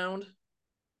speed round.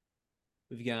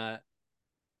 We've got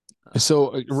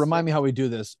So remind me six. how we do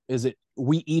this. Is it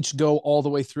we each go all the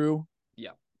way through?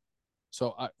 Yeah.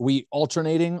 So we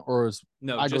alternating, or is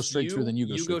No, I go just straight through, then you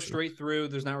go you go straight through? straight through.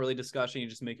 There's not really discussion. You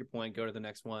just make your point, go to the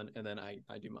next one, and then I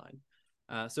do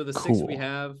mine. So the six we Cool.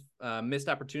 have missed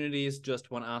opportunities,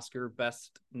 just one Oscar,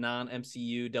 best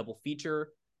non-MCU double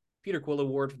feature, Peter Quill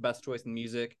Award for best choice in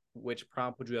music. Which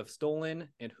prop would you have stolen,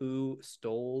 and who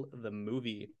stole the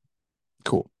movie?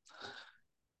 Cool.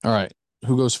 All right.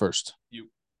 Who goes first? You.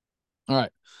 All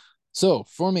right. So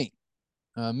for me,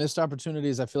 missed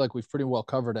opportunities, I feel like we've pretty well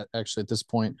covered it actually at this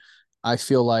point. I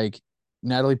feel like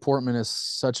Natalie Portman is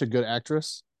such a good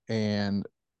actress, and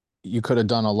you could have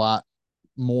done a lot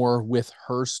more with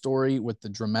her story, with the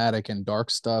dramatic and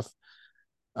dark stuff.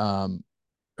 Um,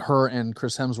 her and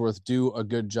Chris Hemsworth do a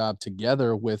good job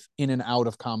together with in and out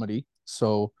of comedy.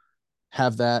 So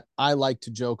have that. I like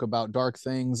to joke about dark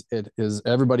things. It is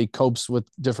everybody copes with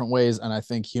different ways, and I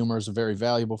think humor is very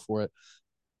valuable for it.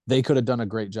 They could have done a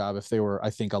great job if they were, I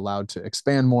think, allowed to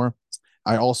expand more.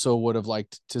 I also would have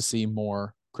liked to see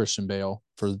more Christian Bale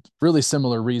for really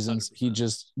similar reasons. He 100%.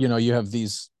 just, you have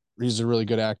he's a really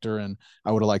good actor, and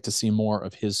I would have liked to see more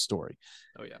of his story.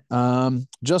 Oh yeah.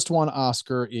 Just one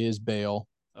Oscar is Bale.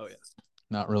 Oh yeah.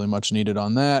 Not really much needed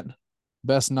on that.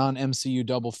 Best non MCU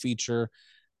double feature,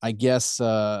 I guess.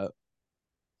 The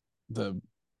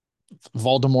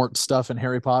Voldemort stuff in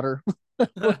Harry Potter,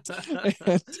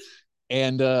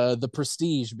 and the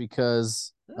Prestige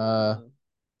because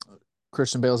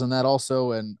Christian Bale's in that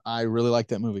also, and I really like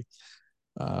that movie.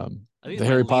 I think The it's my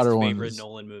Harry least Potter one favorite is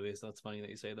Nolan movie, so that's funny that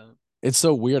you say that. it's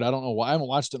so weird. I don't know why I haven't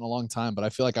watched it in a long time, but I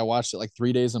feel like I watched it like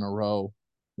 3 days in a row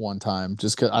one time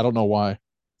just because I don't know why.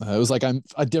 It was like I'm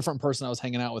a different person I was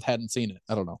hanging out with hadn't seen it.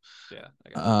 I don't know. Yeah, I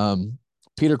got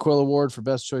Peter Quill Award for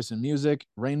Best Choice in Music,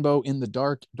 Rainbow in the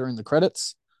Dark during the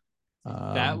credits.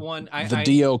 that one. The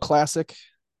Dio classic.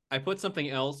 I put something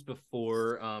else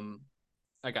before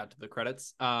I got to the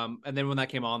credits. And then when that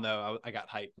came on though, I got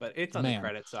hyped. But it's on the Man,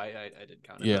 credits, so I did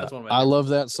count it. But yeah, that's one of my I favorite love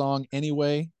that movies. song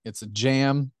anyway. It's a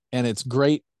jam and it's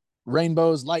great.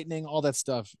 Rainbows, lightning, all that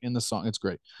stuff in the song. It's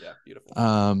great. Yeah,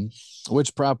 beautiful.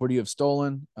 Which prop would you have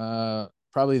stolen?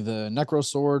 Probably the Necro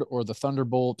Sword or the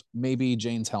Thunderbolt, maybe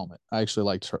Jane's helmet. I actually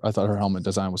liked her. I thought her helmet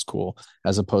design was cool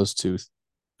as opposed to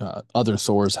other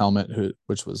Thor's helmet,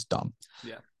 which was dumb.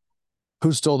 Yeah.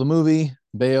 Who stole the movie?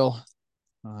 Bale.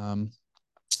 And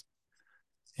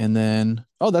then,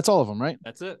 that's all of them, right?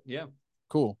 That's it. Yeah.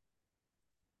 Cool.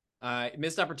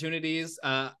 Missed opportunities.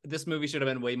 This movie should have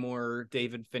been way more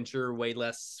David Fincher, way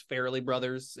less Farrelly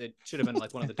Brothers. It should have been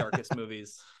like one of the darkest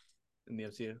movies in the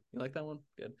MCU. You like that one?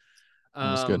 Good.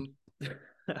 That was good.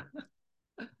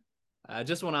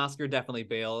 Just one Oscar, definitely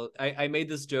Bale. I made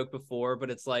this joke before, but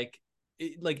it's like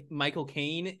Michael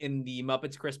Caine in the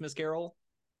Muppets Christmas Carol,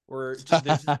 where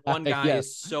there's one guy Yes.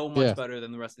 is so much Yeah. better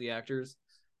than the rest of the actors.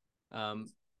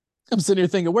 I'm sitting here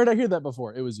thinking, where did I hear that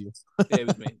before? It was you. Yeah, it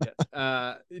was me.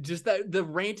 Yeah. Just that the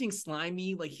ranting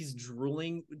slimy, like he's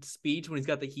drooling speech when he's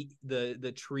got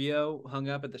the trio hung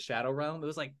up at the Shadow Realm. It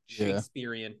was like Yeah,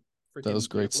 Shakespearean. that was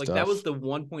Freaking great like that was stuff. the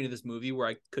one point of this movie where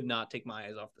I could not take my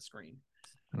eyes off the screen.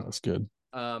 That was good.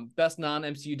 Best non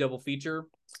MCU double feature.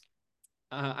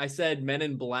 I said Men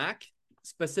in Black,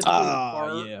 specifically the Ah,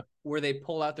 part yeah. where they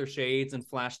pull out their shades and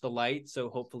flash the light. So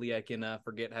hopefully I can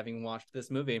forget having watched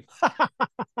this movie.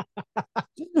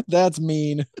 That's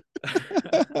mean.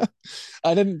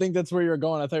 I didn't think that's where you were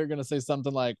going. I thought you were going to say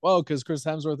something like, well, because Chris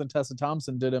Hemsworth and Tessa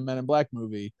Thompson did a Men in Black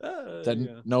movie that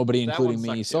Yeah. nobody, That one including me,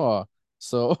 sucked too. saw.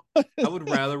 So I would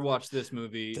rather watch this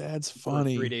movie that's for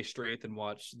 3 funny. days straight than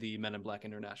watch the Men in Black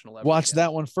International ever Watch again.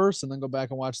 that one first and then go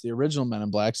back and watch the original Men in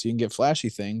Black so you can get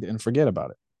flashy thinged and forget about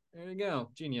it. There you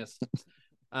go. Genius.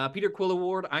 Peter Quill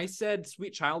Award. I said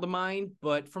Sweet Child of Mine,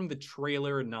 but from the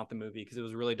trailer and not the movie because it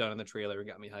was really done in the trailer and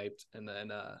got me hyped. And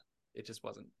then it just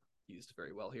wasn't used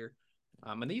very well here.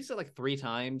 And they used it like 3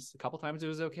 times. A couple times it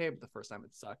was okay, but the first time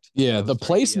it sucked. Yeah, the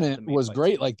placement the was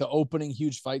great. scene. Like the opening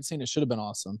huge fight scene, it should have been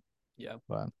awesome. Yeah.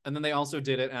 But And then they also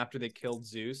did it after they killed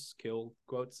Zeus,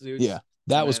 quotes Zeus. yeah,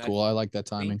 that and was cool. I like that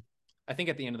timing. I think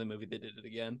at the end of the movie they did it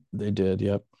again. They did,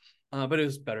 yep. But it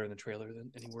was better in the trailer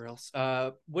than anywhere else.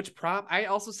 Which prop? I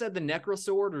also said the Necro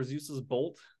Sword or Zeus's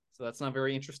Bolt, so that's not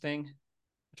very interesting.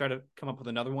 I tried to come up with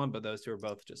another one, but those two are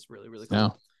both just really, really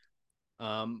cool.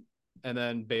 Yeah. And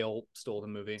then Bale stole the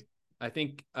movie. I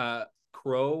think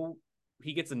Crow,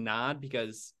 he gets a nod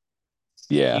because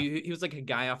he was like a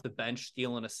guy off the bench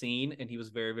stealing a scene, and he was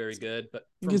very, very good. But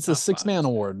he gets a 6-man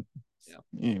award. Yeah.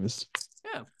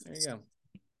 Yeah, there you go.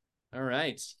 All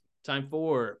right, time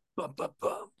for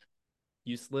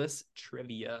useless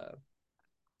trivia.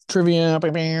 So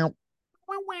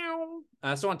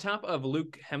on top of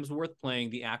Luke Hemsworth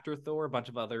playing the actor Thor, a bunch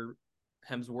of other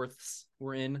Hemsworths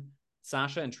were in.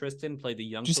 Sasha and Tristan played the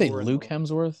young Did you Thor. say Luke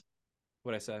Hemsworth?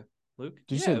 What'd I say? Luke?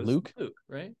 Did you say Luke? Luke,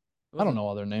 right? I don't know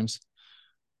all their names.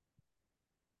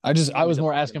 I was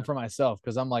more asking for myself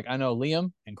because I'm like, I know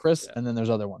Liam and Chris, and then there's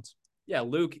other ones. Yeah,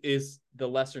 Luke is the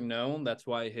lesser known. That's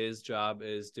why his job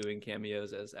is doing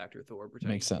cameos as actor Thor.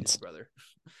 Makes sense. His brother.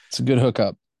 It's a good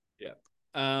hookup.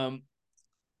 Yeah.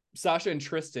 Sasha and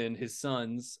Tristan, his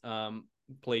sons,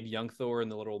 played young Thor in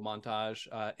the little montage.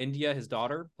 India, his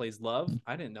daughter, plays Love.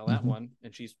 I didn't know that one,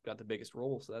 and she's got the biggest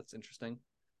role, so that's interesting.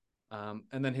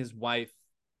 And then his wife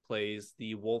plays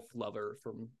the wolf lover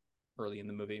from early in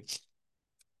the movie,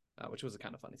 which was a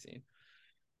kind of funny scene.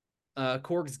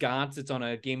 Korg's Gods, it's on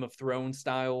a Game of Thrones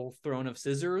style throne of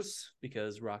scissors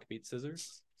because Rock beats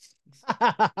scissors.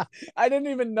 I didn't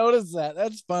even notice that.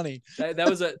 That's funny.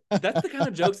 That's the kind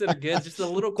of jokes that are good. Just a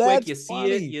little quick. You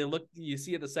see it. You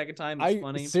see it the second time. It's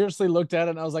funny. I seriously looked at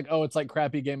it and I was like, oh, it's like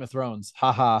crappy Game of Thrones.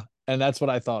 Haha. And that's what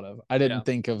I thought of. I didn't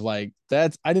think of like I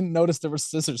didn't notice there were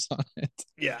scissors on it.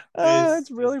 Yeah. It's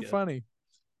really funny.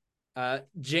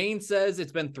 Jane says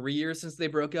it's been 3 years since they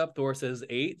broke up. Thor says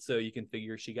 8, so you can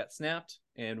figure she got snapped,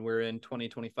 and we're in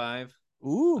 2025.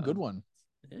 Ooh, good one.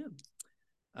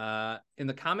 Yeah. In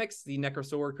the comics, the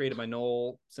Necrosword created by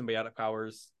Noel, symbiotic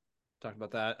powers. Talked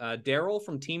about that. Daryl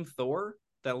from Team Thor,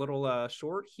 that little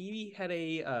short, he had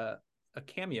a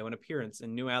cameo, an appearance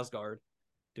in New Asgard,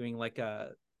 doing like a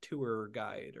tour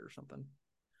guide or something.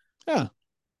 Yeah.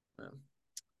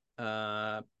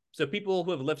 So people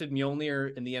who have lifted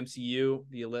Mjolnir in the MCU,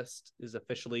 the list is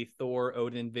officially Thor,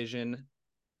 Odin, Vision.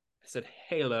 I said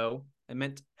Halo. I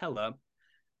meant Hela.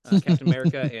 Captain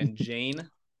America and Jane.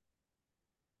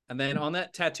 And then on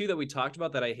that tattoo that we talked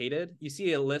about that I hated, you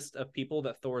see a list of people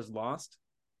that Thor's lost.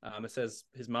 It says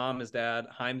his mom, his dad,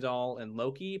 Heimdall, and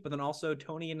Loki, but then also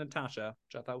Tony and Natasha,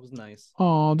 which I thought was nice.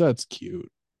 Oh, that's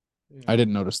cute. Yeah. I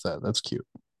didn't notice that. That's cute.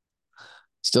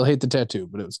 Still hate the tattoo,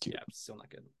 but it was cute. Yeah, still not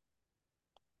good.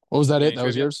 What was that? That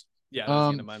was yours? Yeah, that was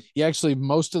the end of mine. Yeah, actually,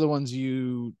 most of the ones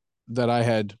that I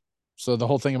had. So the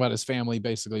whole thing about his family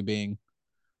basically being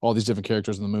all these different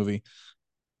characters in the movie.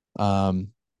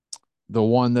 The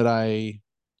one that I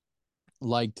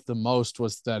liked the most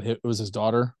was that it was his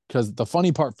daughter. Because the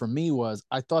funny part for me was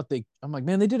I'm like,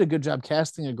 man, they did a good job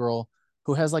casting a girl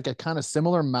who has like a kind of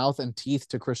similar mouth and teeth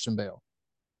to Christian Bale.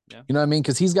 Yeah. You know what I mean?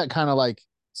 Because he's got kind of like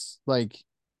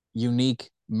unique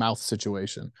mouth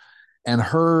situation. And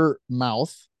her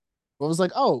mouth was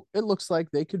like, oh, it looks like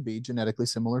they could be genetically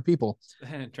similar people.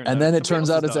 And then it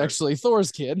turns out it's actually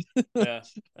Thor's kid. Yeah,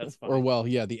 that's funny. Or well,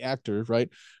 yeah, the actor, right?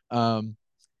 And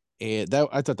that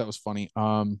I thought that was funny.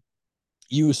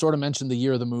 You sort of mentioned the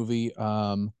year of the movie.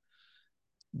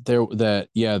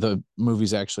 The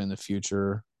movie's actually in the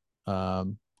future.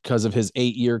 Because of his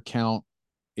 8-year count,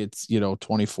 it's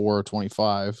 24 or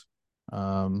 25.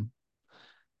 Um,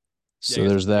 Yeah, I so guess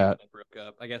there's I'm thinking that. they broke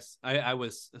up. I guess I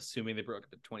was assuming they broke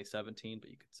up in 2017, but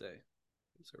you could say it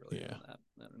was earlier Yeah, than that.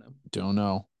 I don't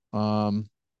know. don't know.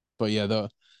 But yeah,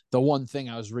 the one thing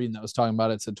I was reading that was talking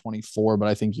about it said 24, but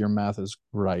I think your math is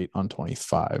right on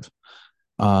 25.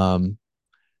 Um,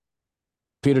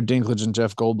 Peter Dinklage and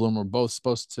Jeff Goldblum were both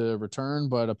supposed to return,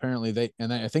 but apparently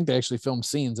I think they actually filmed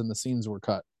scenes and the scenes were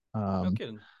cut. No Um,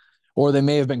 kidding. or they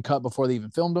may have been cut before they even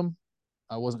filmed them.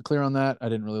 I wasn't clear on that. I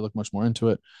didn't really look much more into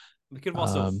it. They could have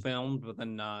also Um, filmed, but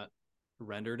then not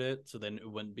rendered it, so then it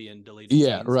wouldn't be in deleted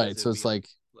yeah, scenes because right. it So would it's be in like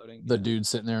floating. the Yeah, dude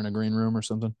sitting there in a green room or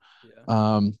something.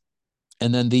 yeah, Um,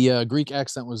 and then the Greek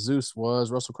accent with Zeus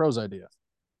was Russell Crowe's idea.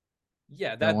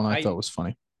 yeah. That That one I I thought was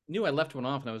funny. knew I left one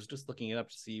off, and I was just looking it up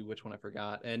to see which one I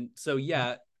forgot. And so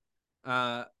yeah,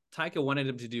 Taika wanted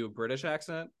him to do a British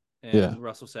accent, Yeah. and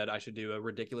Russell said I should do a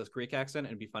ridiculous Greek accent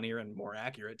and be funnier and more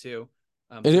accurate too.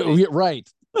 It, So they right.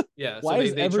 yeah, so Why they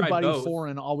is they tried everybody both.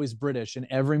 foreign always British in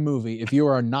every movie? If you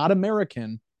are not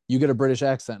American, you get a British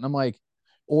accent. And I'm like,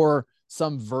 or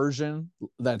some version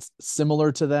that's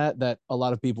similar to that a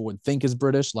lot of people would think is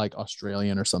British, like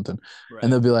Australian or something. And Right.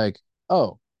 they'll be like,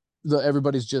 oh,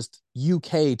 everybody's just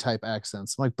UK type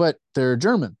accents. I'm like, but they're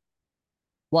German.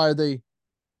 Why are they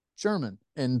German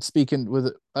and speaking with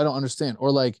it? I don't understand. Or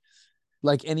like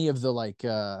any of the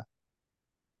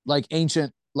like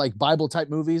ancient like Bible type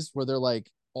movies where they're like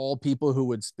all people who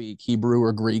would speak Hebrew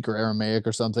or Greek or Aramaic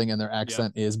or something and their Yeah.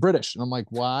 accent is British. And I'm like,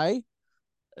 why?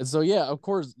 And so yeah, of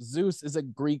course, Zeus is a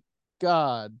Greek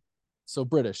god. So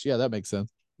British. Yeah, that makes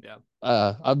sense. Yeah.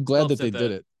 I'm Still glad that they upset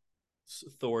did that it.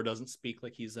 Thor doesn't speak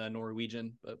like he's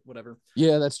Norwegian, but whatever.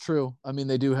 Yeah, that's true. I mean,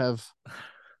 they do have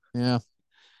yeah.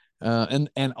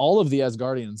 And all of the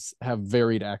Asgardians have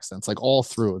varied accents, like all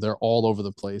through. They're all over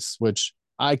the place, which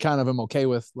I kind of am okay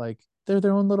with. Like they're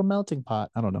their own little melting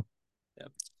pot. I don't know.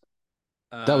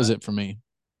 Yeah. That was Uh, it for me.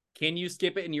 can you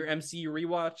skip it in your MCU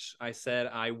rewatch? I said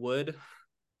I would.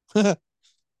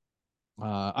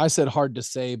 I said hard to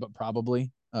say, but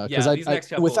probably because Yeah, these I next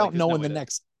couple, like, without there's no knowing way the to.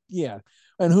 next, yeah,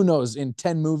 and who knows? In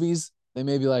 10 movies, they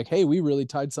may be like, "Hey, we really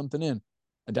tied something in."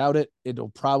 I doubt it. It'll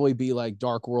probably be like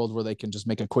Dark World, where they can just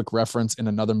make a quick reference in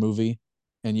another movie,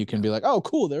 and you can Yeah. be like, "Oh,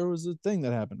 cool, there was a thing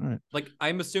that happened." All right, Like,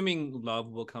 I'm assuming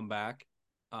Love will come back,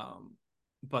 um,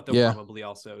 but they'll yeah, probably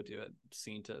also do a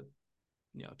scene to,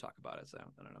 talk about it. So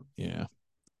I don't know. yeah,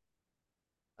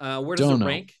 Where does it don't know.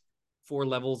 rank? 4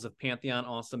 levels of Pantheon,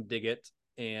 awesome, dig it,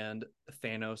 and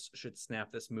Thanos should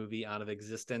snap this movie out of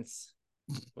existence.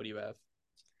 What do you have?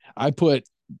 I put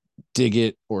dig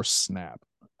it or snap.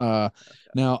 Okay.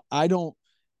 Now I don't.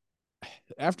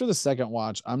 After the second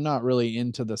watch, I'm not really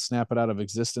into the snap it out of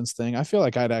existence thing. I feel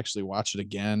like I'd actually watch it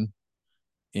again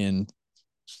in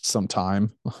some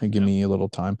time. Give Yeah. me a little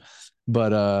time.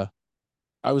 But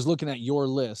I was looking at your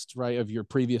list, right, of your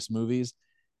previous movies.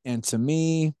 And to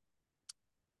me,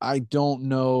 I don't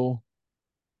know.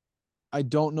 I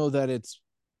don't know that it's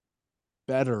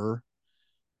better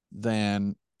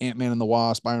than Ant-Man and the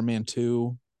Wasp, Iron Man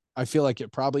 2. I feel like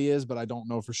it probably is, but I don't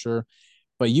know for sure.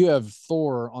 But you have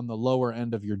Thor on the lower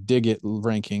end of your dig it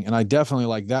ranking, and I definitely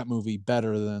like that movie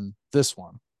better than this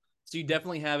one. So you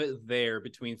definitely have it there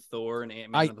between Thor and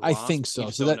Ant Man I and the I Wasp. think You so.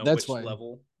 just So don't know that's which why.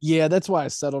 level. Yeah, that's why I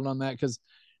settled on that because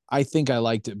I think I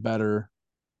liked it better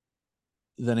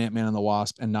than Ant Man and the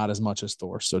Wasp, and not as much as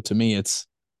Thor. So to me, it's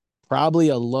probably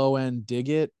a low end dig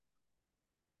it.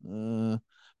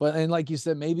 But and like you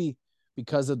said, maybe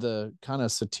because of the kind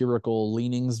of satirical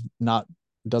leanings, not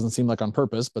doesn't seem like on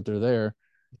purpose, but they're there.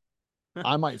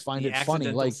 I might find The it funny.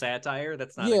 accidental Like, satire.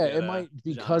 That's not a yeah, good it might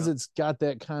because genre. it's got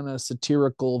that kind of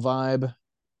satirical vibe,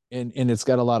 and it's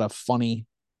got a lot of funny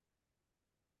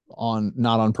on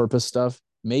not on purpose stuff.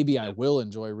 Maybe I Yeah. will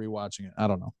enjoy rewatching it. I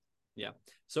don't know. Yeah.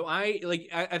 So I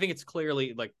think it's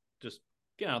clearly like just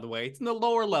get out of the way. It's in the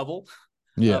lower level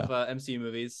Yeah, of MCU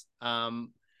movies.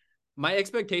 My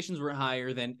expectations were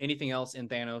higher than anything else in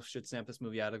Thanos should snap this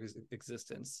movie out of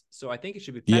existence. So I think it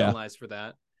should be yeah. penalized for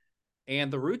that.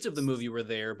 And the roots of the movie were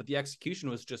there, but the execution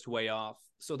was just way off.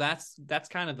 So that's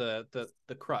kind of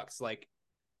the crux. Like,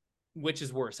 which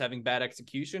is worse, having bad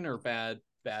execution or bad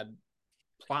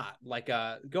plot? Like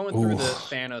going through Ooh. the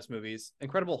Thanos movies,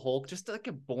 Incredible Hulk, just like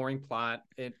a boring plot.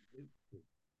 It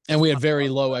And just we a had lot of very flaws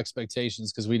with low that.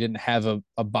 expectations because we didn't have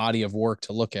a body of work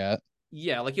to look at.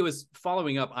 Yeah, like it was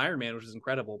following up Iron Man, which is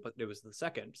incredible, but it was the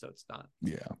second, so it's not,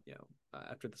 Yeah.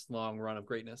 after this long run of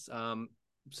greatness.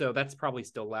 So that's probably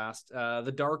still last.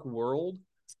 The Dark World,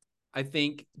 I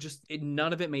think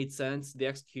none of it made sense. The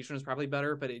execution was probably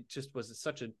better, but it just was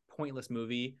such a pointless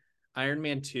movie. Iron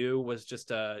Man 2 was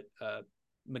just a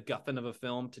MacGuffin of a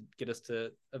film to get us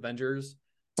to Avengers.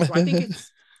 So I think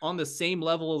it's on the same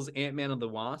level as Ant-Man and the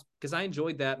Wasp, because I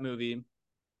enjoyed that movie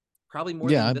probably more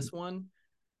Yeah, than this one,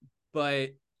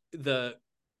 but the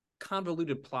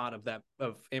convoluted plot of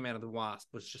Ant-Man and the Wasp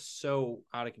was just so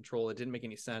out of control. It didn't make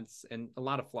any sense, and a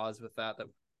lot of flaws with that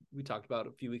we talked about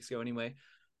a few weeks ago anyway.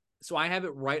 So I have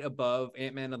it right above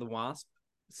Ant-Man and the Wasp,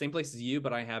 same place as you,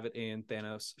 but I have it in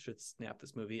Thanos should snap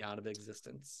this movie out of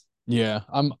existence. yeah.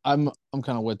 I'm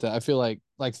kind of with that. I feel like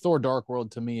Thor: Dark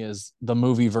World to me is the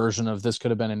movie version of this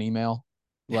could have been an email.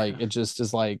 Like it just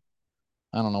is like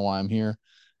I don't know why I'm here.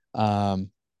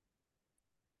 Um,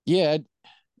 yeah,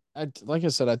 I'd like I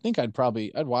said, I think I'd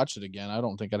watch it again. I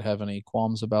don't think I'd have any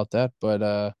qualms about that.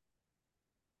 But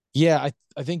yeah,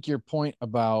 I think your point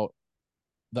about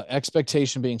the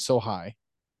expectation being so high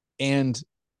and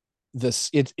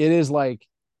it is like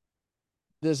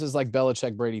this is like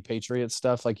Belichick Brady Patriots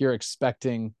stuff. Like you're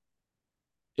expecting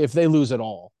if they lose at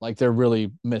all, like they're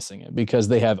really missing it because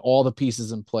they have all the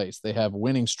pieces in place. They have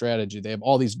winning strategy. They have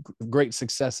all these great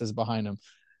successes behind them.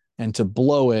 And to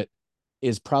blow it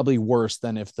is probably worse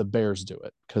than if the Bears do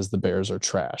it because the Bears are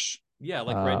trash. Yeah,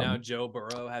 like right now, Joe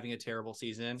Burrow having a terrible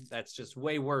season. That's just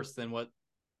way worse than what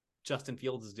Justin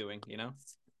Fields is doing, you know?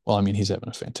 Well, I mean, he's having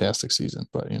a fantastic season,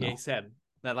 but Yeah, he said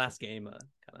that last game kind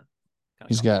of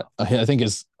he's got. I think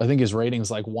his rating's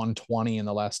like 120 in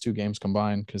the last two games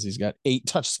combined because he's got 8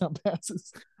 touchdown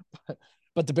passes.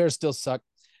 but the Bears still suck.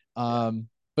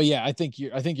 But yeah, I think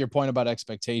your point about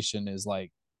expectation is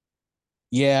like,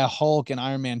 yeah, Hulk and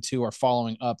Iron Man 2 are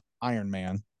following up Iron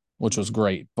Man, which was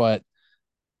great, but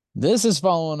this is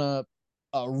following up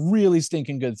a really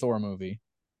stinking good Thor movie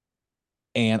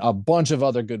and a bunch of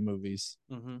other good movies,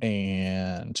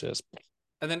 and just.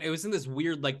 And then it was in this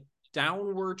weird like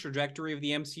downward trajectory of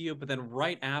the MCU, but then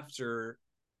right after,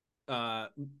 I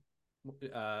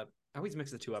always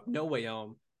mix the two up. No Way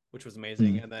Home, which was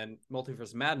amazing, and then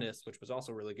Multiverse Madness, which was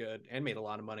also really good and made a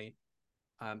lot of money.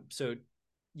 So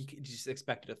you just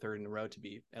expected a third in a row to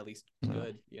be at least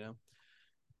good, you know?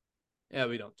 Yeah,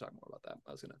 we don't talk more about that.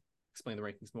 I was going to explain the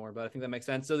rankings more, but I think that makes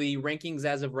sense. So the rankings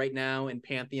as of right now in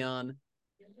Pantheon: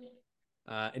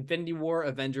 Infinity War,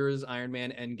 Avengers, Iron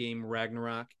Man, Endgame,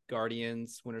 Ragnarok,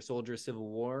 Guardians, Winter Soldier, Civil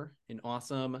War, in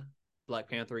Awesome, Black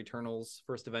Panther, Eternals,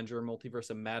 First Avenger, Multiverse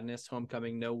of Madness,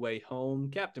 Homecoming, No Way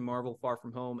Home, Captain Marvel, Far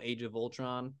From Home, Age of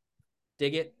Ultron,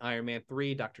 Dig It, Iron Man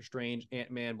 3, Doctor Strange,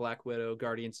 Ant-Man, Black Widow,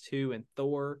 Guardians 2, and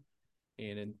Thor.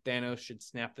 And in Thanos should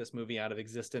snap this movie out of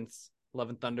existence: Love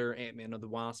and Thunder, Ant-Man and the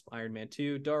Wasp, Iron Man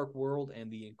 2, Dark World,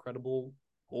 and The Incredible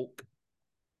Hulk.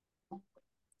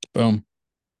 Boom.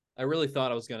 I really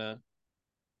thought I was going to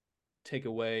take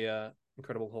away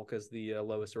Incredible Hulk as the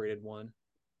lowest rated one.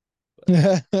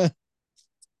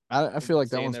 I feel like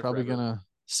that one's probably going to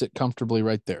sit comfortably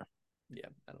right there. Yeah,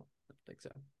 I don't think so.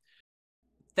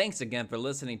 Thanks again for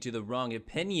listening to The Wrong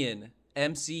Opinion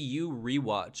MCU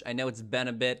Rewatch. I know it's been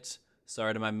a bit.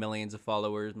 Sorry to my millions of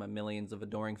followers, my millions of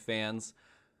adoring fans.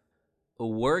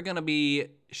 We're going to be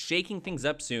shaking things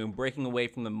up soon, breaking away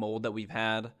from the mold that we've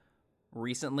had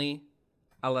recently.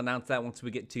 I'll announce that once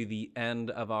we get to the end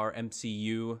of our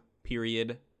MCU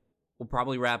period. We'll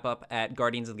probably wrap up at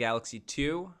Guardians of the Galaxy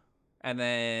 2, and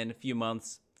then a few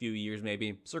months, few years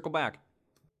maybe, circle back.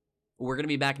 We're going to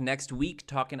be back next week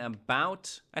talking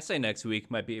about, I say next week,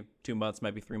 might be 2 months,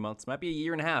 might be 3 months, might be a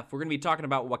year and a half. We're going to be talking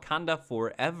about Wakanda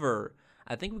Forever.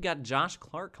 I think we got Josh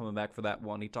Clark coming back for that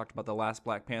one. He talked about the last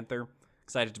Black Panther.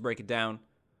 Excited to break it down.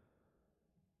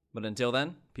 But until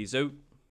then, peace out.